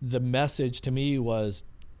the message to me was,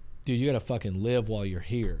 dude, you got to fucking live while you're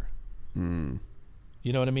here. You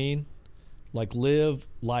know what I mean? Like, live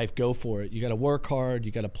life, go for it. You got to work hard.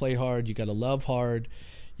 You got to play hard. You got to love hard.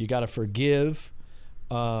 You got to forgive.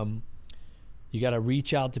 You got to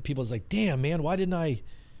reach out to people. It's like, damn, man, why didn't I,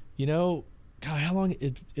 God, how long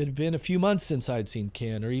it had been a few months since I'd seen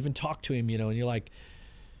Ken or even talked to him, and you're like,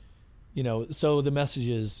 so the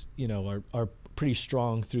messages, are pretty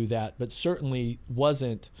strong through that, but certainly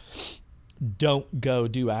wasn't, don't go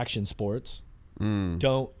do action sports.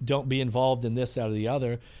 Don't be involved in this, that, or the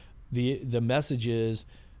other. The message is,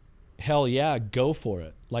 hell yeah, go for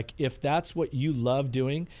it. Like, if that's what you love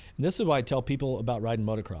doing, and this is why I tell people about riding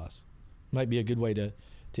motocross, might be a good way to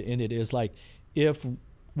end it, is like, if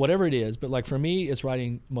whatever it is, but like for me, it's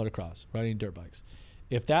riding motocross, riding dirt bikes.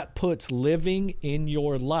 If that puts living in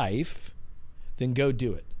your life, then go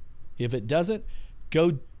do it. If it doesn't,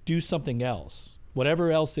 go do something else.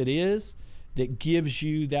 Whatever else it is that gives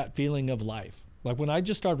you that feeling of life. Like, when I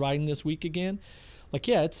just started riding this week again, like,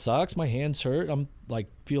 yeah, it sucks. My hands hurt. I'm like,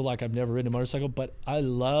 feel like I've never ridden a motorcycle, but I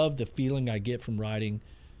love the feeling I get from riding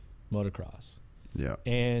motocross. Yeah.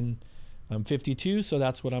 And I'm 52, so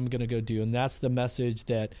that's what I'm going to go do. And that's the message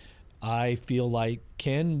that I feel like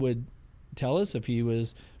Ken would tell us if he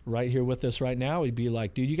was right here with us right now. He'd be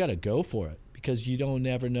like, dude, you got to go for it, because you don't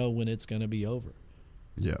ever know when it's going to be over.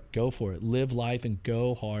 Yeah. Go for it. Live life and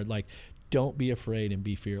go hard. Like, don't be afraid and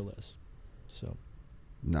be fearless. So.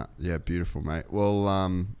 No, yeah, beautiful, mate. Well,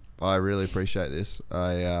 I really appreciate this.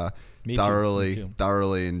 I Me thoroughly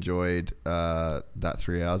too. Enjoyed that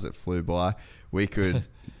 3 hours. It flew by. We could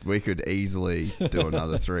easily do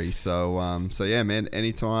another 3. So yeah, man.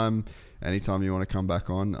 Anytime you want to come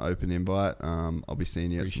back on, open invite. I'll be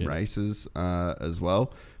seeing you at some races as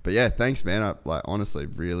well. But yeah, thanks, man. I honestly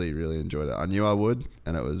really, really enjoyed it. I knew I would,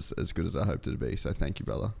 and it was as good as I hoped it to be. So thank you,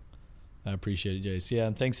 brother. I appreciate it, Jace. Yeah,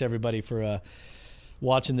 and thanks everybody for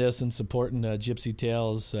watching this and supporting Gypsy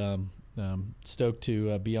Tales. Stoked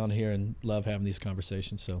to be on here and love having these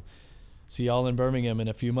conversations. So see y'all in Birmingham in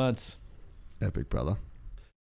a few months. Epic, brother.